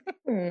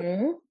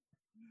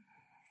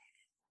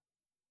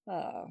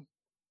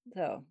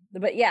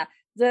 But yeah,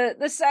 the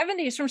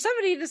 70s, from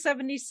 70 to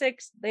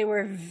 76, they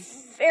were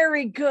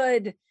very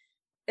good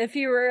if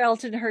you were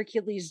Elton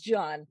Hercules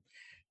John.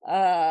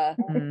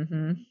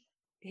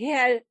 He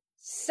had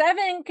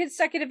 7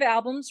 consecutive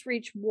albums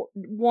reach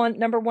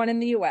number one in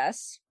the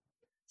US,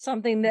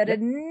 something that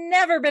had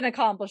never been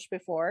accomplished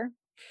before.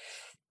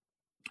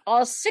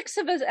 All 6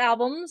 of his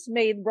albums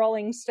made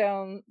Rolling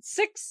Stone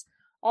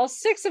all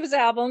 6 of his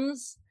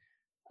albums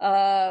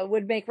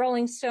would make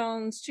Rolling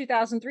Stone's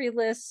 2003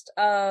 list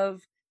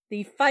of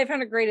the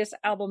 500 greatest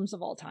albums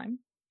of all time,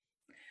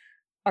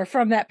 are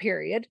from that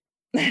period.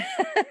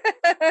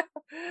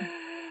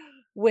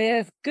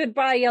 With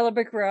Goodbye Yellow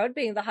Brick Road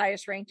being the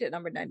highest ranked at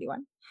number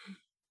 91.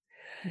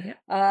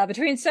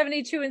 Between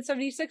 72 and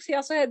 76, he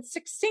also had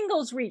 6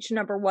 singles reach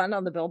number 1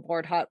 on the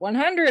Billboard Hot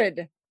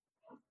 100.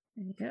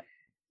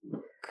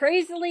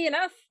 Crazily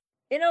enough,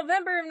 in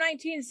November of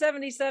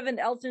 1977,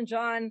 Elton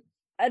John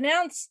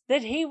announced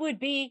that he would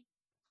be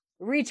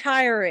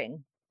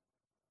retiring.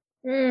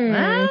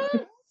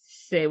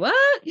 Say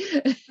what?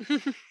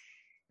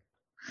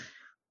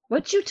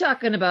 What you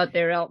talking about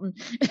there, Elton?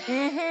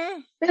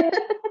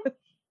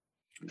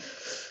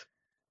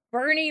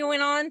 Bernie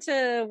went on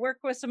to work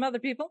with some other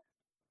people.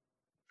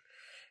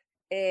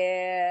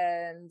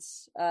 And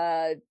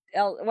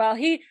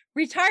he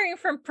retiring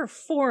from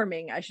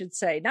performing, I should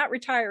say, not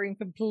retiring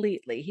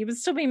completely. He would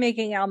still be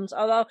making albums,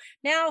 although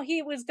now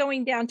he was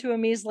going down to a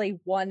measly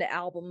 1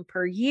 album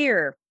per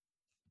year.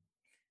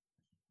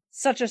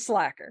 Such a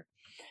slacker.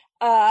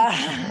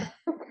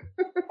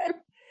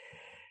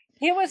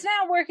 He was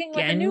now working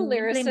with a new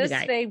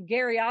lyricist named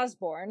Gary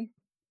Osborne.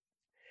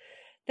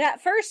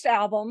 That first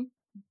album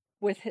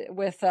with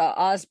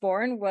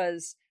Osborne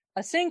was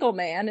A Single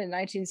Man in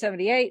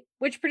 1978,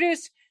 which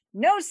produced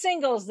no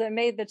singles that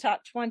made the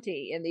top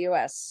 20 in the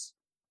US.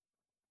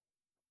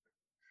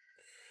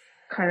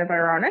 Kind of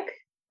ironic.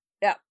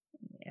 Yeah.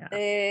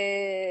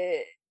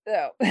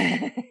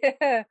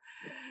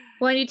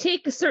 When you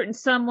take a certain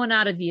someone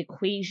out of the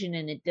equation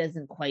and it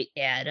doesn't quite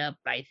add up,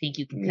 I think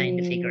you can kind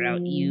of figure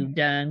out you've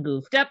done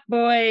goofed up,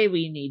 boy.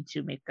 We need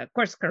to make a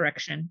course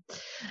correction.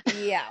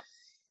 Yeah.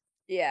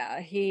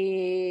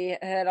 He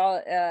had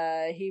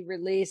he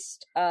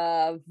released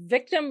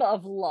Victim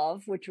of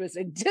Love, which was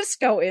a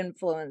disco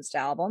influenced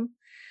album.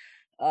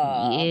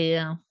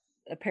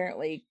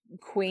 Apparently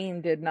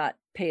Queen did not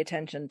pay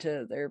attention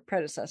to their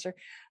predecessor.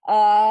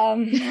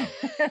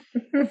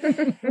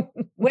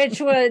 Which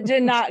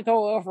did not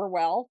go over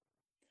well.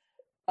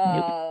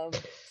 Nope.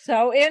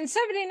 So in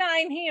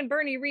 79, he and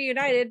Bernie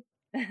reunited.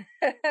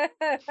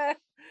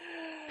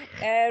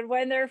 And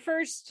when their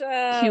first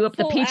cue up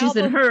the Peaches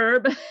and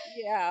Herb.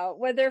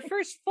 When their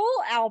first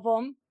full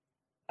album,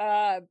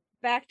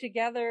 Back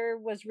Together,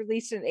 was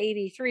released in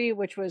 83,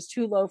 which was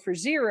Too Low for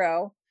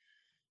Zero.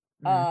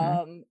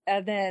 And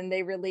then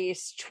they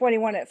released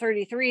 21 at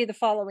 33 the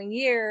following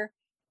year.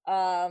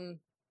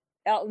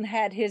 Elton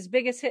had his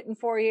biggest hit in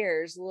 4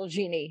 years, Little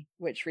Genie,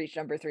 which reached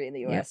number 3 in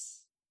the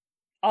US.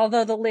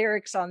 Although the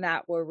lyrics on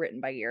that were written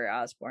by Gary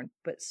Osborne,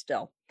 but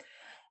still.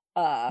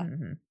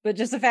 But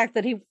just the fact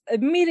that he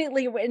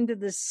immediately went into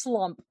this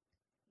slump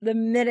the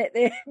minute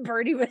that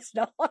Bernie was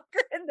no longer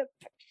in the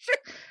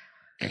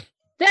picture.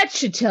 That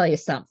should tell you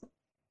something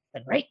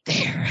right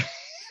there.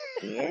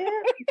 Yeah.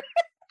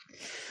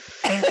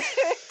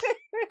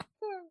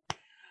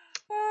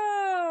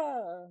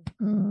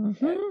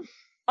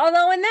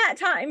 Although in that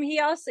time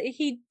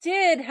he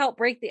did help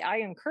break the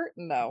Iron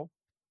Curtain, though,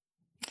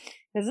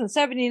 because in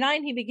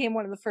 '79 he became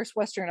one of the first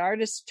Western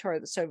artists to tour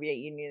the Soviet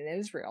Union and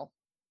Israel.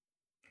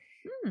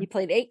 He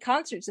played 8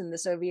 concerts in the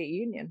Soviet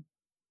Union.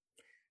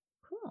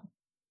 Cool.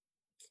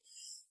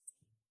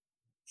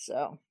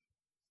 So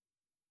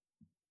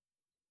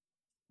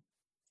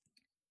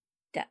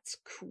that's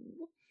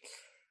cool.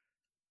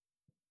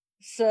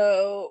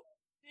 So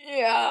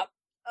yeah.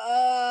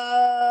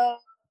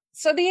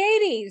 So the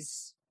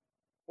 80s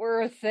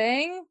were a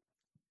thing.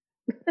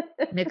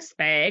 Mixed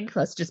bag.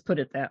 Let's just put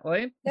it that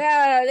way.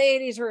 Yeah, the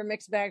 80s were a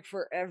mixed bag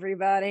for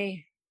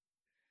everybody.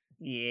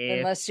 Yeah.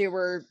 Unless you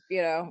were,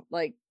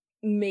 like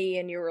me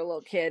and you were a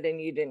little kid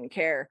and you didn't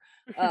care.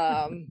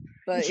 But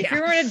if you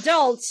were an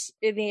adult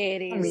in the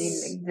 80s, I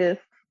mean, this.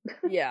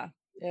 yeah,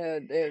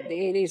 the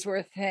 80s were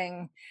a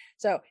thing.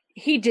 So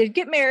he did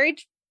get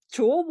married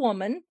to a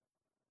woman.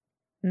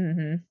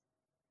 Mm-hmm.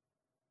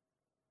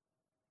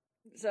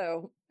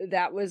 So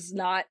that was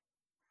not,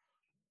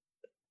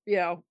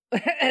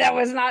 that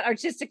was not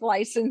artistic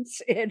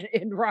license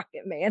in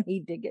Rocket Man. He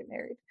did get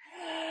married.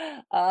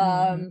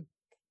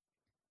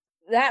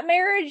 That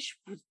marriage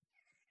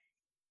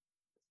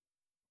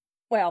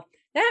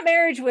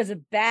was a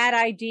bad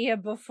idea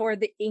before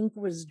the ink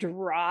was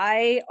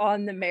dry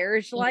on the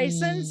marriage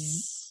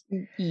license.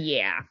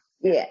 Yeah.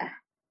 Yeah.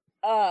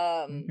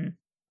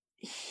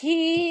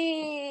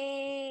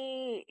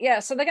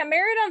 So they got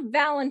married on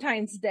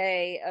Valentine's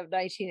Day of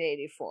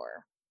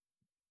 1984.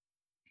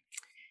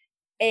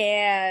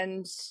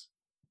 And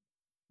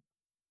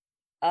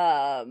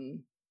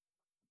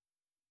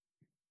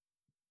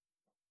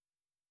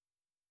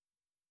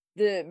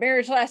the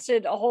marriage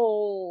lasted a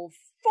whole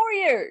 4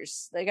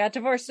 years. They got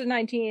divorced in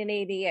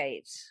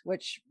 1988,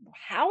 which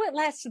how it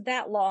lasted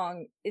that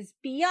long is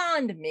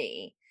beyond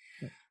me.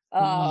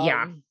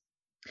 Yeah.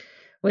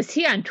 Was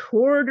he on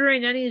tour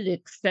during any of the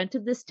extent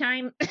of this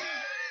time?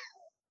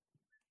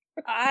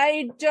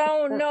 I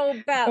don't know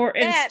about or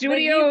in that,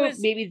 studio,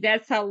 maybe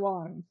that's how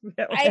long.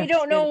 I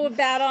don't know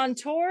about on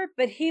tour,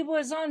 but he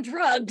was on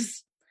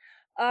drugs.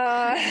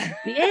 Yeah.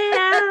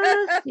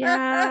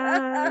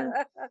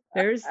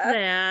 There's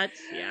that.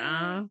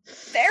 Yeah.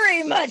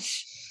 Very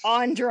much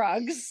on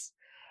drugs.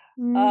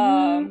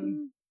 A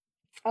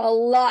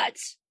lot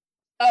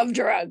of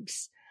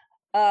drugs.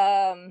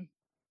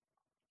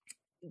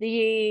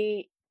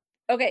 They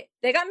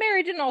got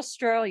married in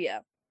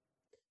Australia.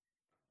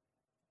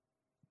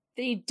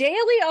 The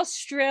Daily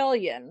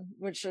Australian,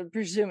 which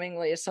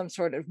presumably is some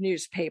sort of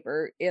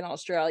newspaper in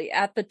Australia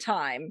at the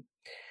time,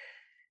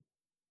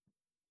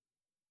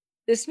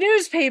 this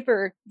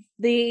newspaper,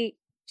 the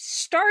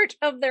start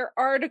of their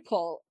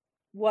article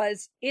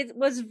was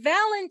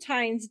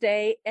Valentine's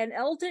Day and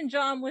Elton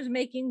John was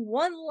making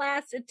one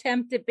last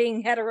attempt at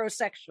being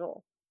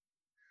heterosexual.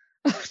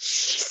 Oh,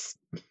 jeez.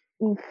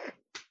 Oof.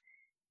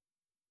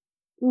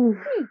 Oof.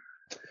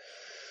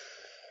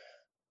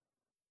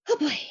 Oh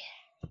boy.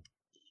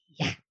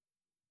 Yeah.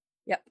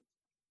 Yep.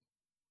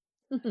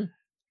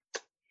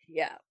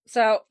 Yeah.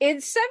 So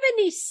in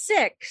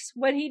 '76,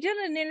 when he did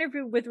an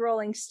interview with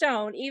Rolling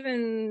Stone,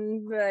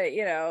 even,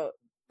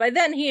 by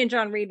then he and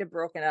John Reed had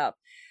broken up.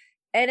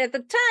 And at the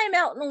time,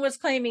 Elton was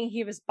claiming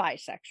he was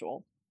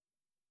bisexual.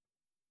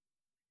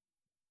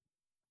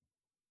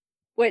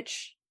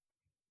 Which,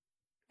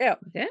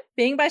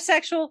 being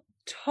bisexual,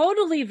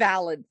 totally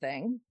valid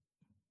thing.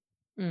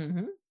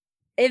 Mm-hmm.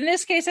 In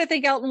this case, I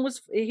think Elton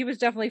was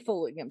definitely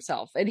fooling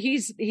himself. And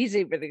he's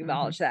even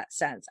acknowledged that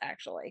sense,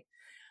 actually.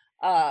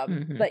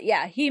 But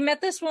yeah, he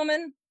met this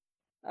woman,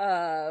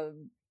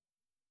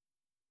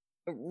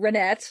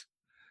 Renette,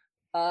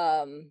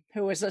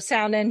 who was a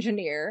sound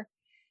engineer,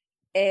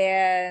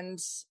 and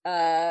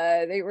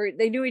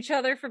they knew each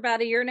other for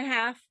about a year and a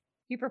half.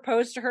 He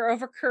proposed to her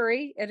over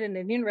curry at an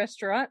Indian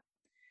restaurant.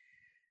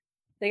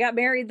 They got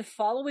married the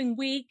following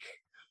week.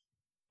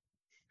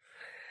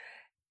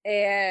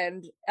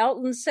 And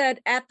Elton said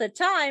at the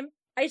time,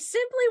 "I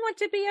simply want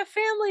to be a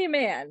family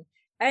man,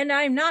 and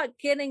I'm not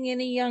getting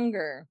any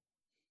younger."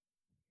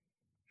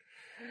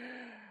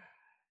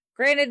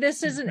 Granted,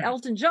 this is an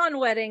Elton John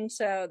wedding,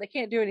 so they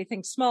can't do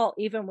anything small,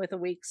 even with a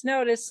week's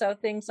notice. So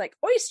things like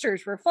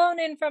oysters were flown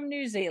in from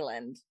New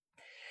Zealand.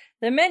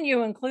 The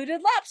menu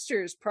included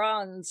lobsters,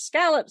 prawns,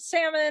 scallops,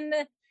 salmon,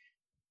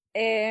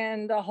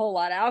 and a whole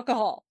lot of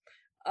alcohol.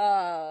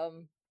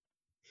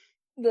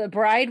 The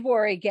bride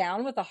wore a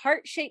gown with a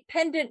heart-shaped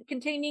pendant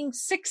containing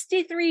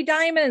 63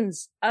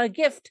 diamonds, a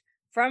gift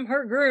from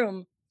her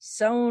groom,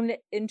 sewn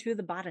into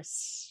the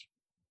bodice.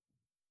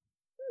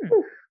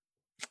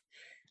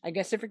 I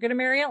guess if you're going to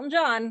marry Elton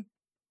John,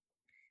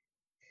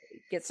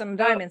 get some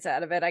diamonds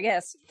out of it, I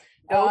guess.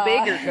 Go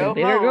big or Go go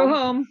big or go home.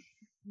 home.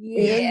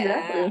 Yeah.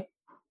 Exactly.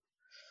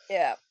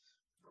 Yeah.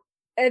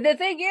 And the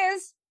thing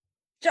is,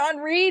 John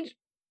Reed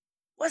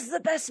was the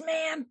best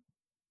man.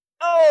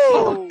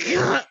 Oh,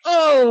 God.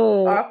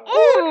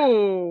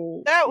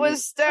 Oh. that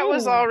was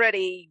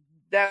already,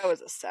 that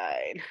was a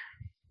sign.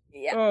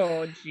 Yeah.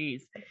 Oh,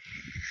 jeez.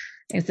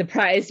 I'm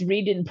surprised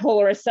Reed didn't pull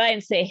her aside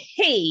and say,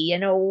 hey, you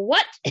know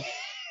what?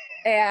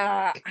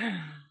 Yeah.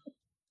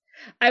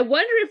 I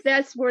wonder if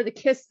that's where the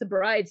Kiss the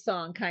Bride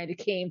song kind of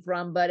came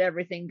from, but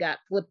everything got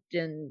flipped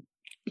and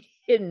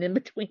hidden in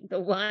between the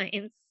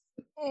lines.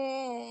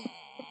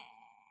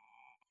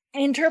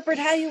 Interpret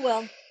how you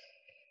will.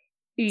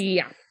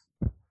 Yeah.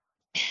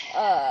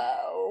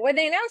 When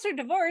they announced their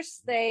divorce,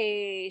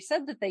 they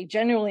said that they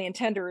genuinely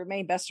intend to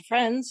remain best of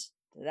friends.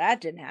 That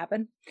didn't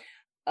happen.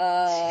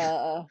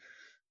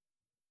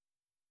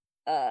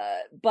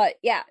 But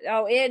yeah,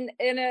 in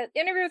an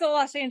interview with the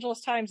Los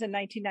Angeles Times in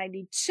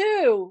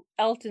 1992,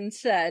 Elton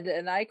said,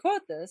 and I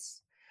quote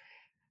this,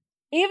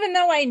 "Even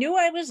though I knew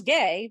I was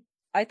gay,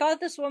 I thought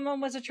this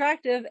woman was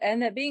attractive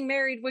and that being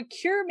married would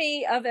cure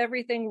me of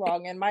everything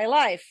wrong in my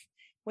life.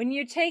 When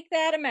you take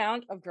that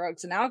amount of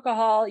drugs and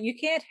alcohol, you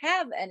can't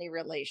have any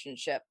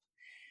relationship."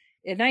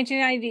 In a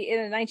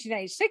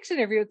 1996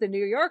 interview with the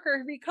New Yorker,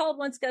 he recalled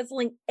once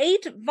guzzling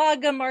 8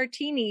 vodka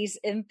martinis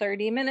in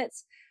 30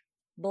 minutes,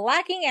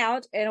 blacking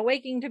out and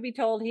awaking to be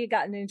told he had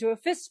gotten into a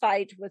fist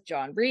fight with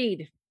John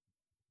Reed.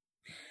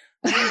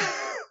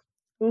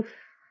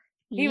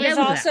 He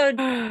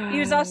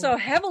was also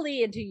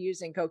heavily into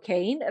using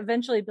cocaine,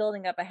 eventually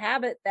building up a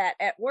habit that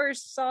at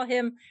worst saw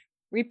him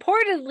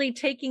reportedly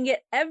taking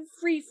it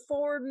every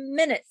 4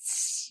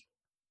 minutes.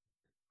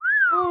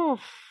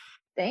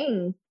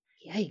 Dang.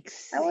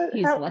 Yikes. How-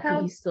 He's how- lucky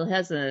how- he still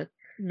has a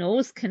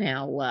nose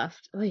canal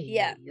left. Oy,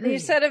 Yeah. oy, oy. He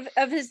said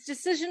of his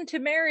decision to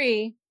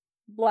marry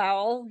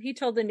Blowell, he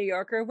told the New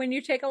Yorker, "When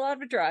you take a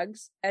lot of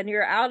drugs and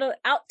you're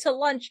out to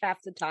lunch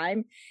half the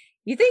time,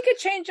 you think a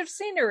change of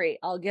scenery.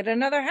 I'll get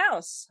another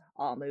house.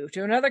 I'll move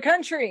to another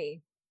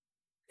country."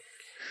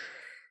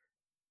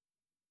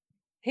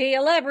 He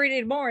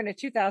elaborated more in a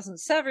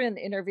 2007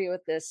 interview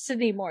with the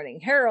Sydney Morning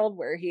Herald,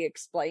 where he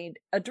explained,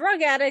 "A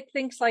drug addict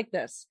thinks like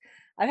this.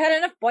 I've had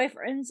enough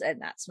boyfriends,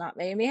 and that's not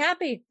made me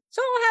happy.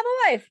 So I'll have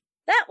a wife.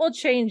 That will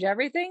change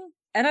everything.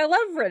 And I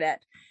love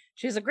Renette.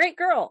 She's a great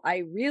girl. I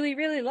really,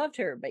 really loved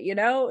her. But,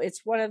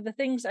 it's one of the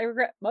things I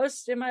regret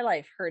most in my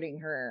life, hurting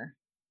her."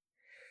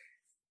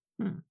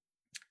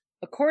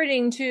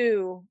 According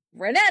to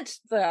Renette,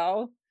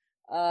 though,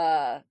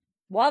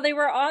 while they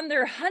were on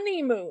their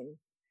honeymoon,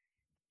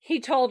 he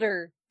told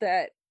her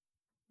that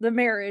the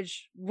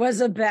marriage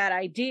was a bad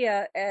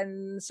idea,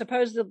 and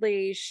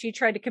supposedly she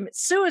tried to commit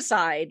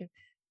suicide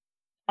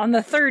on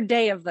the 3rd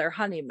day of their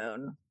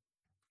honeymoon.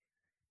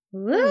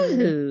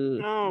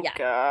 Woohoo. Oh, Yeah.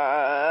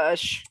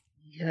 gosh.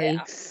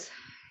 Yikes.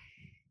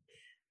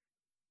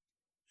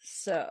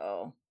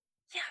 So,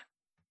 yeah.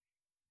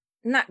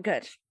 Not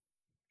good.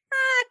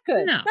 Not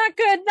good. No. Not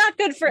good. Not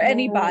good for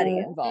anybody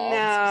involved.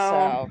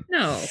 No. So,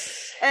 No.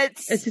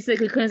 It's It's just like,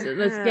 let's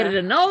get it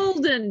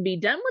annulled and be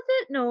done with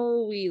it.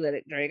 No, we let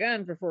it drag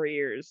on for 4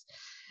 years.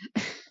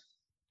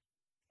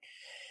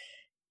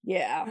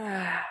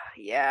 yeah.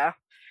 yeah.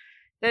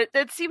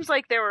 That seems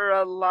like there were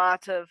a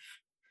lot of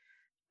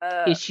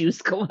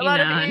Issues going a lot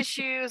on. of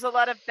issues, a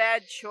lot of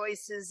bad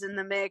choices in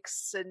the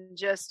mix, and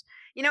just,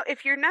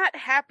 if you're not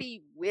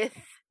happy with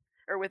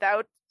or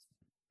without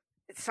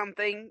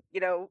something,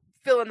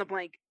 fill in the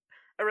blank,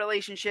 a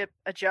relationship,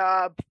 a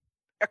job,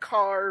 a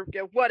car,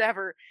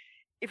 whatever.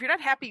 If you're not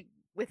happy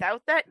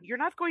without that, you're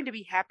not going to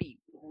be happy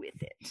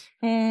with it.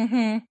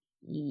 Mm-hmm.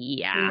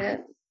 Yeah.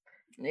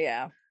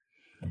 Yeah.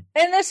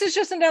 And this is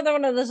just another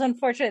one of those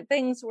unfortunate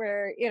things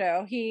where,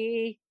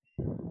 he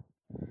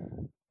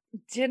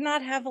did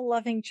not have a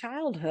loving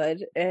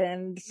childhood,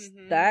 and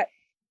that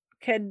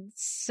could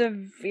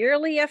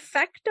severely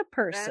affect a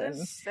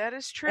person. That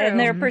is true. And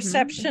their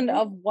perception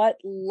of what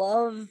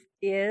love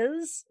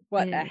is,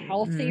 what a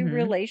healthy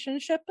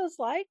relationship is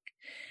like.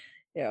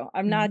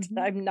 I'm not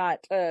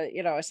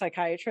a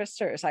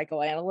psychiatrist or a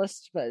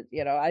psychoanalyst, but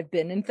I've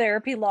been in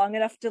therapy long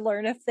enough to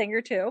learn a thing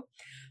or two.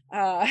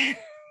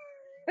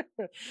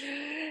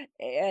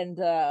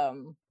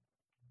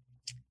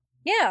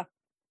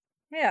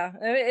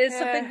 And it's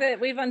something that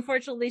we've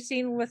unfortunately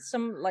seen with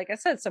some, like I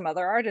said, some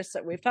other artists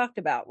that we've talked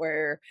about,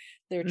 where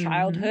their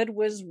childhood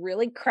was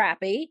really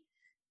crappy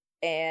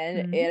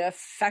and it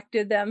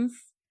affected them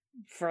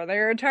for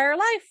their entire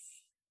life.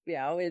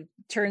 It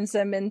turns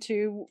them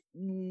into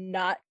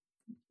not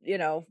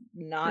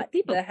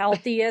the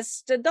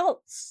healthiest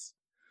adults.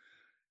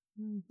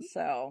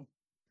 So,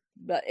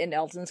 but in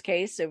Elton's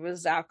case, it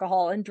was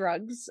alcohol and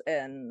drugs,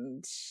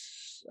 and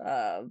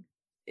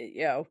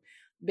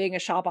being a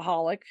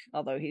shopaholic,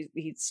 although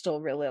he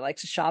still really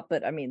likes to shop,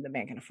 but I mean, the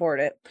man can afford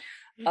it.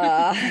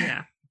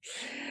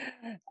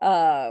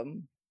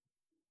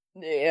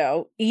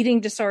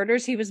 Eating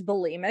disorders. He was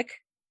bulimic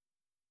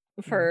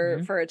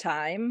for a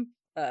time.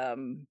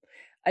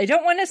 I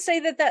don't want to say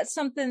that that's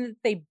something that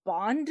they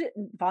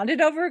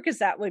bonded over, because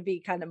that would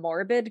be kind of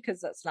morbid, because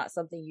that's not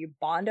something you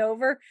bond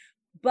over.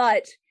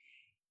 But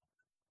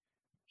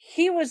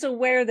he was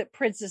aware that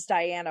Princess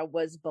Diana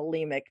was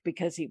bulimic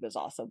because he was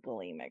also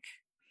bulimic.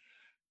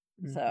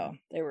 Mhm. So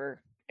they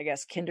were, I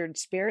guess, kindred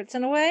spirits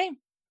in a way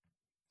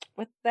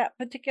with that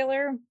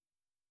particular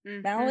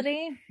Mhm.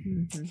 malady.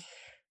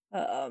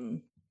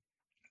 Mhm.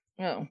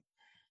 No.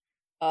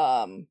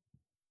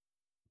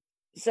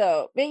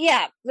 So, but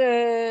yeah,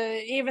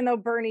 even though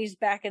Bernie's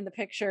back in the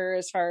picture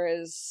as far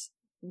as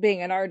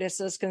being an artist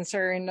is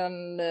concerned,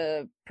 on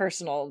the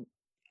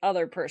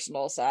other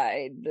personal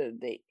side,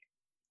 the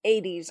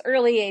 80s,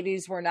 early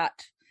 80s were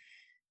not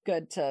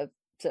good to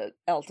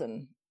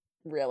Elton,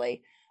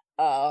 really,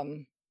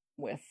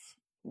 with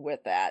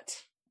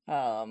that.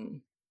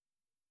 And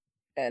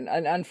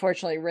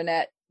unfortunately,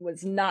 Renette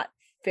was not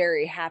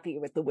very happy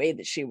with the way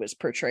that she was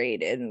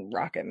portrayed in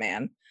Rocket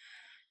Man.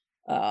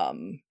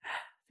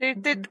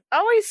 There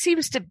always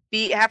seems to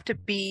have to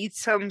be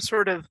some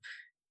sort of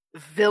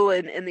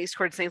villain in these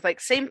sorts of things. Like,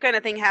 same kind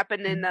of thing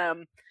happened in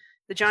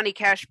the Johnny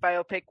Cash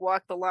biopic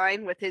Walk the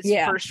Line with his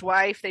first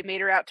wife. They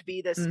made her out to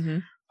be this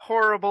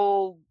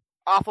horrible,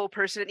 awful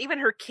person. And even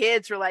her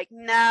kids were like,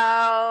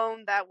 no,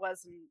 that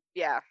wasn't.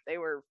 Yeah, they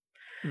were.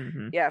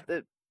 Yeah,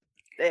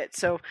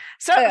 so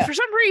for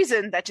some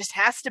reason that just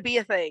has to be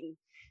a thing.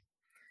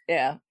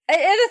 Yeah, and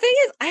the thing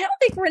is, I don't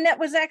think Renette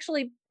was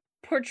actually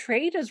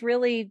portrayed as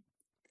really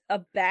a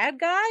bad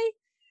guy.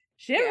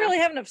 She didn't really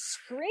have enough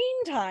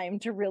screen time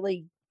to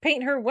really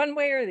paint her one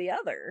way or the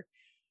other.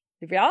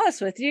 To be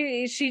honest with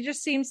you, she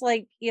just seems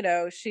like,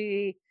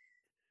 to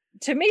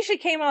me, she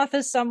came off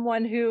as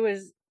someone who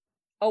is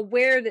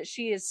aware that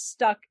she is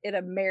stuck in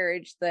a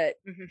marriage that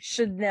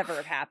should never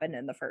have happened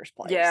in the first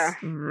place. Yeah,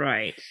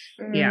 right.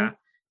 Yeah,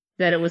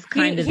 that it was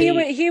kind of he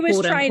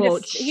was trying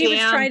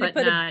to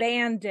put a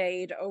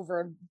Band-Aid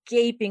over a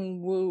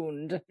gaping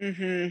wound.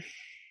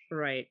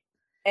 Right,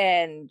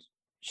 and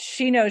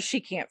she knows she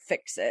can't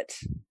fix it.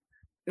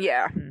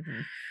 Yeah.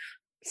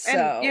 So,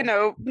 and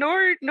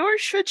nor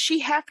should she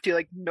have to.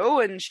 Like, no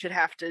one should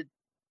have to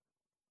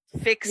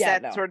fix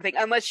that sort of thing,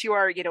 unless you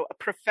are, a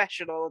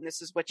professional and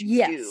this is what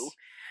you do.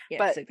 Yes,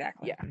 but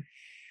exactly.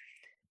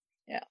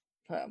 Yeah.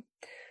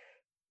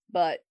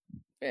 But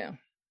yeah,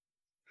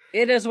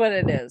 it is what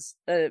it is.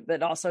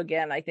 But also,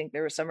 again, I think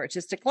there was some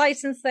artistic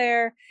license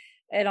there,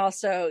 and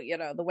also,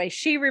 the way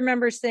she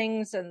remembers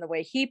things and the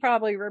way he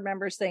probably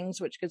remembers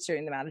things, which,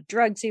 considering the amount of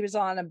drugs he was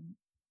on, and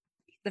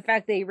the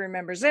fact that he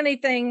remembers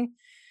anything,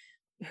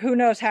 who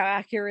knows how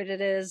accurate it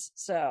is.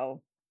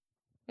 So,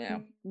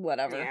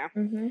 whatever. Yeah.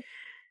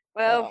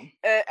 Well,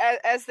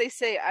 as they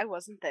say, I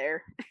wasn't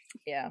there.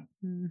 Yeah.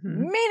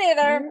 Me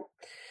neither.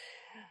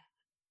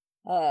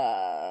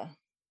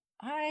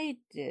 I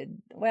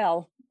did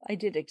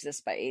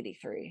exist by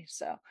 83,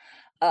 so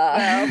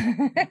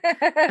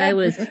I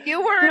was.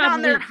 You weren't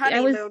on their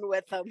honeymoon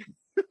with them.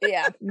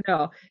 Yeah.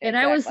 No, and exactly.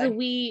 I was the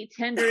wee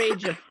tender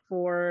age of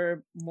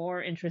 4,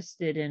 more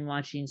interested in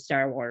watching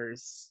Star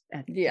Wars.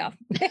 Yeah.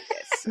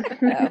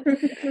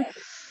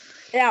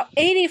 Now,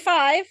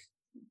 85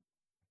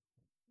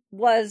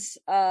 was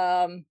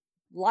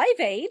Live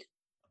Aid,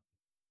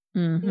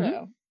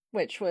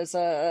 which was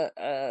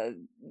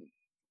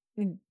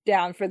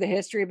down for the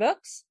history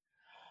books.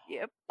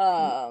 Yep.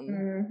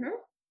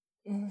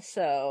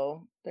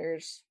 So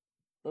there's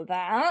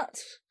that.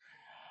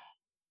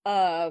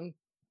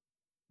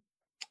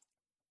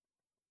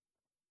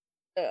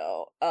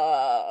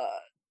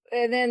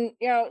 And then,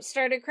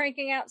 started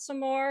cranking out some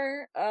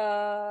more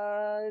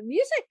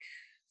music.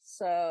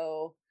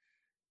 So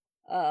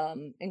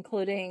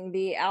including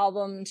the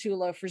album Too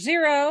Low for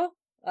Zero,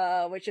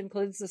 which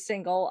includes the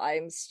single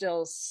I'm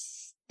Still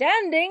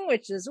Standing,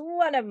 which is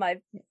one of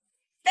my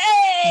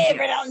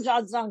favorite Elton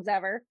John songs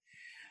ever.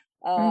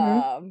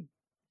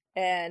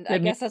 And I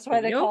guess that's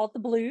why they call it the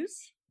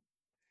blues,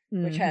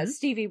 which has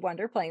Stevie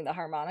Wonder playing the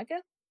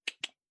harmonica.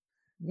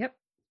 Yep.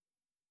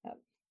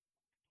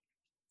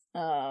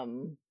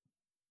 And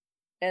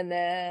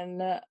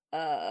then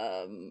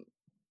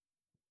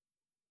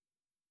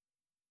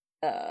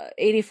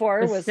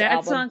 84 was the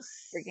album songs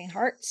Breaking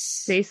Hearts.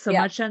 Say so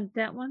much on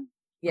that one?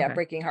 Yeah, okay.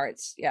 Breaking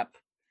Hearts. Yep.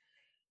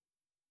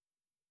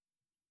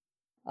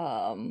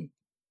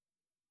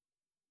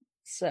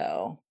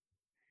 So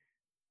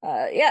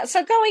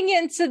so going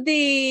into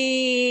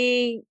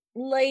the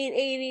late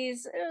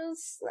 80s, it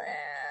was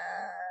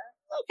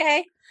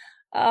okay.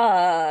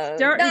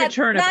 Starting to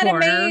turn a corner.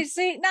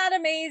 Not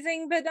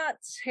amazing, but not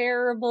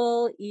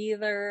terrible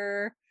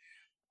either.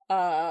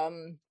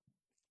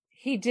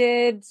 He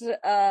did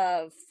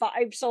 5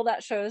 sold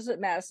out shows at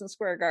Madison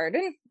Square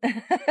Garden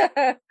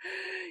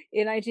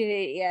in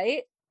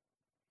 1988.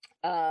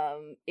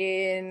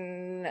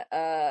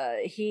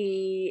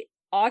 He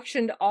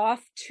auctioned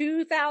off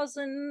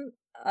 2,000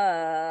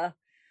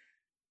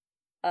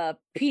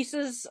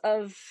 pieces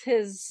of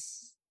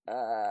his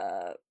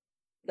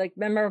like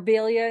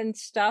memorabilia and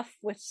stuff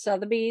with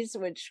Sotheby's,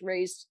 which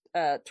raised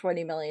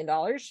 $20 million.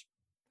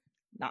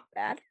 Not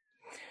bad.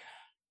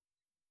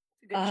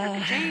 Good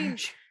chunk of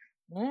change.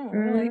 Not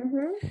really.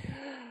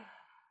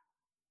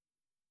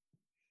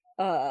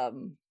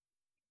 Mm-hmm.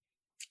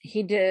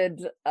 He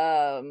did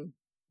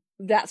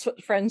That's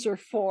What Friends Are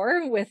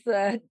For with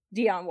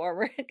Dionne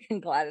Warwick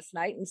and Gladys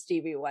Knight and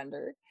Stevie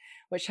Wonder,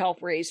 which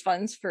helped raise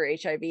funds for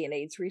HIV and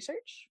AIDS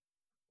research.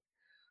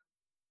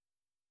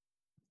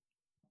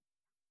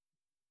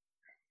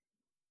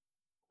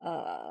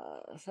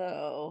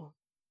 And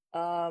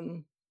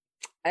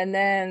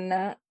then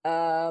the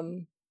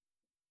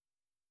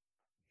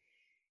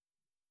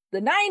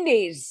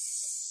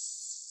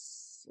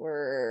 90s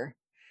were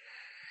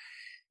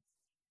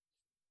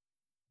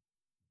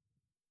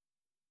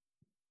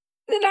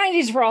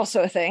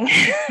also a thing.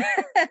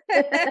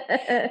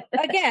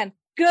 Again,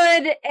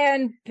 good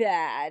and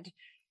bad.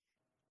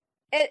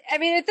 I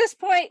mean, at this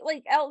point,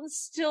 like, Elton's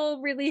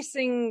still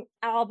releasing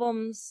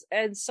albums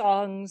and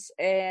songs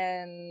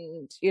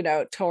and, you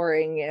know,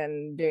 touring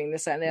and doing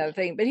this and the other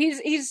thing, but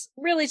he's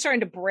really starting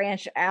to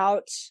branch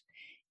out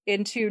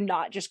into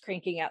not just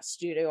cranking out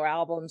studio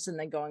albums and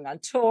then going on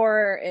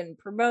tour and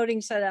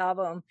promoting said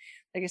album.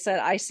 Like I said,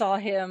 I saw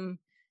him,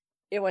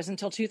 it wasn't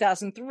until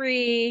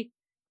 2003,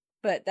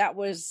 but that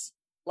was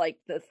like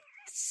the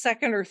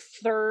second or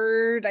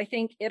third, I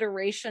think,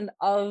 iteration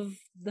of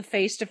the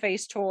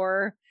face-to-face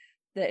tour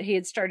that he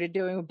had started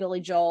doing with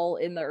Billy Joel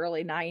in the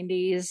early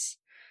 90s.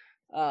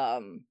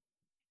 It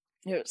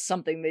was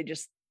something they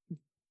just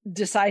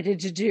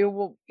decided to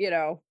do, you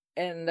know,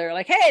 and they're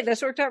like, hey,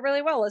 this worked out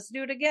really well. Let's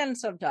do it again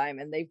sometime.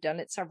 And they've done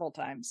it several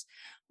times.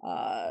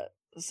 But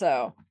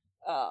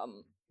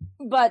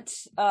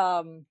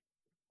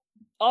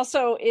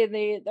also in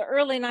the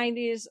early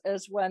 90s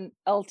is when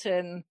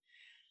Elton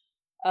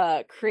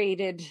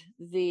created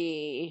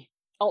the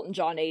Elton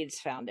John AIDS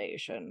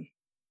Foundation.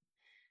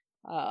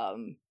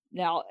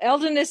 Now,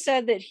 Elton has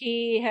said that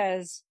he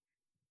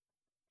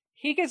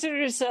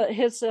considers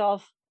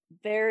himself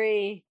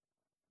very,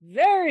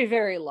 very,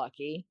 very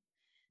lucky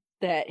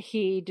that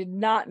he did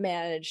not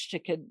manage to,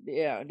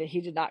 that he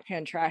did not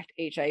contract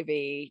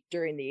HIV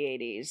during the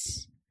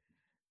 80s.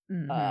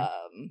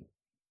 Mm-hmm.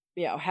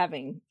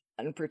 Having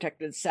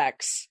unprotected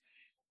sex,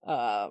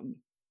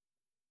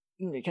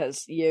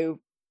 because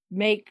you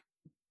make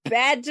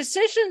bad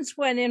decisions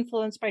when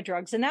influenced by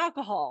drugs and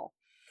alcohol.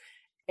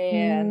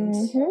 And,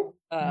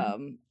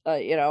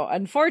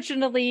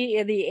 unfortunately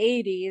in the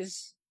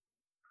 80s,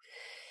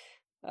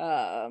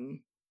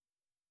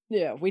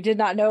 we did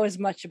not know as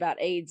much about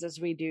AIDS as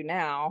we do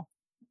now.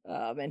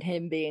 And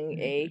him being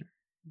a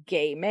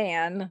gay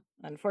man,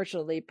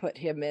 unfortunately, put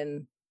him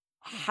in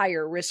a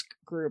higher risk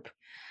group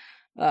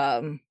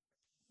than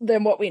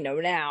what we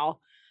know now.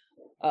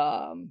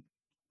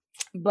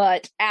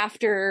 But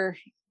after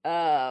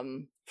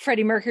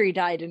Freddie Mercury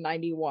died in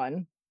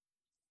 91,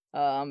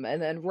 and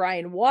then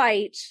Ryan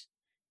White,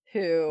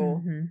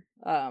 who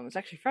was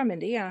actually from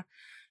India,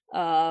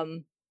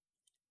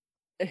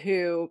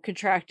 who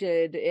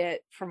contracted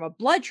it from a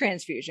blood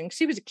transfusion because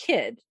he was a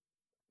kid.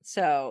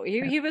 So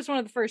he was one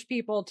of the first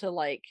people to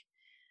like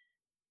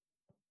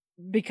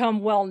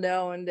become well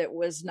known that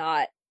was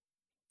not,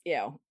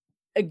 a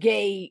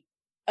gay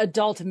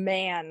adult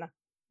man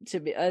to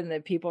be, and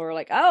that people were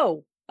like,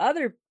 oh,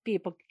 other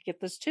people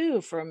get this too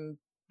from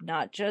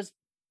not just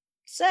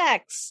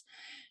sex,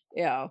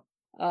 and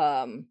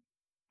all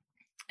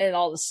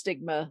the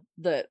stigma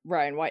that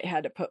Ryan White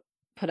had to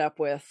put up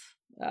with,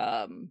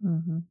 up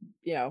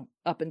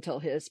until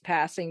his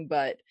passing.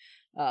 But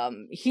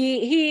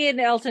he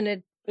and Elton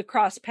had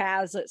crossed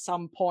paths at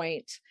some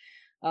point,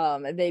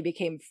 and they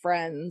became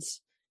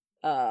friends.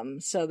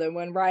 So then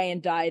when Ryan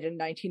died in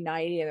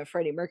 1990 and then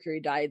Freddie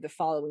Mercury died the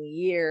following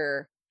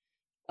year,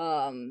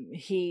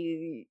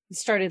 he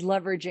started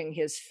leveraging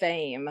his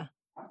fame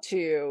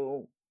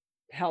to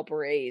help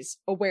raise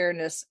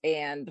awareness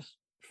and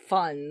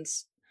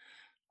funds.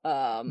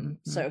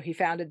 So he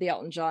founded the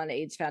Elton John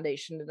AIDS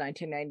Foundation in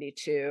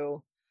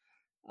 1992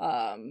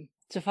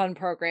 to fund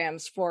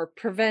programs for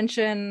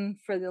prevention,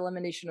 for the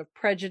elimination of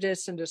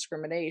prejudice and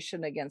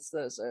discrimination against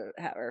those who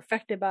are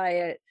affected by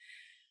it,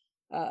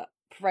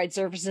 provide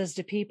services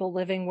to people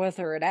living with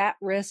or at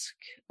risk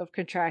of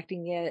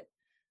contracting it.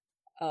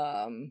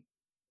 In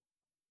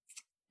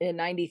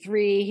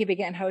 93, he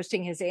began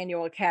hosting his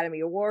annual Academy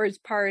Awards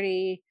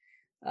party,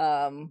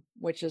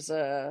 which is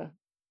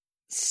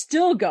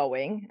still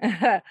going.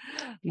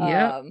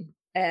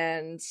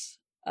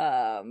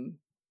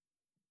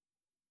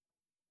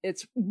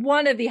 It's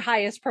one of the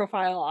highest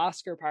profile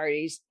Oscar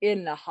parties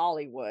in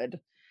Hollywood.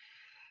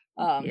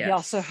 He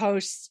also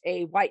hosts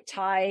a white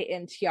tie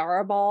and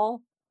tiara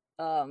ball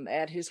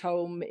at his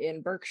home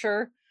in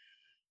Berkshire.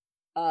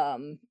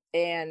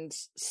 And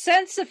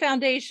since the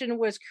foundation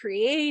was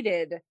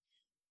created,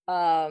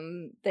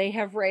 they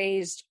have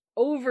raised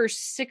over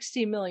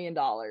 $60 million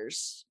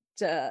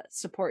to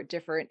support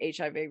different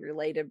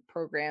HIV-related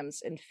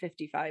programs in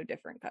 55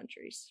 different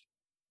countries.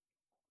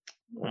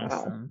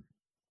 Awesome.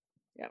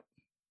 Yep.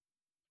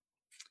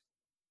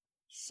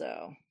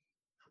 So,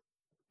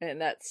 and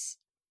that's,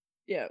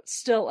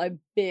 still a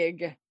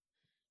big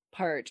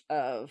part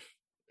of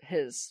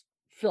his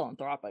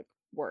philanthropic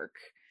work.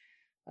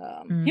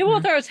 He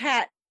will throw his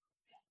hat,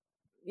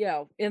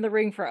 in the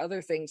ring for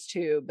other things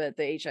too, but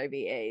the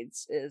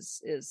HIV/AIDS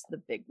is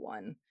the big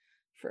one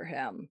for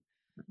him.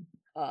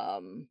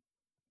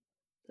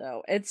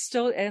 So it's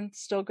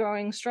still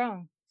going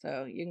strong.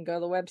 So you can go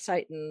to the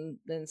website and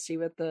then see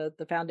what the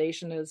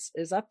foundation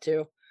is up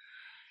to.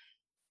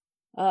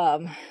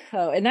 So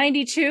in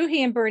 92,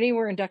 he and Bernie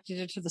were inducted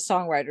into the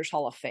Songwriters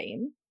Hall of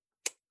Fame.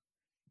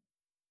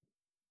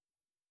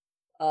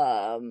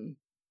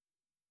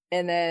 And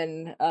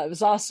then it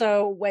was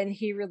also when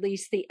he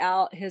released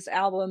his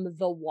album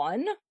The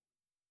One,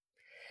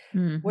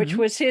 which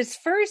was his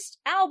first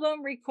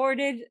album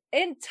recorded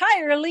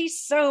entirely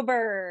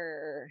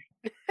sober.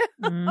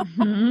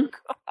 Oh,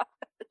 gosh.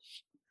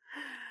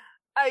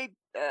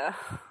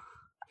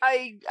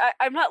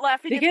 I'm not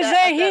laughing because at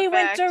that, he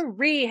went to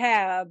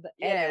rehab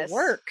and it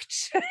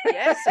worked.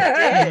 Yes,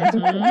 it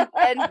did.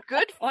 And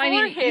good for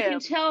him. You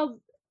can tell.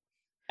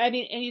 And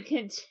you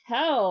can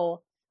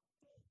tell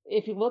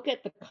if you look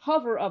at the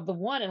cover of The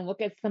One and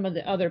look at some of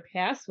the other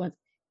past ones,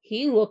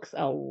 he looks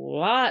a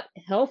lot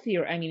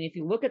healthier. I mean, if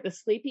you look at the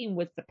Sleeping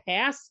with the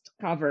Past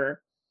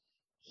cover,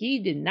 he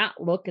did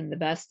not look in the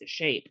best of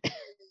shape.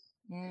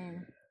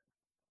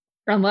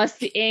 Unless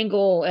the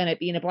angle and it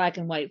being a black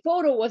and white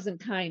photo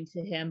wasn't kind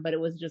to him, but it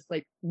was just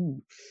like,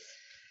 ooh.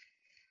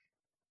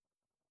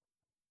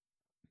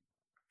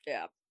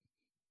 Yeah.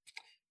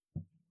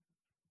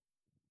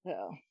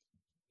 So,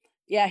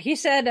 yeah, he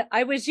said,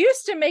 I was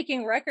used to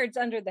making records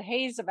under the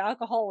haze of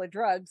alcohol and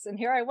drugs, and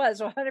here I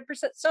was 100%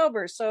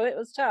 sober, so it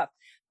was tough.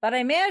 But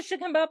I managed to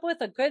come up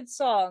with a good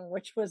song,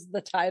 which was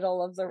the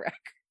title of the record.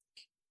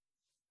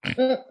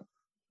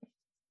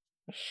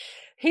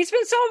 He's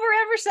been sober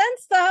ever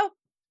since, though.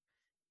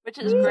 Which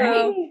is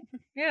great.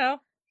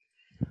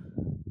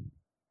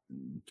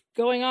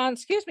 Going on,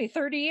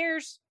 30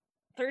 years.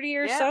 30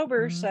 years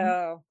sober,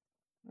 so,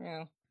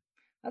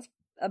 that's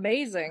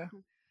amazing.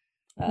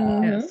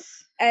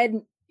 Yes.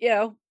 And,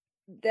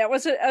 that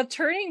was a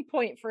turning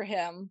point for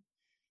him,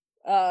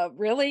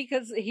 really,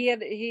 because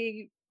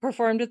he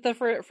performed at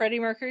the Freddie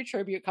Mercury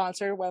tribute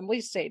concert at Wembley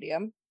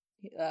Stadium,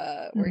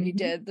 where he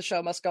did The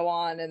Show Must Go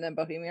On and then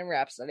Bohemian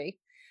Rhapsody.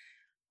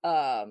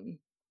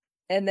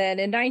 And then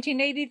in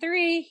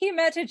 1983, he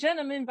met a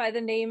gentleman by the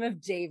name of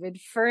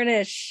David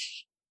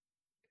Furnish,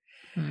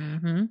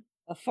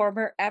 a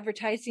former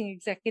advertising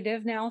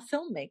executive, now a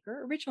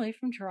filmmaker, originally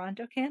from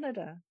Toronto,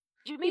 Canada.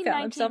 Did you mean he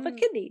found himself a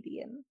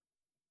Canadian.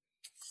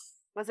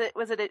 What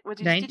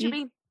did you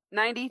mean?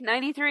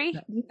 93?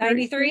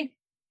 93?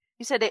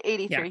 You said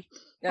 83.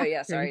 Yeah. Oh,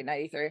 yeah, sorry,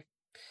 93.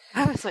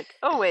 I was like,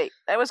 oh, wait,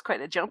 that was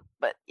quite a jump,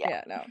 but yeah.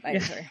 Yeah, no,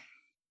 93.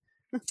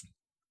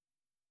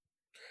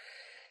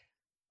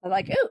 I'm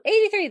like, oh,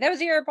 83, that was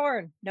the year I was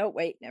born. No,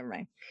 wait, never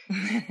mind.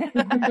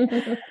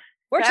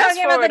 We're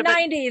talking about the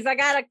 90s. I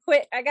gotta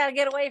quit. I gotta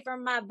get away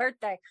from my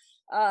birthday.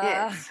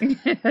 Yes.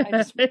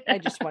 I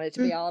just want it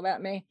to be all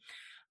about me.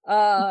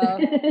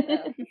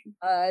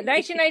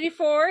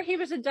 1994, he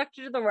was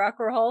inducted to the Rock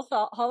and Roll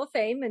Hall of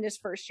Fame in his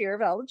first year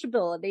of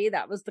eligibility.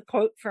 That was the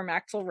quote from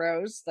Axl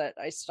Rose that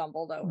I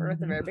stumbled over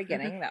at the very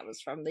beginning. That was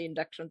from the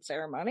induction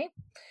ceremony.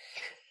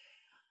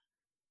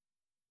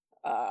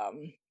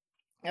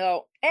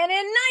 And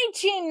in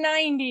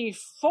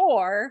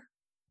 1994,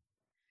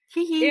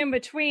 in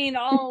between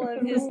all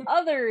of his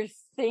other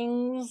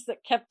things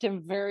that kept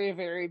him very,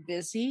 very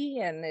busy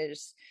and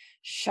his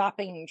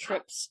shopping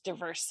trips to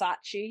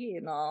Versace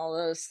and all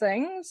those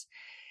things,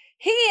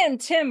 he and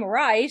Tim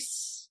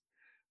Rice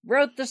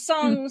wrote the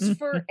songs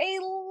for a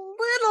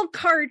little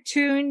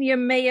cartoon. You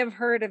may have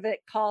heard of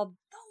it, called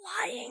The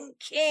Lion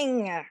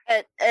King.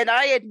 And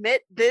I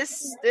admit,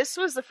 this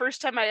was the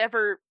first time I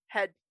ever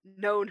had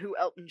known who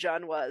Elton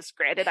John was.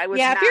 Granted, I was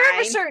 9. If you're of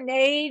a certain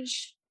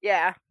age,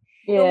 The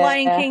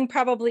Lion King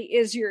probably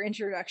is your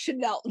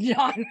introduction to Elton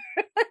John.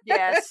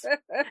 Yes.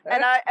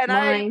 And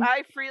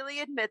I freely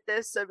admit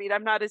this. I mean,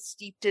 I'm not as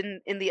steeped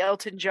in the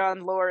Elton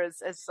John lore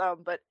as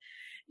some, but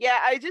yeah,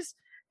 I just,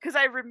 because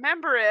I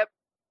remember it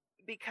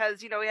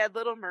because, we had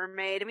Little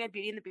Mermaid and we had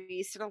Beauty and the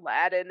Beast and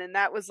Aladdin, and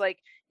that was like,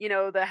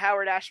 the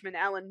Howard Ashman,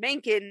 Alan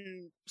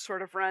Menken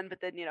sort of run, but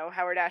then,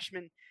 Howard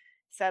Ashman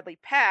sadly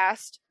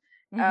passed.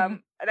 And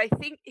I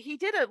think he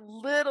did a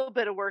little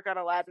bit of work on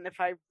Aladdin,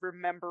 if I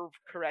remember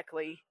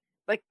correctly.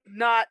 Like,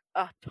 not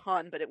a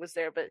ton, but it was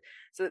there. But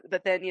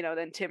then,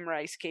 then Tim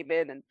Rice came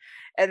in,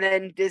 and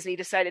then Disney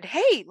decided,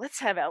 hey, let's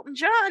have Elton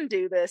John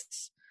do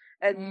this.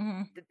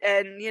 And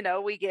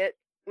we get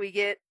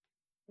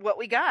what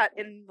we got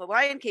in The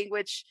Lion King,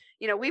 which,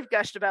 we've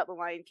gushed about The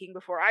Lion King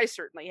before. I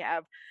certainly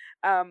have.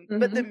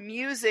 But the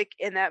music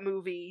in that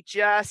movie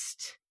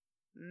just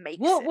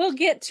makes it. We'll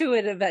get to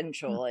it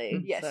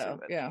eventually. Yes, so,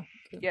 we will.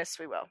 Yes,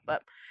 we will.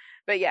 But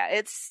yeah,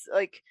 it's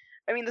like,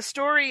 I mean, the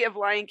story of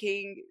Lion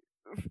King,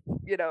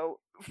 the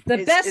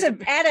best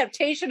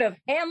adaptation of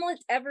Hamlet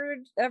ever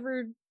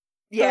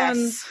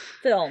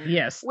film.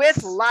 Yes,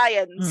 with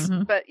lions.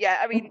 But yeah,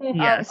 I mean,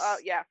 I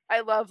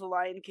love The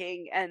Lion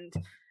King, and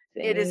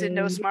it is in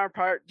no small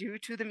part due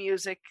to the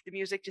music. The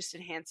music just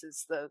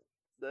enhances the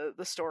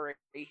the story.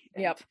 And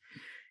Yep.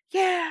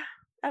 yeah,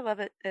 I love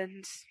it,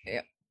 and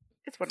Yep.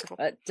 it's wonderful.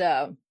 But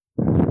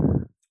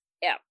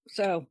yeah,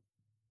 so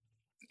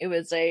it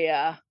was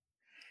a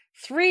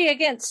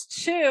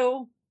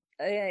 3-2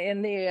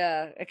 in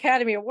the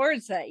Academy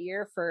Awards that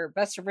year for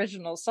Best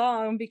Original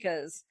Song,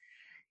 because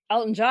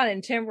Elton John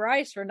and Tim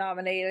Rice were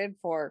nominated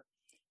for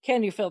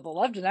Can You Feel the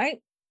Love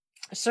Tonight,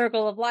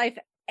 Circle of Life,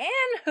 and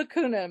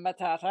Hakuna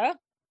Matata.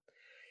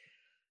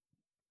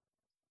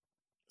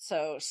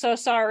 So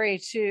sorry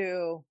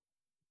to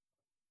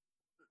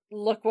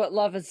Look What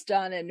Love Has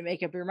Done and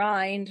Make Up Your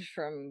Mind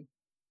from,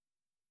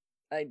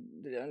 I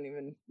don't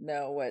even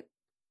know what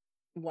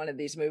one of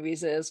these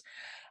movies is.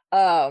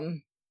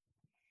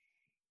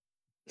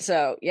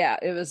 So yeah,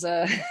 it was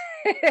I'm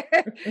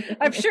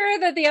sure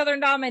that the other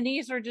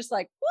nominees were just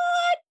like,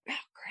 what?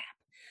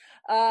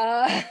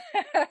 Oh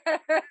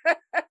crap.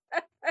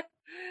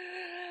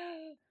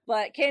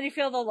 But Can You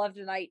Feel the Love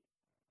Tonight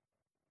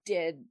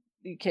did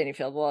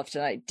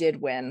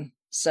win.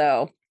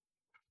 So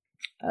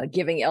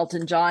giving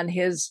Elton John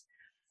his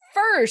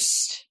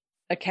first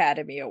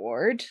Academy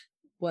Award,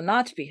 will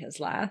not be his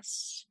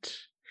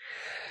last.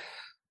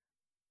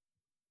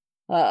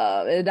 In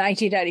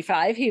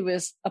 1995, he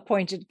was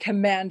appointed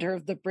Commander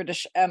of the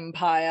British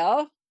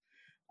Empire.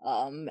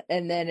 And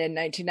then in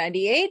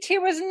 1998, he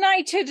was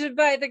knighted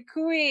by the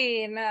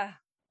Queen.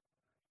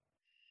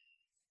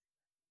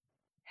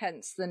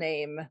 Hence the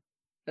name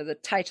or the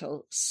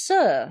title,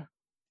 Sir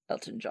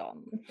Elton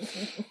John.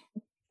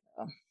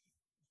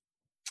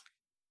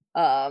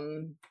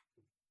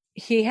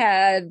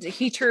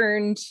 He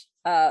turned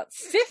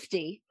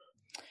 50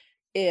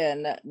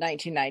 in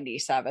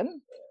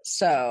 1997.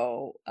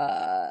 So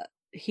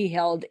he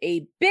held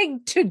a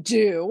big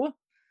to-do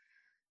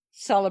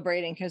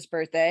celebrating his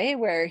birthday,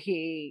 where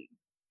he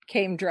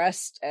came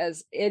dressed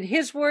as, in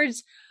his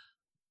words,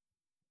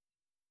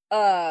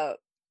 Louis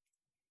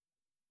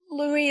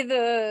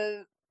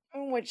the,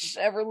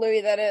 whichever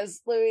Louis that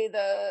is, Louis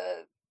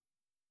the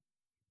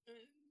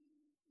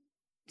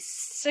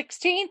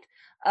 16th.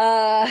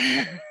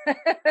 I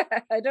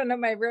don't know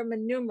my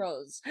Roman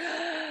numerals.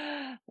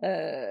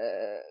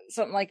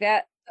 Something like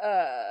that.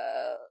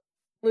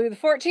 Louis the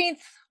 14th,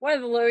 one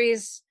of the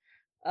Louis.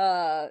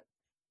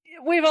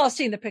 We've all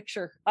seen the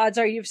picture. Odds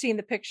are you've seen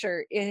the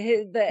picture.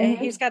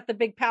 He's got the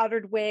big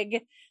powdered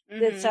wig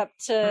that's up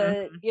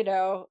to,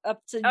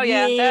 up to. Oh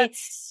yeah,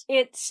 that's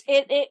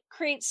it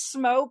creates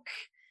smoke.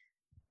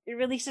 It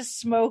releases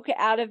smoke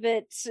out of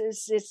it.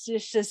 It's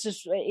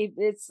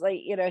like,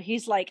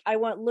 he's like, I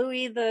want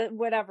Louis the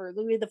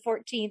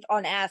 14th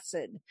on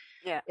acid.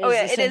 Yeah. Oh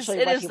yeah, it is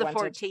the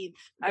 14th.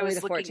 I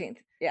was looking. 14th.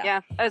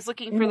 Yeah. I was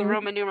looking for the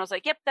Roman numerals.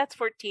 Like, yep, that's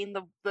 14.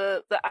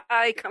 The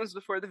I comes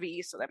before the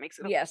V, so that makes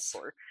it yes.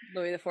 4.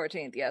 Louis the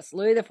 14th. Yes,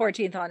 Louis the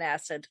 14th on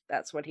acid.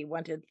 That's what he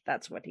wanted.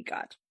 That's what he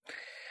got.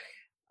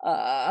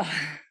 I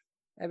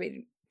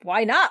mean,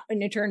 why not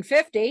when you turn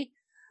 50?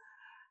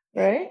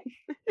 Right?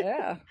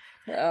 Yeah.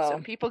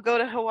 Some people go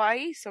to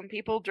Hawaii. Some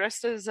people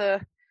dressed as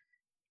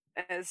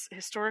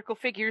historical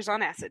figures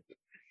on acid.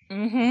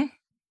 Mm-hmm.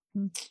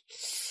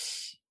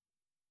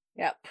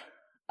 Yep.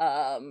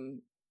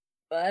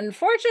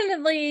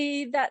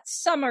 Unfortunately, that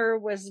summer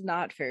was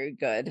not very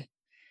good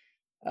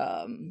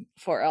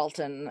for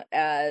Elton,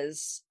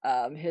 as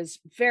his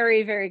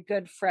very, very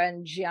good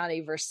friend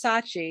Gianni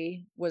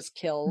Versace was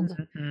killed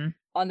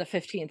on the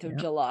 15th of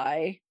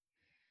July.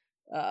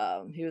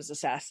 He was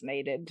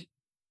assassinated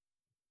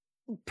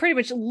pretty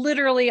much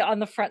literally on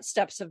the front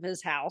steps of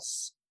his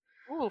house.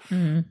 Oof.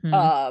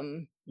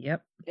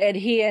 Yep. And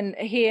he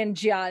and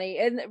Gianni,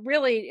 and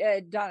really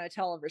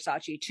Donatella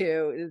Versace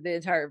too, the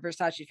entire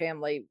Versace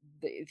family,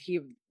 he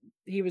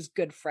was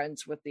good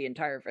friends with the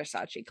entire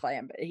Versace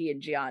clan, but he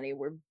and Gianni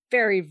were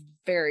very,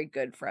 very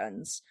good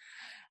friends,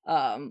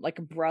 like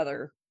a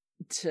brother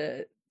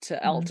to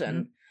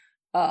Elton.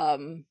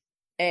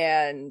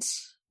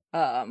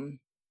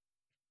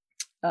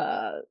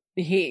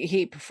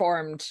 He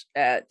performed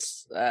at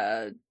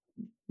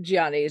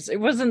Gianni's. It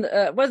wasn't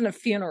a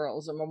funeral, it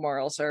was a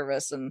memorial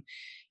service, and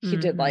he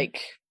did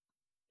like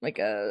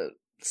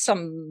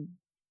some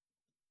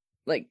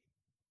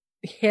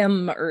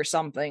hymn or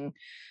something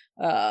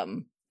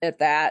at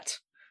that.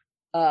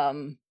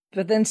 But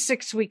then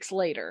 6 weeks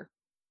later,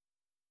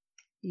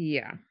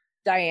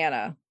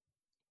 Diana,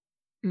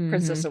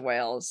 Princess of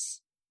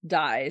Wales,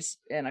 dies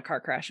in a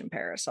car crash in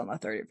Paris on the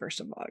 31st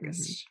of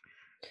August.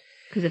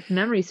 Because if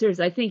memory serves,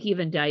 I think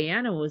even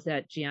Diana was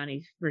at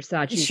Gianni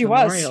Versace's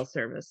memorial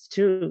service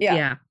too.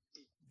 Yeah.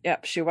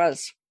 Yep, she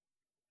was.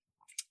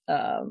 He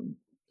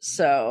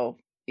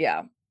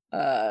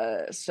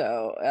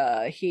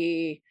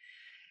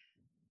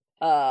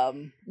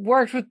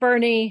worked with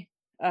Bernie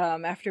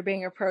after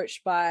being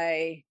approached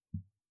by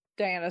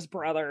Diana's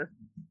brother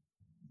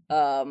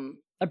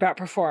about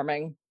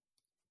performing.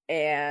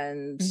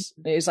 And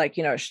he's like,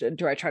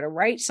 do I try to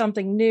write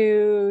something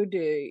new?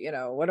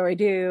 What do I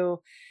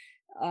do?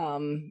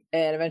 And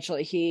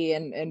eventually he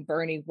and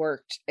Bernie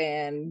worked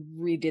and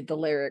redid the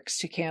lyrics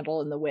to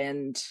Candle in the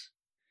Wind.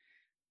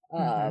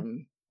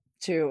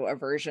 to a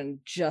version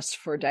just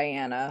for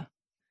Diana,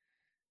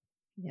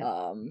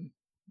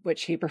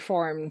 which he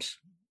performed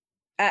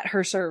at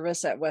her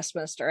service at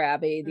Westminster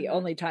Abbey, the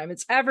only time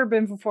it's ever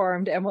been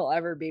performed and will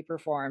ever be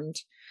performed.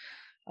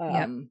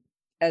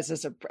 As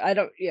is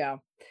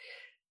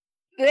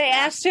they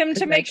asked him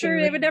to make sure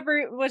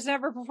it was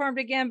never performed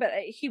again, but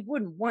he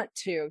wouldn't want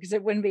to because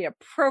it wouldn't be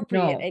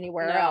appropriate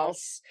anywhere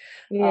else.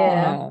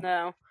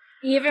 No.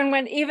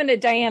 Even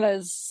at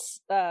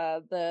Diana's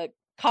the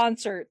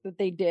concert that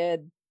they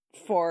did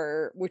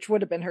for, which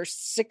would have been her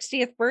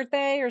 60th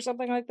birthday or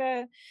something like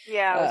that.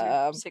 Yeah,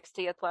 it was her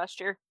 60th last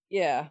year.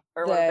 Yeah,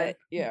 or that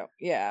he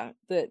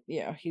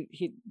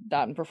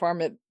didn't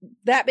perform it.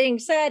 That being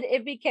said,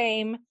 it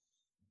became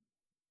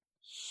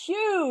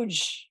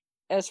huge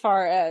as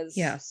far as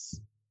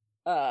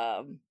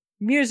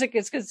music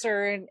is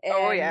concerned,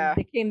 and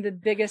became the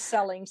biggest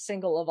selling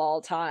single of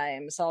all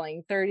time,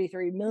 selling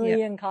 33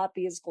 million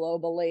copies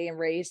globally, and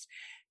raised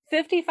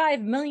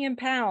 55 million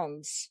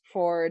pounds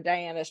for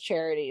Diana's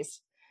charities.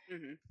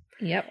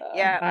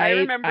 I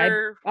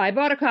remember I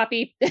bought a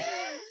copy.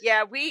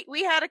 Yeah,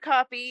 we had a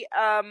copy.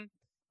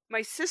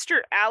 My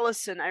sister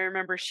Allison, I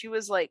remember she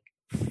was like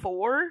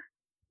 4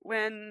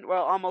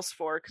 almost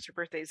 4 because her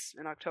birthday's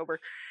in October.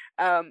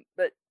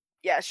 But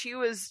yeah, she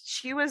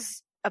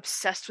was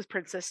obsessed with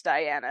Princess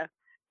Diana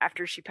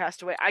after she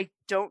passed away. I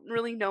don't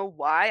really know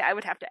why. I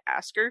would have to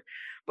ask her.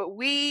 But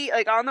we,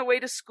 like, on the way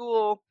to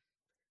school,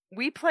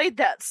 we played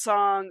that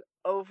song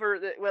over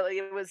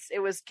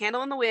it was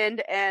Candle in the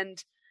Wind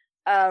and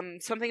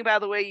Something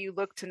About the Way You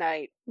Look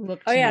Tonight.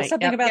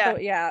 Something about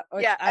the I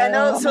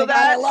know. So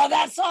I love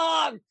that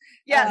song.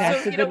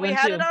 Yeah, so we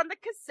had it on the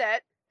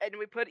cassette, and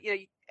we put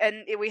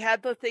we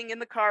had the thing in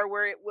the car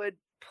where it would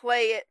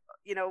play it,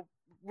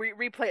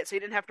 replay it, so you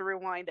didn't have to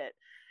rewind it.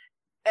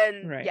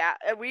 And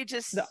and we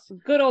just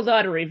good old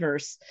auto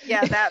reverse.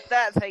 Yeah,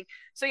 that thing.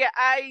 So yeah,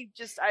 I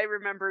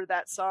remember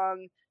that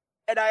song,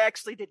 and I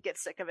actually did get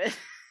sick of it.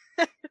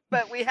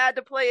 But we had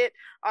to play it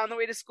on the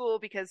way to school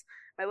because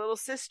my little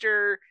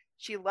sister,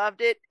 she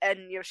loved it,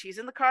 and she's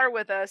in the car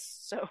with us,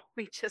 so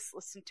we just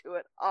listened to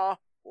it a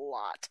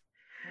lot.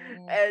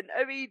 And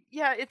I mean,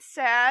 yeah, it's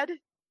sad.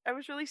 I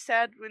was really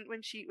sad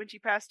when she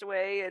passed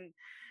away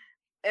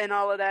and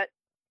all of that.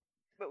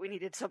 But we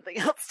needed something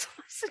else to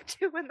listen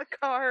to in the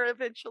car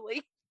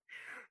eventually.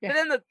 Yeah.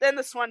 But then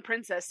the Swan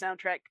Princess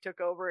soundtrack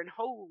took over, and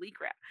holy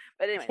crap!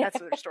 But anyway, that's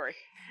another story.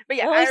 But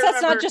yeah, at least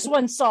that's not just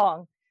one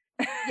song.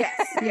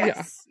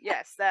 Yes,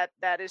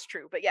 that is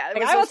true. But yeah,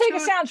 I will take a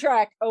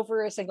soundtrack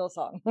over a single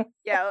song.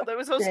 Yeah, there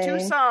was those 2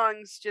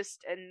 songs,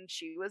 and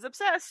she was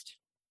obsessed,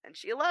 and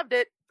she loved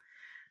it.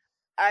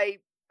 I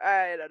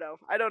don't know.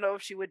 I don't know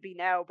if she would be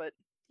now, but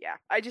yeah,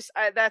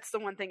 that's the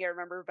one thing I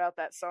remember about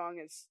that song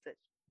is that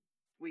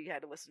we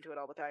had to listen to it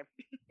all the time.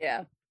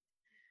 Yeah.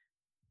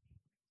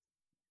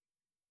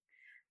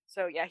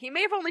 So yeah, he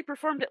may have only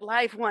performed it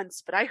live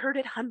once, but I heard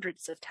it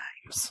hundreds of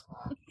times.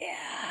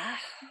 Yeah.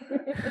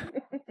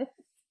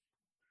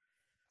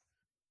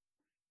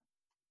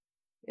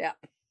 Yeah.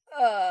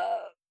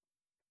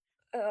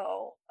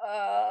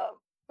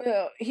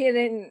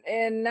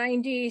 In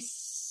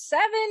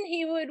 97,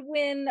 he would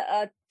win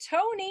a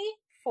Tony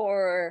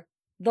for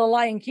the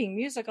Lion King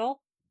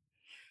musical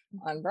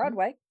on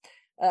Broadway.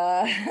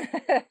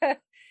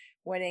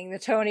 Winning the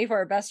Tony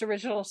for Best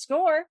Original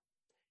Score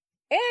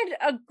and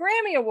a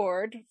Grammy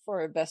Award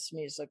for Best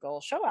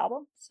Musical Show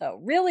Album.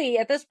 So really,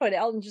 at this point,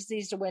 Elton just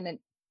needs to win an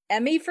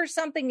Emmy for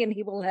something, and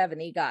he will have an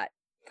EGOT.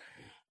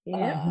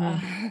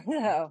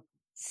 So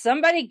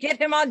somebody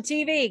get him on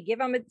TV. Give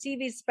him a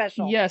TV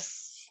special.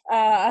 Yes.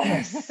 Come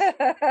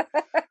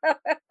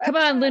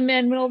on,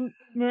 Lin-Manuel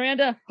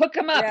Miranda, hook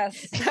him up.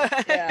 Yes.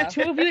 Yeah.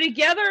 2 of you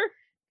together,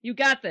 you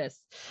got this.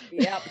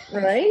 Yep.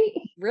 Right?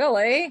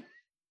 Really?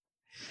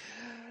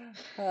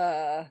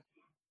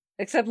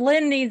 Except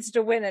Lynn needs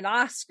to win an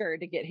Oscar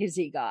to get his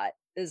EGOT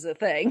is the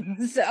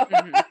thing. So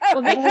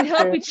well, they can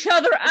help each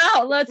other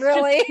out. Let's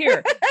just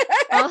here.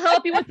 I'll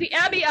help you with the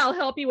Emmy. I'll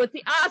help you with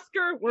the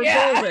Oscar. We're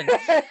golden.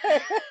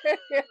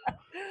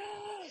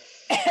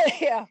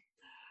 Yeah.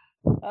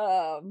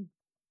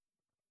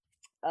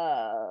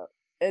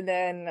 And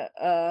then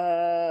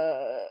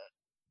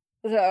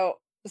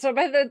so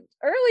by the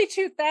early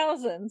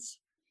 2000s,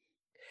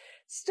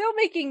 still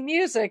making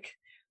music,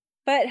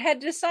 but had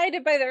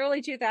decided by the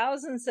early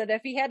 2000s that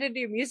if he had to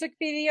do music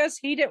videos,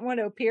 he didn't want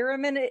to appear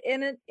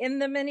in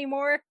them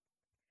anymore.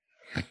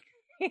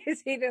 He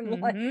didn't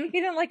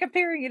like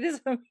appearing in his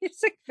own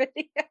music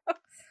videos.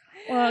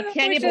 Well,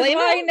 can you Which blame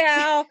is why him?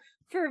 now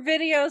for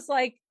videos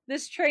like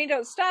This Train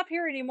Don't Stop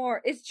Here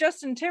Anymore, it's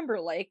Justin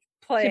Timberlake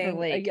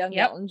playing a young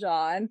Elton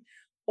John,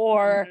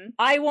 or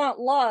I Want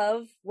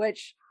Love,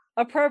 which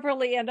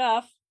appropriately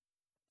enough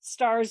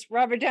stars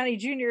Robert Downey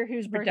Jr.,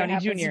 whose birthday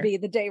happens to be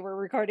the day we're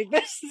recording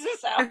this.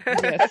 So.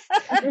 Yes.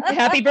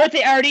 Happy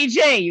birthday,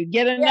 RDJ. You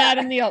get a nod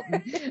in the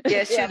Elton.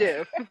 Yes, you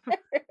do.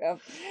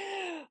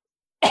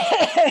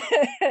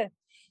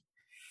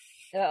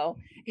 Oh,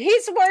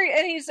 he's worked,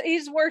 and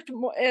he's worked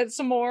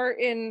some more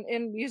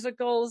in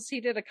musicals. He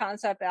did a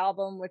concept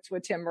album with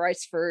Tim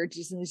Rice for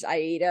Disney's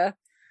Aida.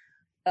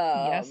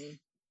 Yes.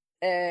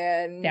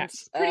 And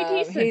That's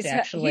pretty decent,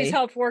 actually. He's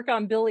helped work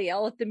on Billy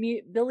Elliot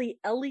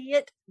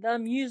the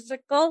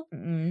musical.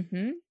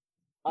 Mm-hmm.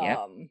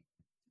 Yep.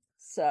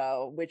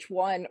 So which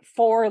won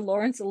 4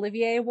 Laurence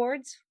Olivier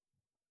Awards.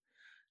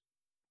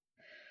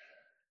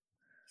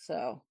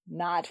 So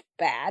not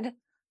bad.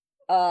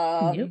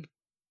 Nope.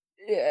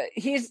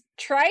 He's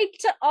tried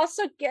to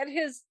also get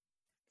his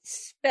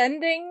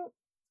spending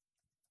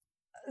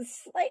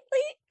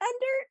slightly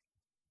under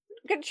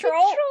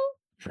control.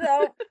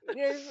 So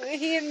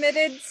he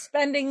admitted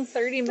spending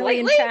 30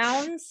 million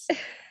pounds.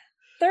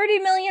 30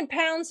 million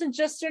pounds in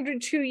just under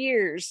 2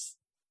 years.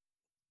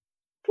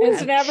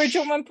 It's an average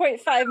of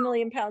 1.5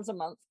 million pounds a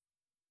month.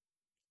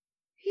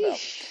 So,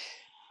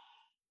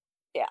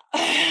 yeah.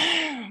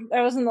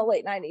 That was in the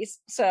late 90s.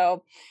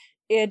 So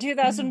in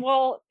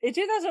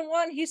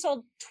 2001, he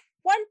sold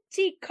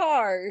 20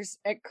 cars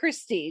at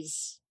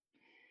Christie's.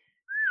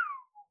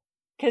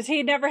 Because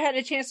he never had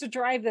a chance to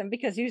drive them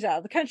because he was out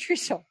of the country.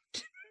 So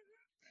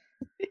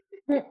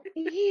it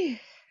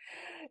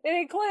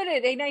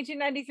included a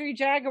 1993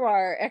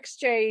 Jaguar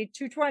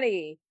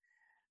XJ220,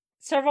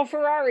 several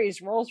Ferraris,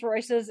 Rolls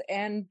Royces,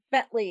 and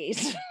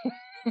Bentleys.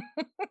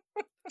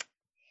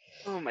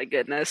 Oh my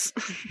goodness.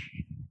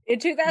 In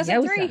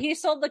 2003, he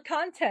sold the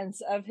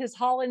contents of his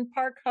Holland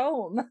Park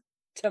home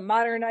to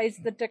modernize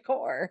the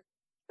decor.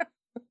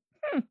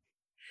 So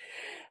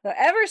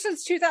ever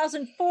since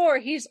 2004,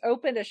 he's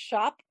opened a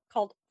shop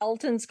called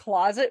Elton's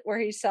Closet where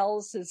he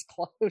sells his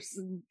clothes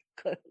and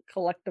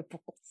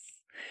collectibles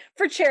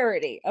for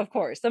charity, of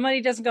course. The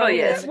money doesn't go to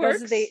him, it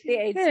goes to the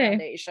AIDS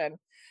Foundation.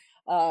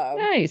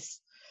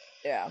 Nice.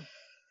 Yeah.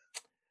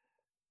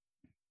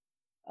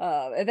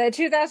 And then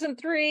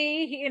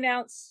 2003, he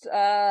announced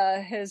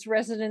his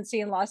residency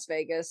in Las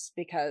Vegas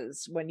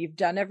because when you've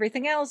done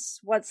everything else,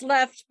 what's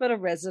left but a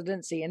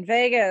residency in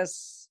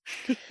Vegas?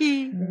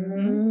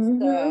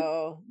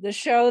 So the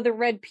show, The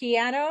Red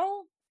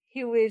Piano,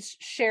 he was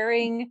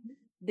sharing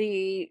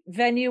the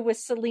venue with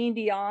Celine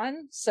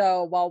Dion.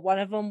 So while one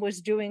of them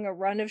was doing a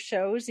run of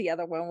shows, the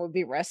other one would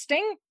be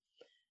resting.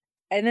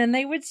 And then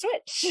they would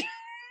switch.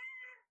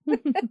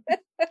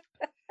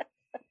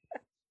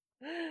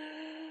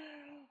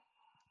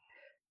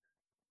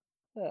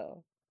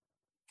 So,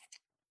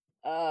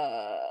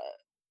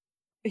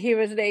 he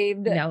was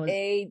named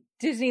a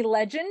Disney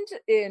legend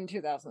in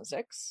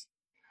 2006.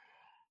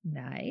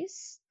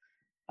 Nice.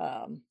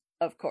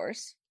 Of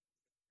course.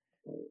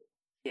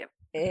 Yep.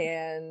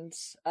 And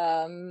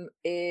in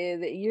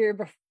the year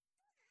before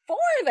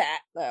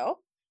that, though,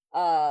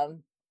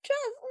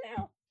 just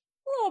a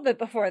little bit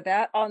before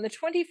that, on the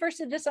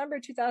 21st of December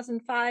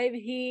 2005,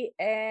 he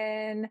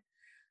and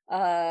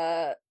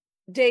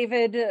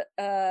David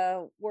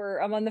were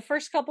among the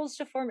first couples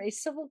to form a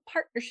civil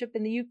partnership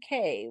in the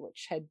UK,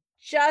 which had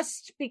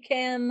just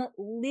become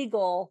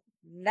legal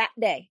that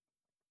day.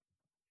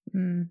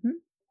 Mm-hmm.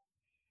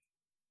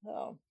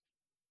 So,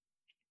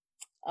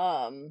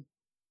 and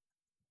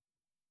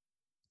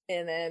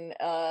then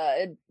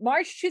in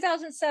March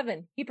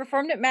 2007, he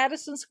performed at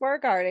Madison Square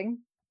Garden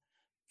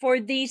for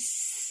the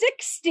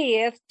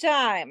 60th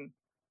time.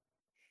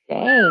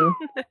 Dang.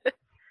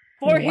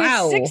 For his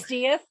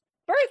 60th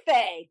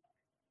birthday.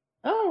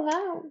 Oh,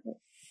 wow.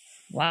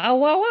 Wow,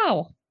 wow,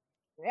 wow.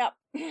 Yep.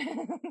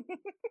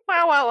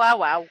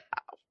 Wow.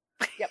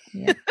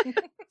 Yep.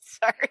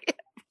 Sorry.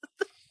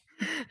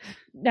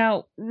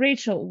 Now,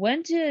 Rachel,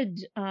 when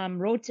did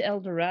Road to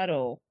El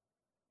Dorado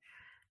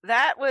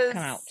That was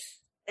come out?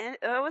 It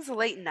was the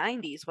late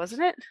 90s,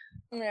 wasn't it?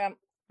 Yeah.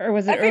 Or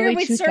was it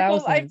early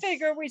 2000s? I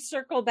figure we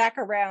circle back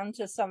around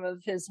to some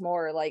of his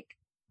more like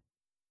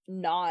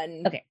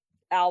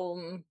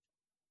non-album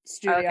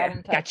studio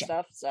album type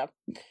stuff. So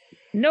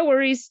no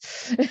worries.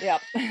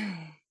 Yep.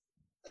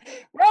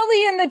 We're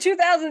only in the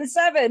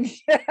 2007.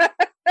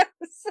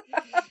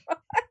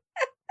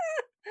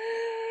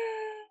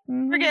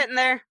 We're getting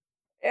there.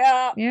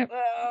 Yeah. Yep.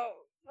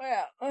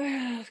 Yeah.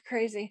 It's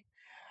crazy.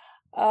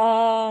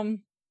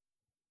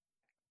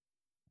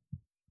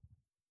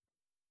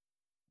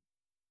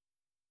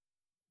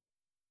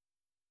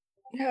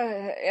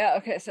 Yeah,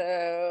 okay,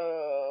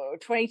 so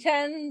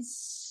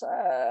 2010s,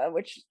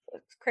 which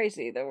is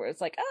crazy. There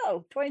was like,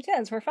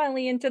 2010s, we're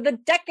finally into the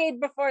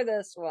decade before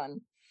this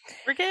one.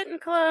 We're getting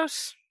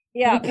close.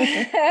 Yeah.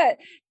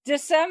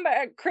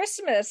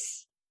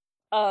 Christmas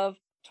of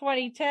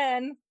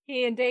 2010,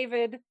 he and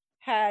David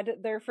had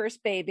their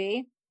first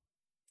baby.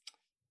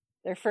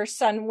 Their first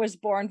son was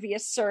born via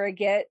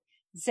surrogate.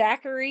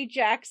 Zachary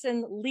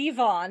Jackson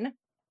Levon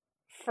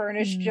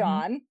furnished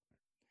John.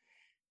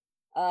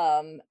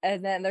 And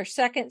then their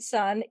second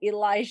son,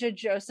 Elijah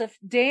Joseph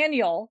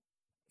Daniel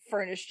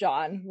furnished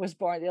John, was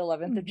born the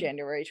 11th of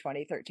January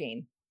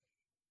 2013.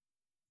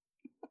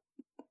 Of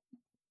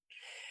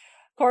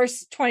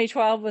course,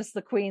 2012 was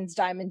the Queen's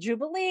Diamond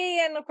Jubilee,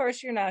 and of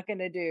course, you're not going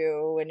to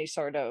do any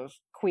sort of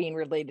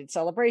Queen-related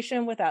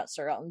celebration without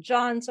Sir Elton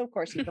John, so of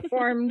course he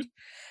performed.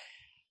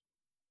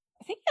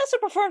 I think he also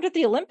performed at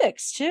the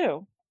Olympics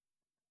too.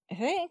 I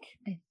think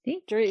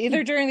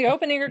either during the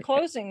opening or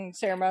closing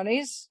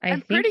ceremonies. I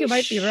I'm think pretty you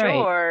might be right.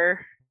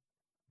 sure.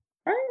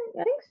 I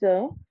think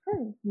so. I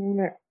don't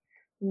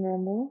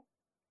remember.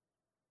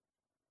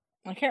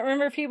 I can't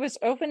remember if he was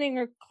opening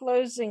or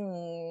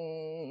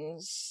closing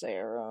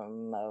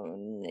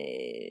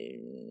ceremony.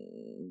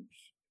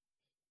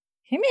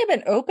 He may have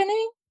been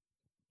opening,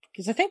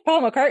 because I think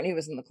Paul McCartney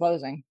was in the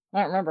closing. I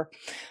don't remember.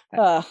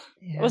 It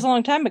was a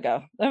long time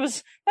ago. That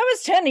was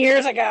 10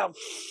 years ago.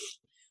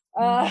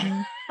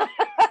 Mhm.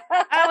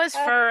 That was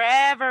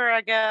forever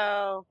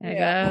ago.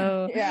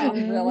 Yeah,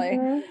 really.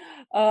 Mhm.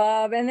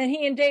 And then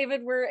he and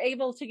David were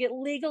able to get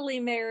legally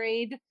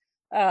married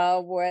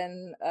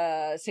when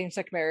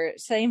same-sex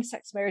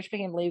marriage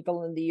became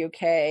legal in the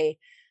UK.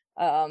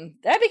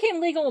 That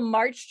became legal in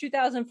March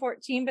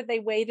 2014, but they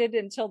waited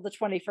until the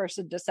 21st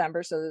of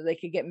December so that they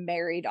could get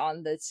married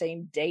on the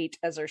same date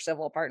as their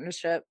civil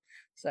partnership.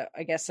 So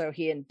I guess so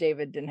he and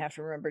David didn't have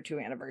to remember 2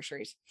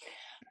 anniversaries.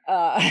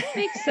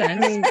 Makes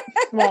sense.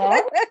 Small.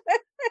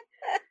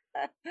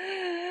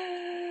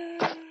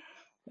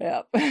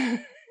 Yep.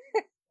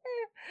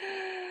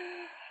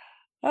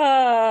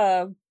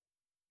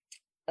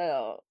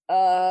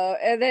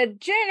 And then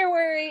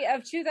January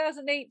of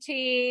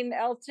 2018,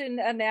 Elton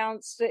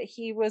announced that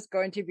he was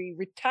going to be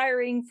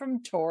retiring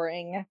from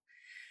touring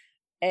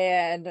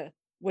and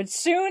would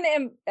soon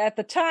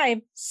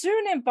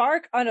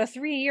embark on a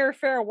 3-year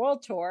farewell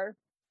tour.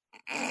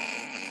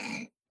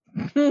 Yeah.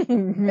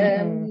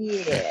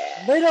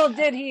 Little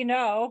did he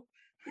know.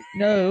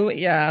 No,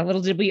 yeah.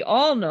 Little did we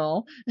all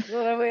know.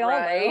 Little we all know.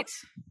 Right.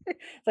 It's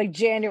like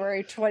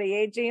January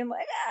 2018.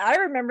 Like, yeah, I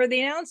remember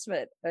the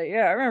announcement. I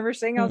remember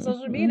seeing on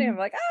social media. I'm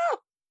like, oh,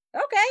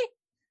 okay,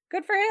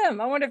 good for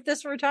him. I wonder if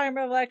this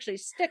retirement will actually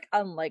stick,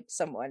 unlike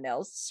someone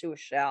else who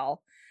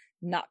shall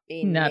not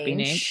be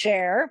named.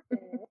 Cher.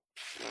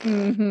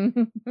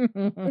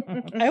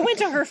 I went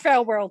to her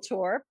farewell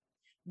tour,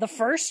 the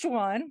first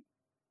one.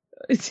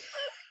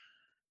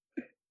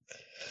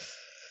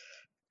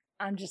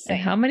 I'm just saying.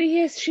 And how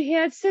many has she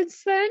had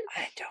since then?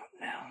 I don't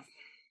know.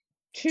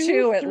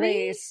 2 at 3?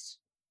 least.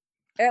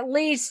 At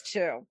least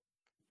 2.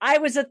 I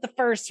was at the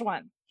first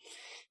one.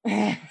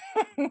 But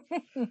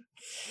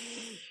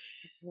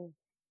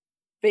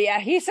yeah,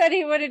 he said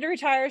he wanted to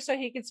retire so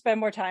he could spend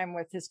more time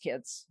with his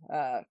kids.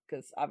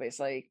 Because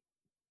obviously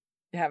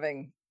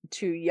having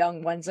 2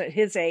 young ones at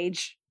his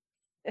age,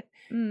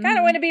 kind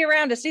of want to be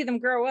around to see them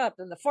grow up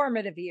in the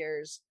formative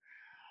years.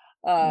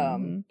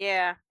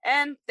 Yeah,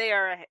 and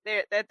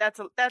that's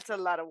a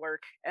lot of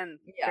work and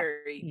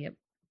very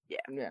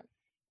Yep. Yeah.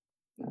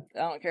 I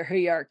don't care who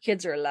you are,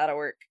 kids are a lot of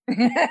work.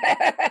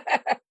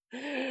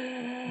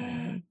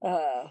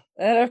 And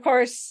of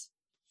course,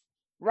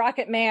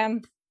 Rocket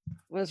Man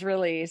was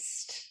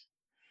released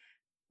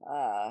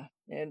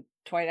in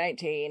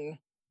 2019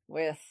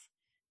 with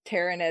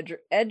Taron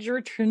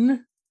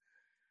Egerton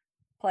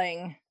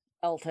playing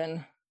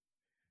Elton.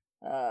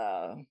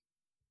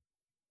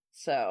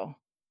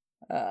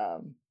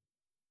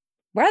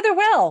 Rather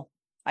well,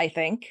 I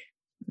think.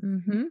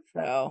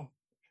 So,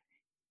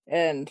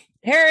 and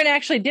Taron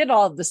actually did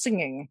all of the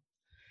singing.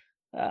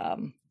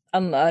 No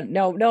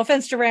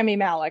offense to Rami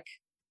Malek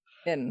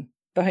in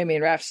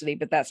Bohemian Rhapsody,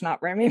 but that's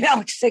not Rami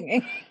Malek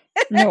singing.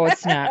 No,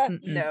 it's not.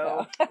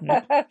 no.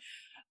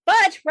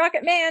 But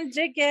Rocket Man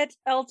did get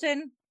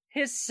Elton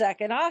his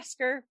second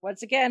Oscar,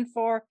 once again,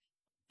 for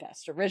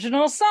Best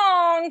Original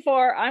Song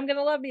for I'm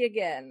Gonna Love You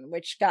Again,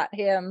 which got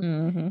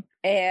him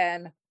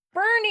and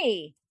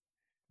Bernie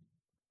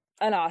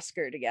an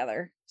Oscar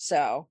together.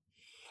 So,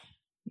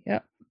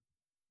 yep.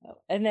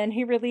 And then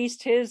he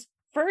released his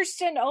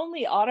first and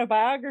only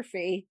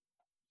autobiography,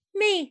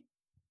 Me.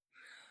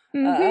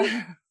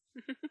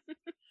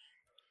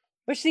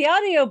 Which the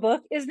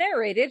audiobook is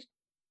narrated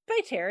by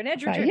Taron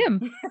Egerton. By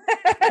him.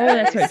 Oh,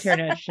 that's right,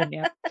 Taron Egerton,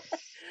 yeah.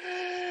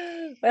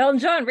 Elton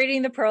John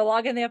reading the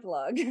prologue and the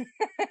epilogue.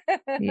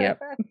 Yep.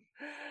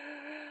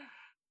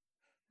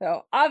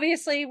 So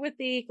obviously with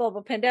the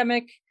global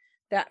pandemic,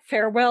 that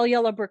farewell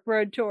Yellow Brick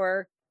Road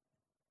tour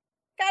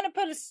kind of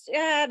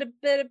had a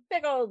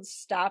big old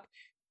stop.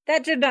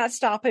 That did not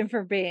stop him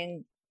from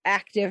being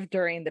active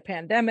during the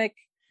pandemic,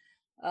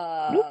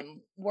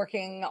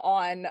 working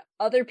on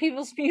other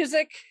people's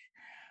music,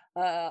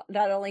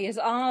 not only his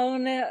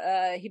own.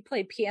 He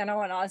played piano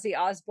on Ozzy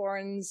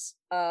Osbourne's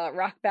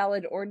rock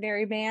ballad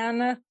Ordinary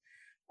Man.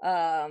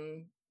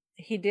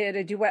 He did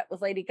a duet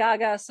with Lady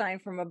Gaga,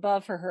 Signed from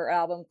Above, for her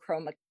album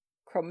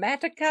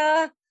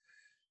Chromatica.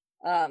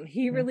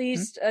 He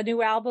released a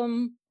new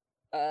album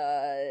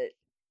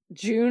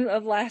June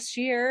of last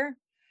year.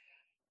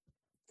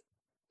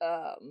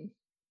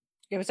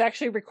 It was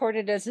actually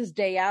recorded as his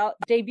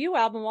debut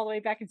album all the way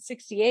back in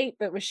 '68,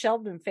 but was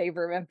shelved in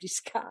favor of Empty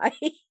Sky.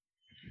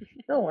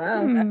 Oh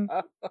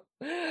wow.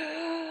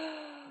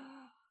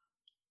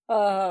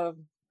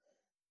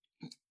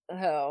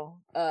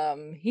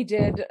 He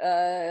did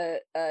a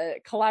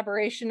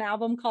collaboration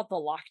album called The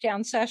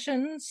Lockdown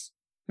Sessions,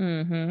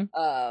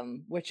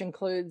 which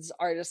includes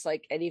artists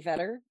like Eddie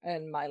Vedder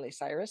and Miley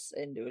Cyrus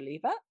and Dua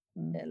Lipa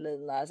and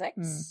Lil Nas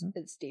X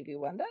and Stevie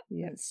Wonder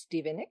and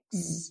Stevie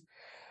Nicks.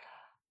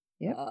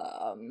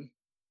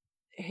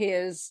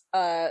 His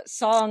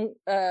song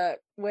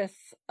with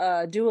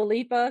Dua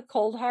Lipa,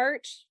 Cold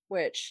Heart,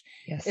 which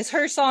is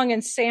her song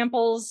and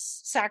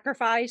samples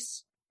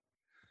Sacrifice.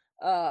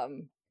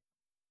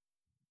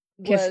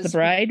 Kiss the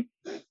Bride.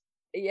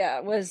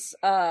 Yeah, was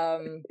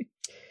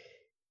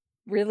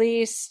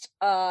released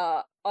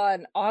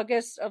on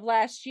August of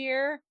last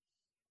year.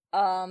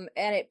 And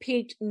it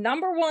peaked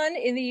 #1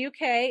 in the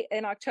UK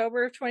in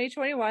October of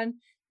 2021,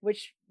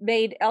 which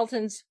made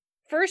Elton's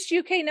first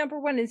UK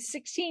 #1 in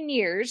 16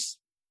 years.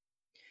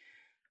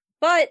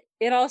 But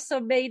it also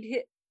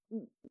made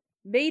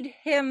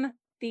him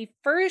the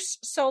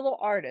first solo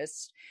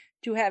artist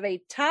to have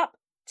a top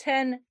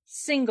 10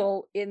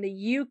 single in the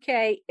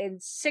UK in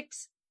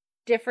 6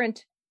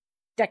 different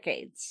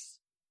decades.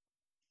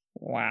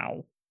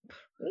 Wow.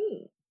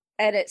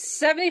 And at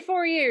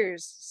 74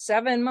 years,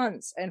 7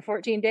 months, and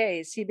 14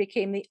 days, he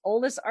became the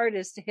oldest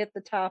artist to hit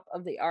the top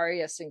of the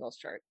ARIA singles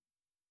chart.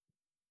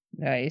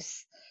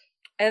 Nice.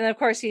 And of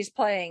course, he's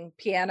playing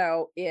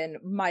piano in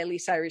Miley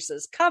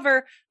Cyrus's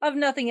cover of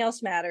Nothing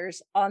Else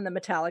Matters on the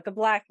Metallica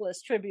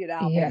Blacklist tribute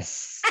album.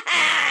 Yes.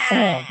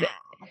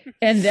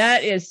 And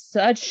that is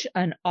such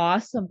an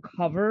awesome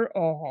cover.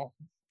 Oh.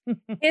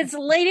 It's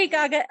Lady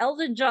Gaga,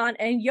 Elton John,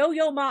 and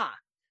Yo-Yo Ma.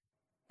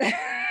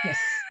 Yes.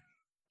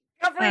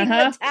 Covering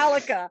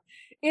Metallica.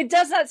 It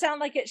does not sound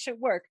like it should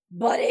work,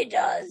 but it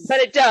does.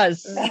 But it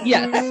does.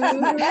 Yes.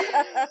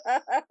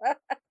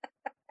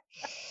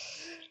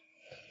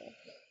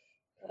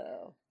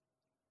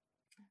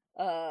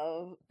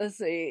 Let's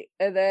see.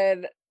 And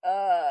then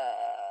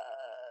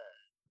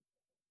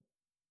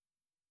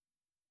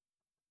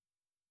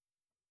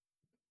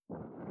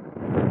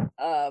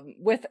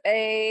with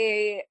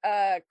a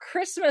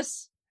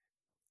Christmas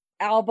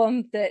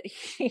album that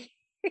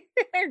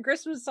a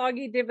Christmas song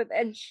he did with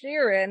Ed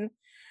Sheeran,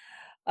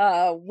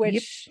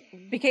 which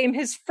became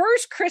his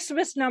first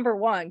Christmas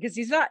 #1, because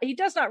he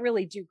does not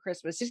really do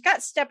Christmas. He's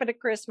got Step Into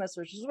Christmas,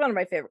 which is one of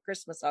my favorite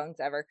Christmas songs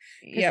ever.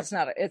 It's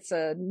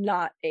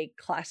not a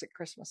classic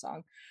Christmas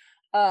song.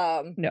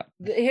 No,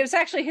 it was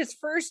actually his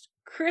first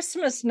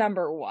Christmas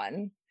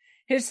 #1,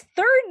 his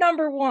third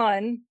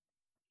 #1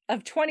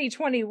 of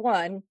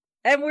 2021,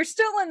 and we're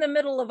still in the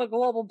middle of a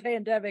global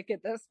pandemic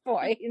at this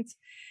point.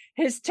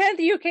 His 10th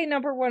UK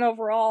 #1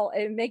 overall,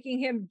 and making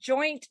him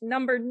joint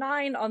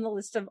 #9 on the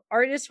list of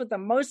artists with the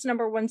most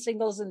 #1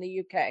 singles in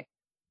the UK.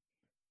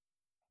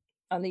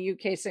 On the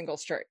UK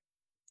singles chart.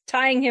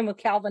 Tying him with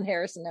Calvin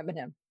Harris and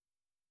Eminem.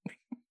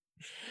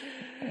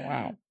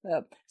 Wow.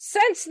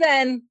 Since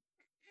then,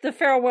 the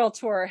farewell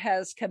tour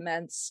has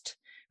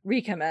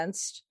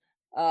recommenced.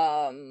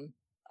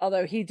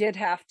 Although he did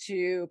have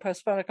to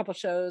postpone a couple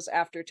shows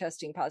after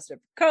testing positive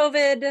for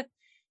COVID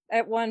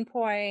at one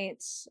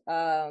point.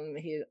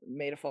 He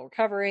made a full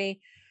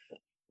recovery.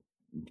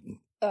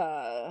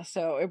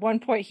 So at one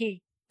point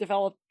he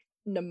developed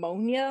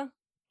pneumonia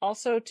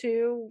also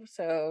too.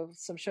 So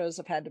some shows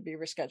have had to be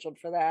rescheduled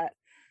for that.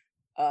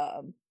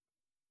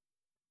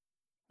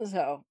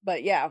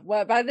 But yeah,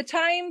 well, by the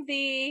time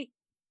the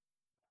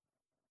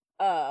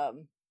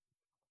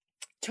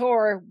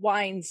tour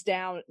winds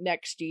down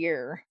next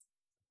year,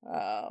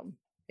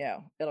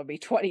 it'll be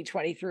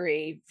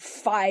 2023,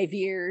 5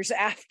 years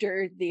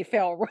after the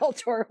farewell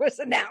tour was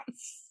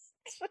announced.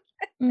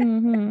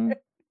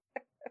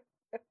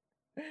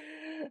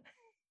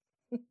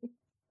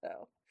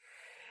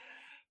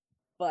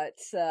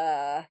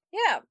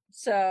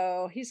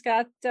 So he's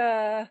got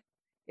 2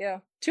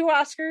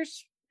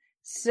 Oscars,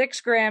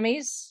 6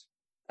 Grammys,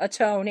 a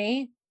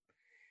Tony,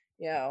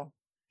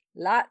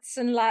 lots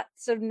and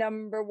lots of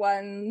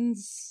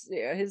 #1s.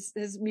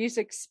 His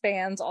music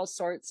spans all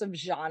sorts of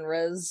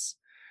genres.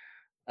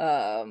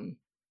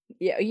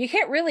 You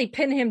can't really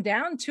pin him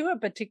down to a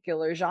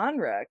particular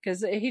genre,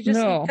 because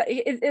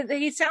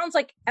he sounds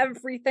like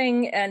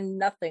everything and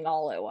nothing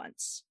all at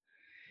once.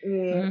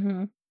 You've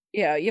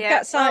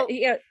got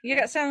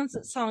songs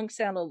that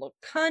sound a little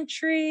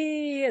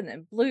country and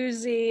then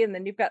bluesy, and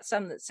then you've got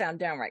some that sound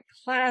downright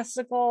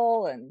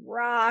classical and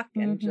rock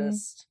and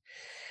just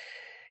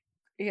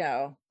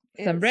some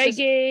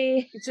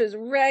reggae. It's just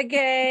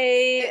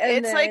reggae.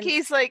 It's like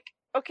he's like,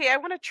 okay, I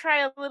want to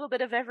try a little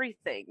bit of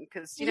everything,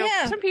 because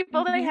some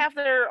people they have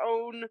their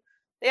own,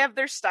 they have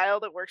their style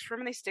that works for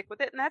them and they stick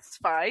with it, and that's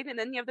fine. And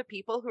then you have the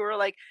people who are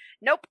like,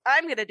 nope,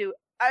 I'm gonna do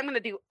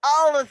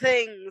all the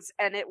things,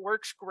 and it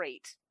works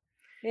great.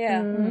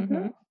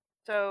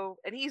 So,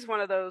 and he's one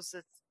of those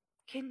that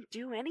can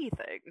do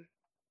anything.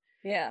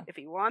 If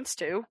he wants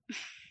to.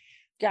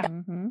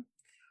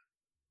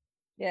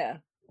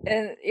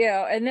 And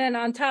and then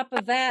on top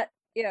of that,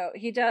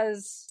 he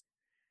does.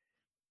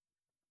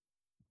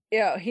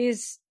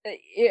 He's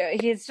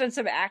done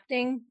some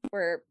acting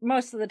where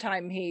most of the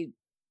time he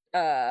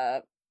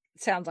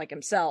sounds like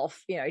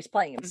himself. He's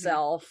playing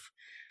himself.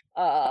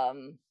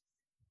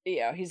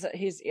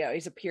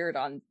 He's appeared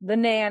on The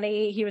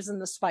Nanny. He was in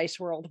the Spice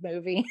World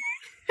movie.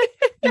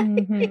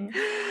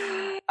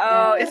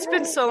 Oh, it's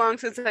been so long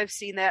since I've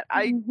seen that.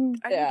 I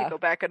need to go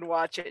back and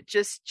watch it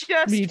just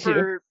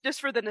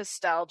for the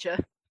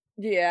nostalgia.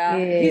 Yeah.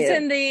 He's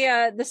in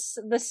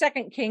the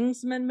second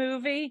Kingsman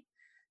movie,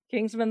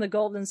 Kingsman: The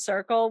Golden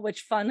Circle,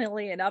 which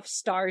funnily enough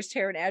stars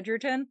Taron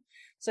Egerton.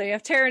 So you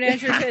have Taron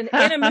Egerton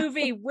in a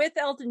movie with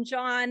Elton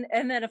John,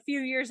 and then a few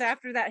years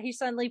after that, he's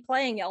suddenly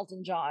playing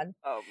Elton John.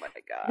 Oh my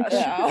gosh!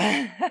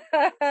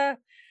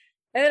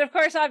 And then, of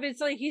course,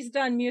 obviously, he's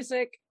done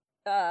music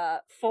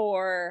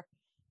for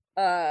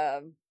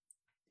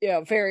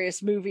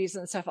various movies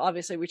and stuff.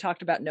 Obviously, we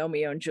talked about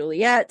Romeo and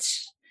Juliet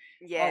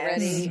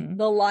already.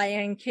 The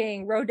Lion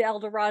King. Road to El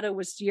Dorado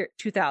was year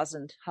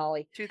 2000.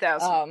 Holly,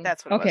 2000.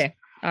 That's what. Okay.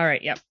 All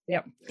right. Yep.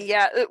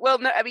 Yeah. Well,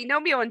 no, I mean,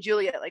 Romeo and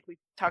Juliet, like we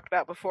talked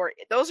about before,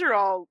 those are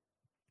all.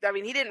 I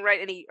mean, he didn't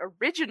write any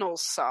original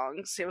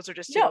songs. Those are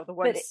just the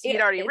ones he'd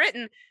already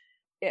written.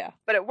 Yeah,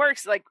 but it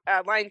works. Like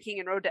Lion King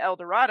and Road to El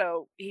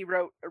Dorado, he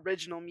wrote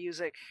original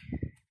music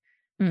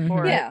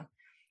for it.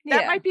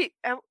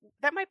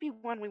 That might be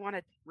one we want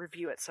to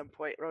review at some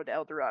point. Road to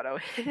El Dorado.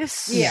 It is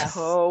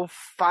so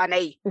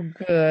funny.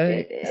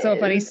 Good. So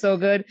funny. So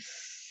good.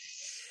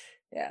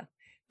 Yeah.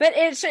 But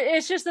it's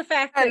just the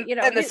fact that,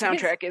 and the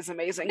soundtrack is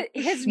amazing.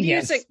 His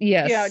music,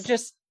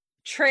 just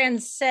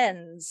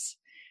transcends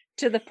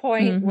to the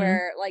point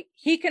where, like,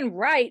 he can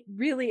write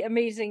really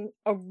amazing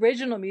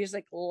original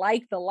music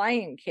like The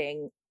Lion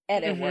King,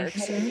 and it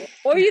works.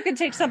 Or you can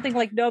take something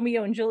like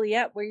Romeo and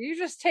Juliet, where you're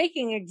just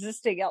taking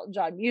existing Elton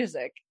John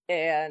music,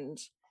 and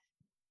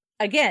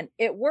again,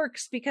 it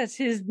works because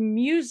his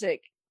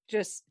music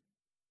it's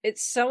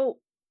so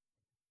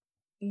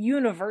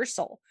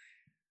universal.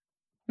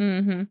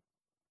 I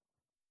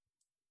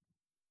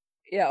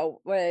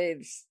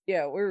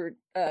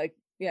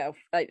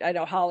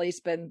know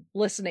Holly's been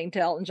listening to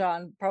Elton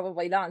John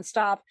probably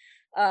nonstop.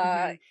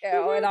 And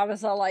I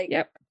was all like,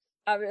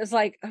 I was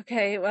like,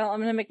 okay, well, I'm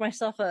going to make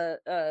myself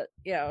a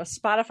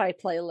Spotify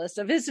playlist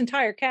of his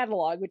entire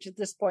catalog, which at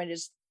this point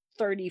is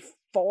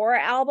 34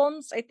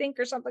 albums, I think,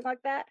 or something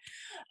like that.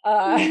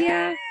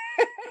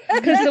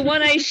 Because the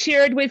one I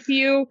shared with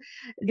you,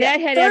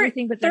 that had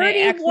everything, but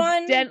then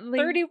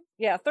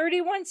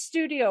 31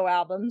 studio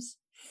albums,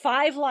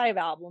 5 live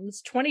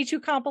albums, 22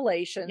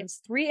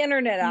 compilations, 3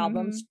 internet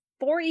albums,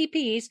 4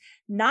 EPs,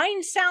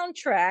 9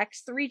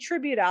 soundtracks, 3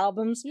 tribute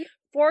albums,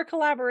 4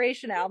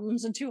 collaboration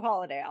albums, and 2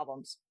 holiday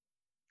albums.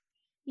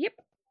 Yep.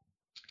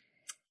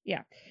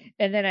 Yeah.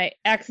 And then I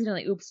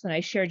accidentally, when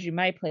I shared you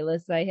my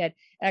playlist, I had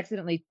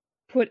accidentally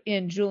put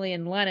in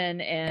Julian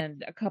Lennon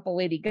and a couple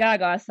Lady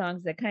Gaga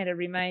songs that kind of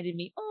reminded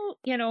me,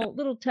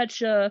 little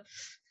touch of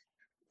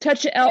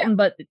Elton,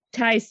 but it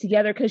ties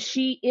together because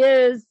she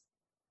is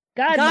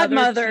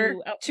godmother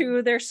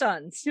to their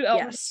sons. To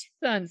Elton's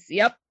sons.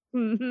 Yep.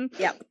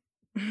 Yep.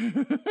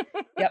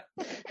 Yep.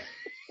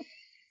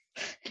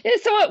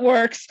 So it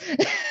works.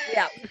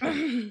 Yep.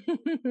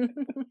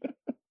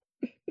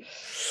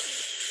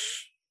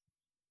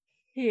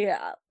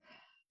 Yeah.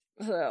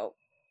 So,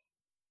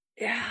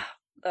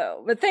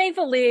 but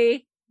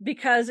thankfully,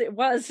 because it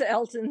was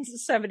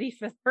Elton's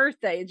 75th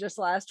birthday just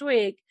last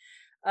week,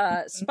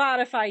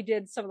 Spotify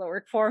did some of the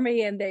work for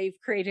me, and they've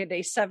created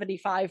a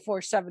 75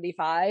 for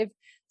 75.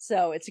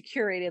 So it's a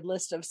curated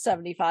list of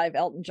 75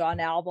 Elton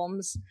John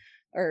albums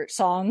or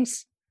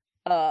songs.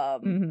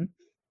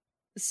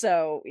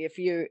 So if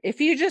you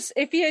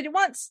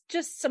want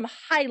just some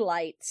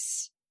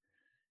highlights,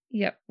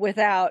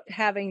 without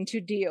having to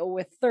deal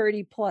with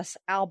 30 plus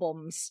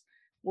albums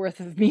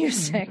worth of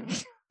music,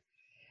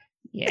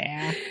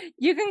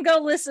 you can go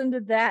listen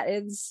to that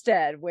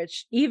instead,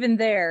 which even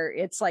there,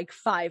 it's like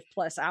 5+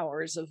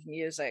 hours of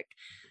music.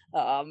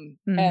 And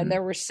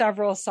there were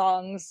several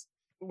songs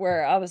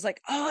where I was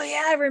like, oh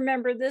yeah, I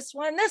remember this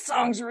one. This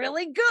song's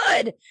really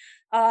good.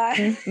 So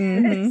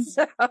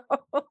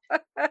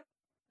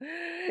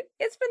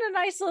it's been a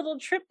nice little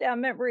trip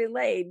down memory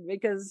lane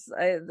because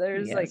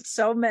there's like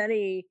so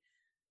many.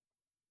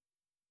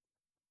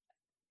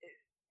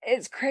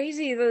 It's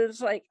crazy. There's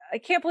like, I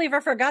can't believe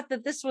I forgot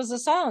that this was a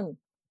song.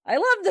 I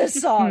love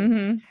this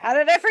song. How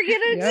did I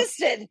forget it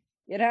existed?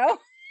 Yep.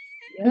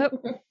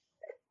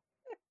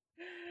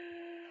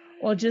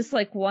 Well, just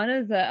like one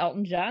of the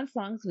Elton John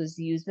songs was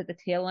used at the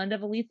tail end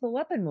of a Lethal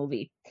Weapon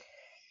movie.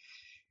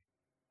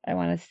 I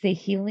want to say I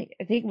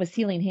think it was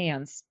Healing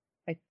Hands.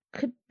 I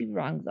could be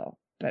wrong though,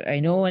 but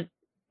I know an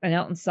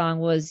Elton song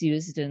was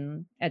used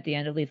at the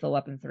end of Lethal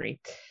Weapon 3.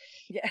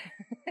 Yeah.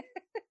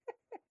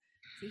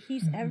 See,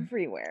 he's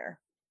everywhere.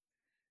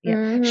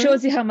 Yeah.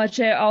 Shows you how much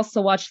I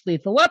also watched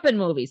Lethal Weapon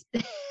movies.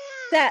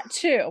 That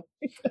too.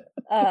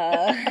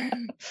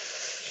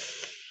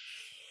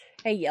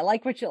 Hey, you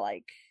like what you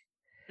like.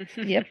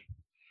 Yep.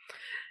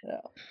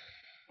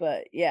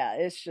 But yeah,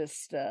 it's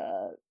just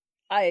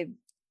I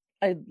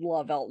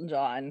love Elton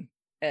John,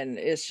 and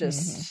it's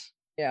just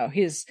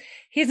he's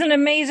an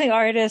amazing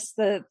artist.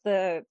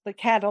 The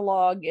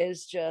catalog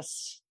is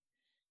just,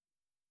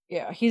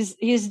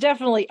 he's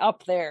definitely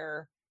up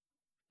there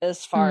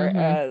as far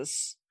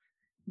as,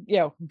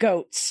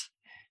 goats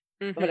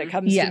when it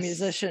comes to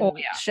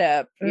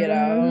musicianship,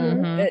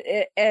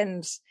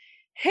 and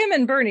him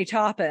and Bernie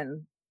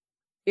Taupin,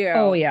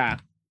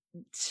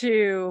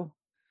 to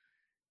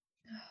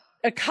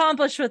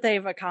accomplish what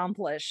they've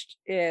accomplished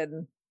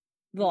in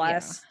the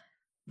last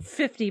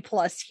 50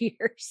 plus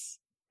years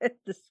at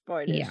this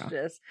point is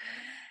just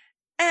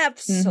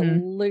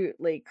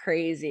absolutely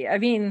crazy. I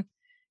mean,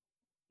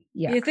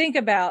 you think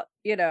about,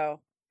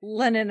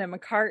 Lennon and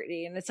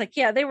McCartney, and it's like,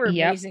 they were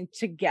amazing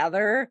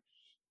together.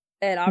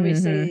 And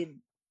obviously,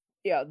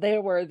 they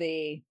were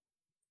the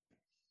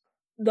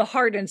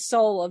heart and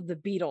soul of the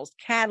Beatles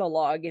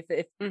catalog. If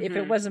it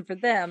wasn't for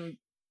them,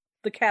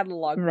 the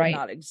catalog would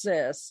not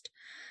exist.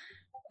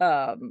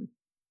 But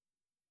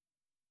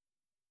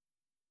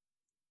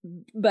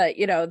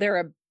they're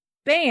a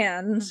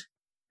band.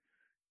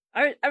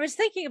 I was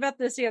thinking about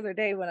this the other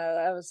day when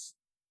I was,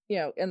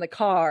 in the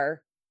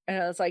car,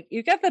 and I was like,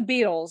 you got the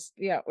Beatles,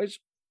 which,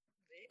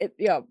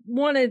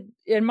 one of,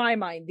 in my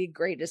mind, the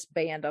greatest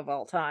band of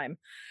all time.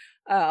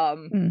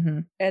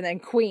 And then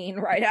Queen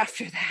right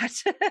after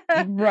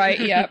that. Right.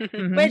 Yep.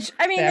 Which,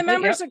 I mean, the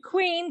members of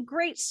Queen,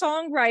 great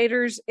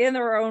songwriters in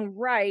their own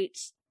right.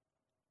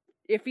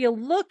 If you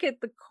look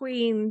at the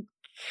Queen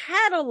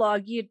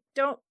catalog, you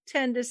don't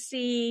tend to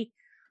see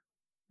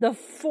the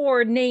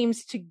four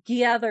names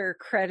together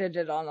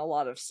credited on a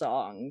lot of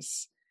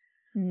songs.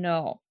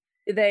 No.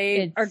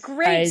 They are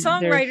great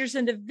songwriters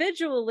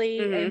individually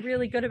and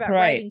really good about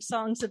writing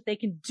songs that they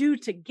can do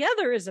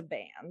together as a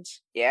band.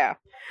 Yeah.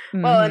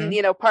 Well, and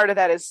part of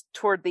that is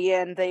toward the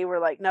end, they were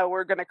like, no,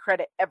 we're going to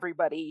credit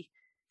everybody.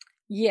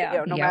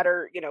 Yeah. No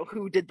matter,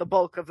 who did the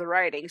bulk of the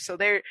writing. So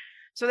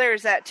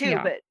there's that too.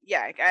 Yeah. But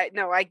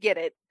I get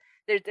it.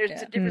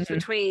 There's a difference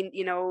between,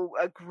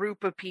 a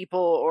group of people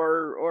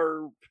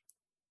or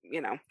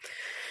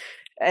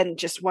and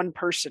just one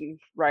person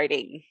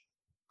writing.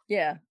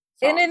 Yeah.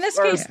 And in this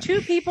case,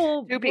 two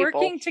people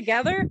working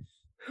together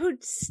who,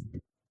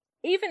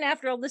 even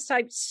after all this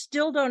time,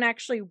 still don't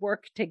actually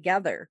work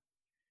together.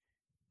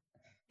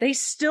 They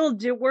still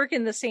do work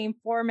in the same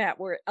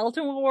format where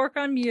Elton will work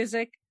on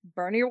music,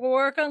 Bernie will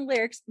work on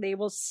lyrics. They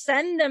will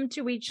send them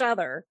to each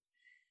other.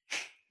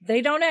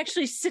 They don't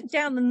actually sit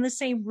down in the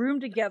same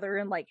room together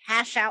and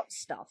hash out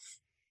stuff.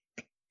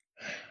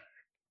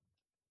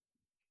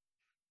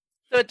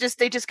 So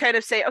they just kind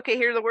of say, okay,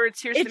 here are the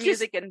words, here's the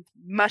music, and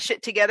mush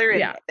it together,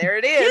 and there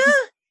it is.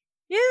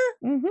 Yeah.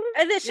 And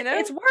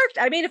it's worked.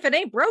 I mean, if it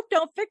ain't broke,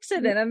 don't fix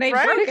it. And they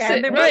broke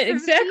it. Right,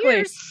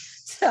 exactly.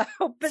 So,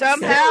 but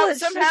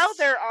somehow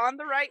they're on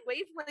the right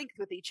wavelength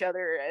with each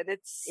other, and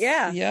it's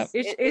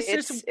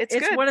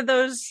it's one of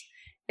those.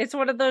 It's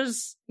one of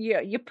those.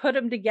 You put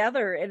them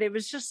together, and it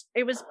was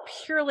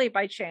purely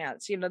by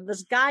chance.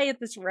 This guy at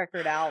this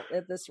record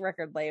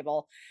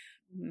label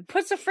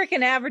puts a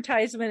freaking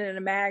advertisement in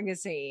a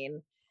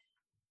magazine,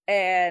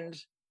 and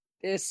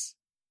this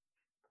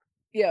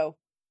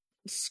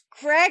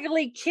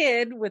scraggly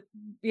kid with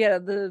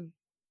the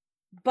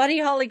Buddy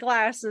Holly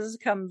glasses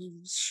comes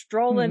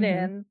strolling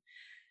in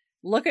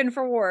looking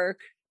for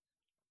work,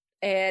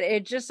 and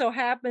it just so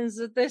happens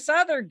that this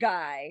other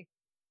guy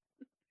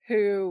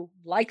who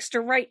likes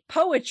to write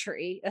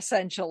poetry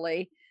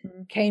essentially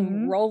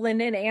came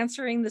rolling in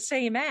answering the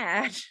same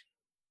ad.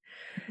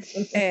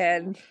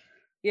 And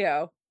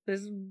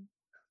this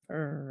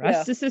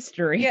rest is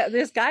history. Yeah,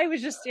 this guy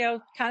was just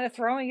kind of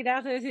throwing it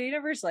out there to the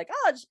universe, like,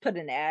 I'll just put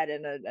an ad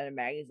in a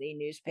magazine,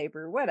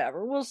 newspaper,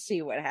 whatever. We'll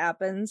see what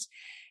happens.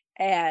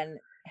 And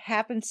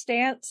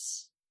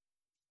happenstance,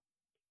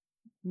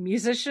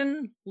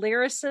 musician,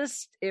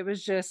 lyricist, it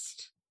was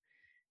just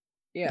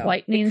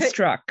lightning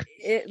struck.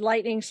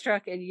 Lightning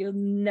struck, and you'll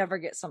never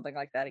get something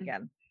like that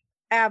again.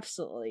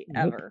 Absolutely,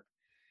 ever.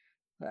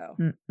 So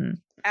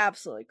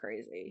absolutely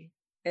crazy.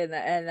 And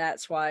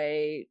that's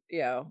why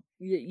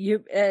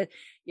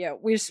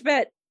we've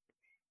spent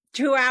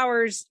 2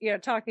 hours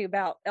talking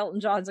about Elton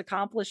John's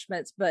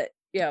accomplishments, but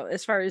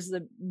as far as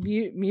the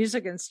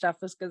music and stuff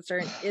is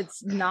concerned,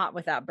 it's not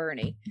without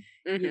Bernie.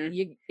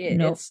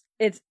 It's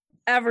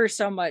ever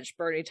so much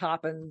Bernie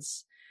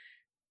Taupin's.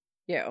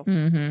 He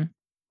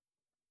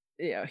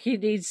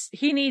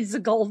needs a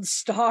gold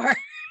star.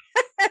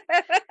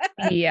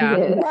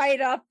 Right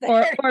up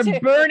there. Or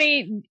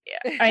Bernie.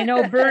 I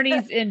know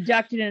Bernie's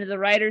inducted into the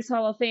Writers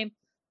Hall of Fame.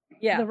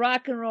 Yeah. The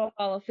Rock and Roll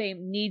Hall of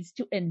Fame needs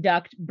to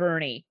induct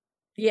Bernie.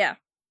 Yeah.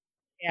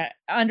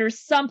 Under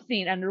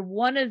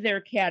one of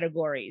their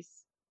categories.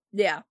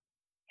 Yeah.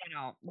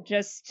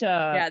 Just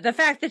the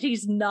fact that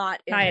he's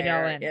not in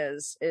there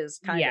is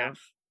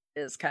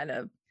kind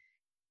of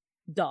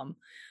dumb.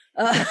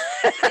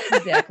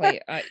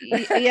 Exactly.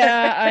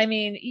 I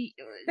mean,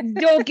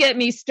 don't get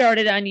me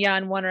started on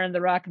Jan Wenner and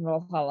the Rock and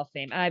Roll Hall of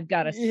Fame. I've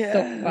got a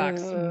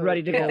soapbox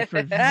ready to go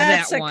for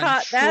that one.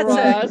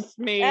 Trust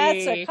me.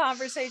 That's a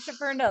conversation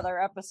for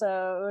another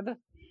episode.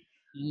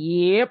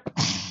 Yep.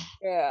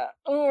 Yeah,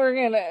 we're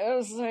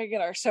gonna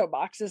get our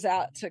soapboxes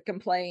out to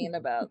complain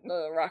about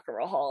the Rock and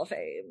Roll Hall of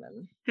Fame,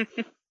 and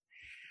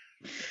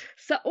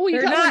So, you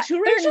they're got one not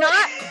too, they're Rachel?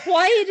 not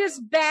quite as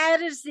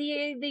bad as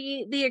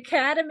the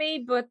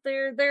Academy, but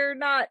they're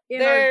not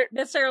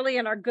necessarily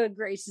in our good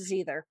graces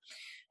either.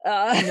 No.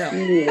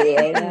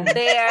 Yeah.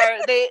 They are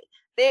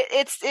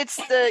it's the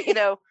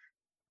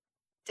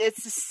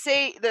it's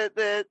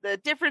the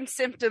different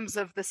symptoms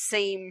of the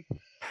same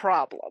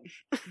problem.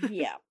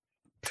 Yeah.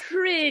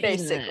 Pretty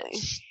Basically.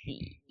 much.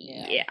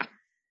 Yeah.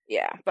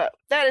 Yeah, but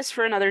that is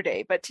for another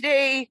day. But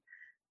today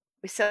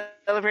we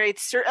celebrate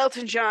Sir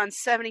Elton John,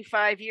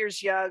 75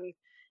 years young,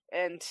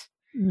 and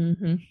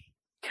Mm-hmm.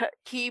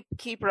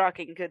 keep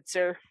rocking, good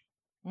sir.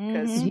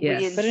 Because Mhm.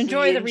 Yes. But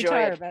enjoy the it.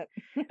 retirement.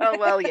 Oh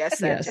well, yes,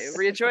 that Yes. too.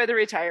 We enjoy the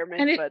retirement,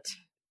 And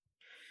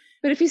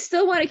But if you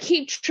still want to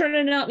keep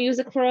churning out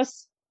music for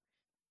us,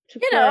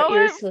 you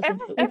know,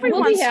 every we'll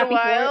be once in a happy for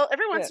while,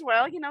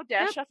 it.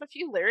 dash off a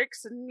few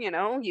lyrics, and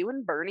you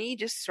and Bernie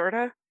just sort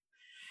of,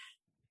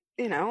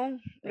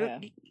 Yeah.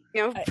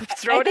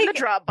 throw it in the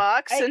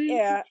Dropbox.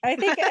 I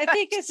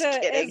think Just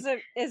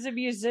kidding. as a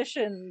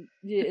musician,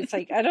 it's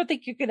like I don't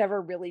think you could ever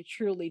really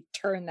truly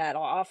turn that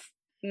off.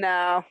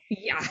 No.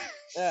 Yeah.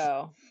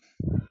 So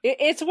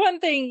it's one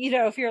thing,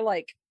 if you're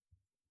like,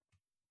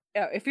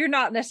 if you're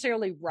not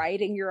necessarily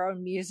writing your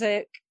own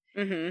music,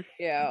 Mm-hmm.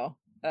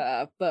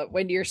 but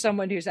when you're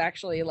someone who's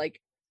actually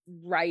like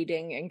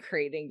writing and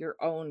creating your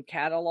own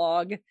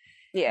catalog,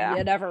 Yeah.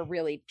 you never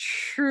really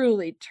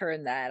truly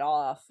turn that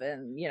off.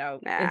 And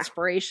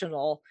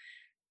inspirational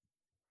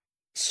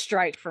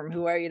strike from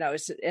whoever,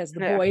 as the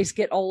boys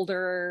get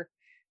older,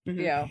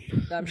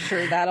 I'm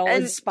sure that'll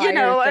And,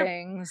 inspire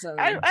things. And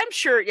I'm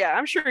sure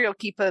you'll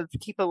keep a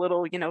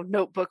little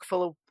notebook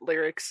full of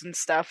lyrics and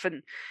stuff,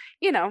 and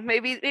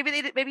maybe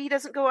he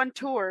doesn't go on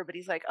tour, but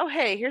he's like, oh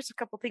hey, here's a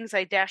couple things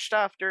I dashed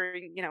off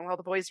during while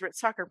the boys were at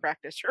soccer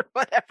practice or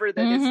whatever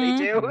that is they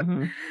do.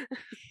 Mhm.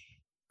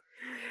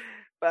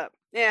 But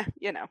yeah,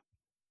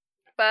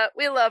 but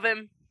we love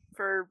him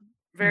for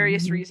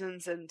various Mhm.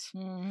 reasons, and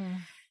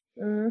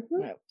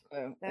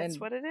that's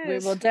what it we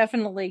is. will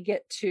definitely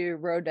get to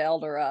Road to El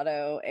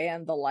Dorado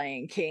and The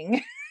Lion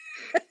King.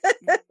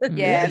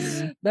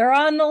 Yes. They're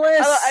on the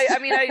list.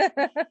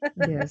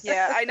 Yes.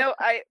 Yeah, I know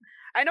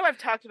I've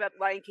talked about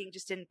Lion King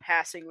just in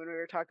passing when we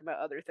were talking about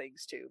other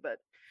things too, but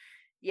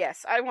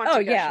yes, I want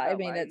to gush about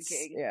Lion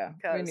King.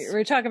 When 'cause-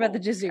 we're talking about the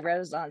Disney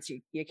Renaissance,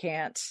 you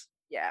can't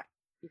Yeah.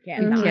 you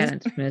can't You not.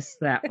 can't miss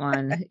that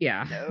one.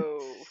 Yeah.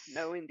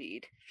 No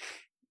indeed.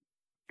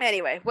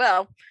 Anyway,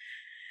 well,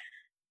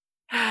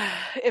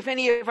 if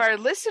any of our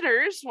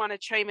listeners want to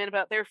chime in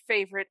about their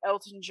favorite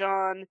Elton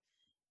John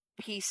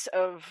piece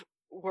of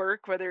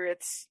work, whether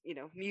it's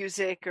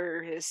music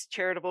or his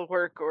charitable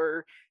work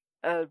or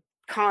a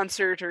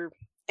concert or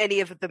any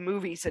of the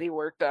movies that he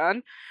worked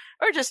on,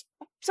 or just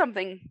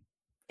something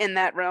in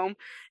that realm,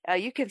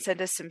 you can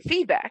send us some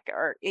feedback.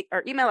 Our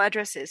email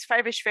address is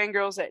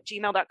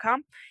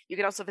fiveishfangirls@gmail.com. You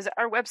can also visit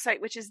our website,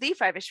 which is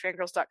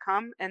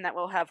thefiveishfangirls.com, and that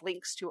will have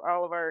links to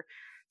all of our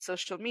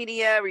social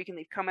media where you can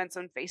leave comments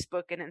on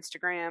Facebook and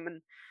Instagram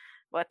and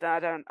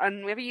whatnot.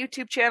 We have a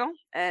YouTube channel,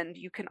 and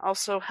you can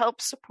also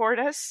help support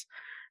us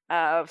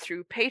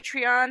through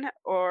Patreon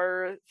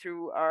or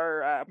through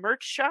our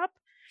merch shop.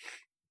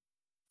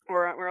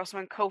 We're also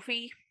on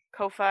Ko-fi.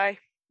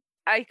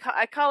 I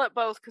call it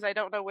both because I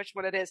don't know which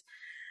one it is.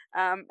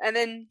 And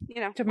then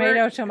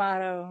Tomato.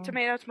 Tomato.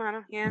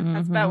 Yeah,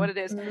 that's about what it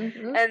is.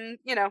 Mhm. And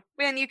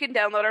when you can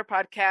download our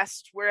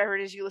podcast wherever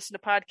it is you listen to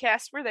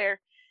podcasts, we're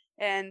there.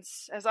 And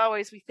as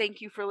always, we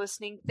thank you for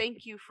listening.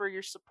 Thank you for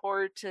your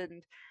support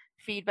and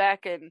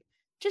feedback, and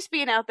just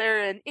being out there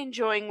and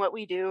enjoying what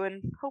we do.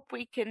 And hope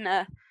we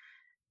can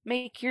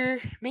make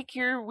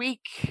your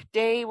week,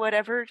 day,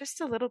 whatever, just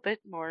a little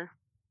bit more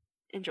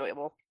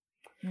enjoyable.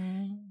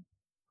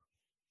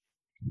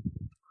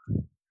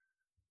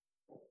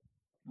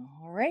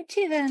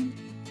 Alrighty then.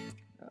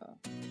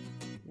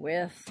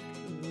 With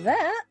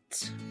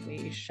that,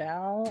 we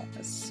shall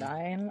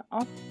sign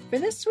off for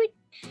this week.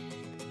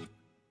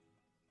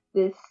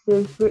 This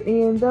is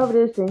Brittany and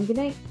Belvedere saying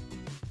goodnight.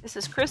 This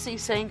is Chrissy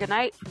saying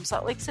goodnight from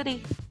Salt Lake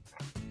City.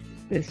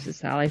 This is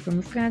Sally from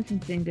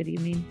Wisconsin saying good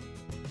evening.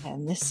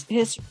 And this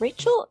is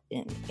Rachel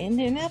in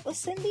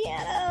Indianapolis,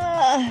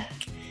 Indiana.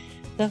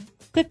 The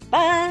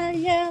goodbye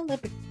yellow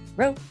brick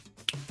road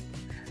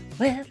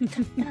where the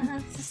top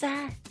of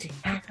society.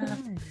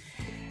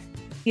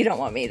 You don't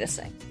want me to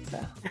sing, so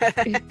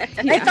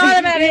I thought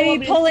about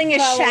maybe pulling a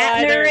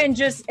Shatner and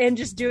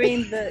just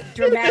doing the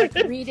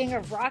dramatic reading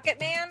of Rocket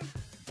Man.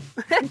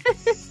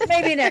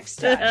 Maybe next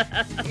time.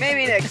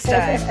 Maybe next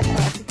time.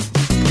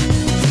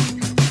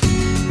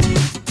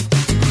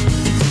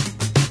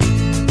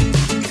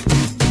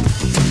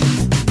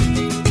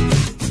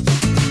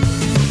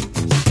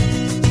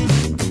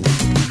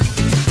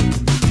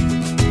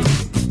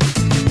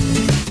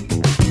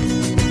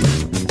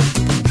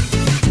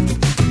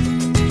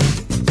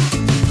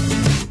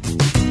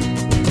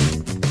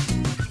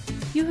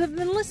 You have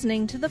been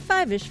listening to the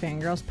Five-ish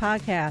Fangirls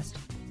podcast.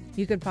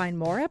 You can find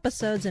more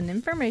episodes and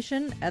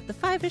information at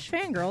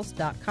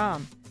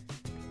the5ishfangirls.com.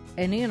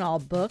 Any and all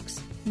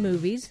books,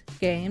 movies,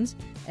 games,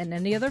 and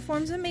any other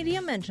forms of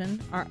media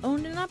mentioned are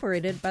owned and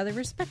operated by the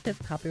respective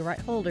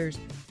copyright holders.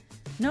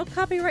 No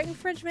copyright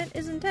infringement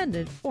is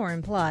intended or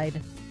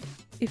implied.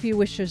 If you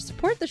wish to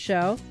support the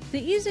show, the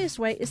easiest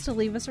way is to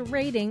leave us a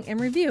rating and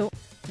review.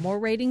 More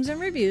ratings and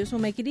reviews will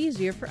make it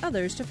easier for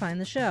others to find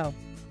the show.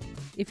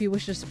 If you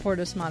wish to support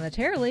us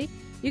monetarily,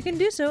 you can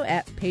do so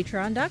at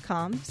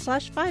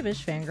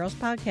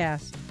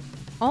patreon.com/5ishfangirlspodcast.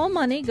 All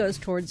money goes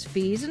towards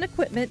fees and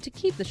equipment to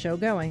keep the show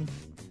going.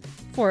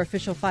 For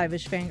official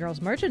 5ish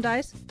Fangirls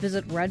merchandise,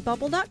 visit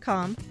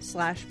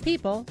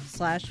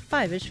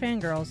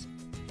redbubble.com/people/5ishfangirls.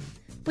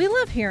 We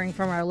love hearing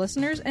from our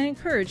listeners and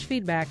encourage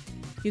feedback.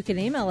 You can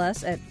email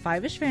us at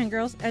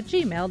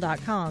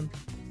 5ishfangirls@gmail.com.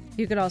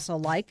 You can also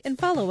like and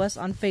follow us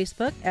on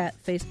Facebook at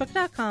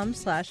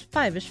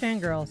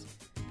facebook.com/5ishfangirls.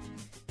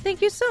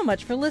 Thank you so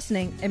much for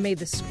listening, and may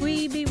the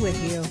squee be with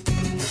you.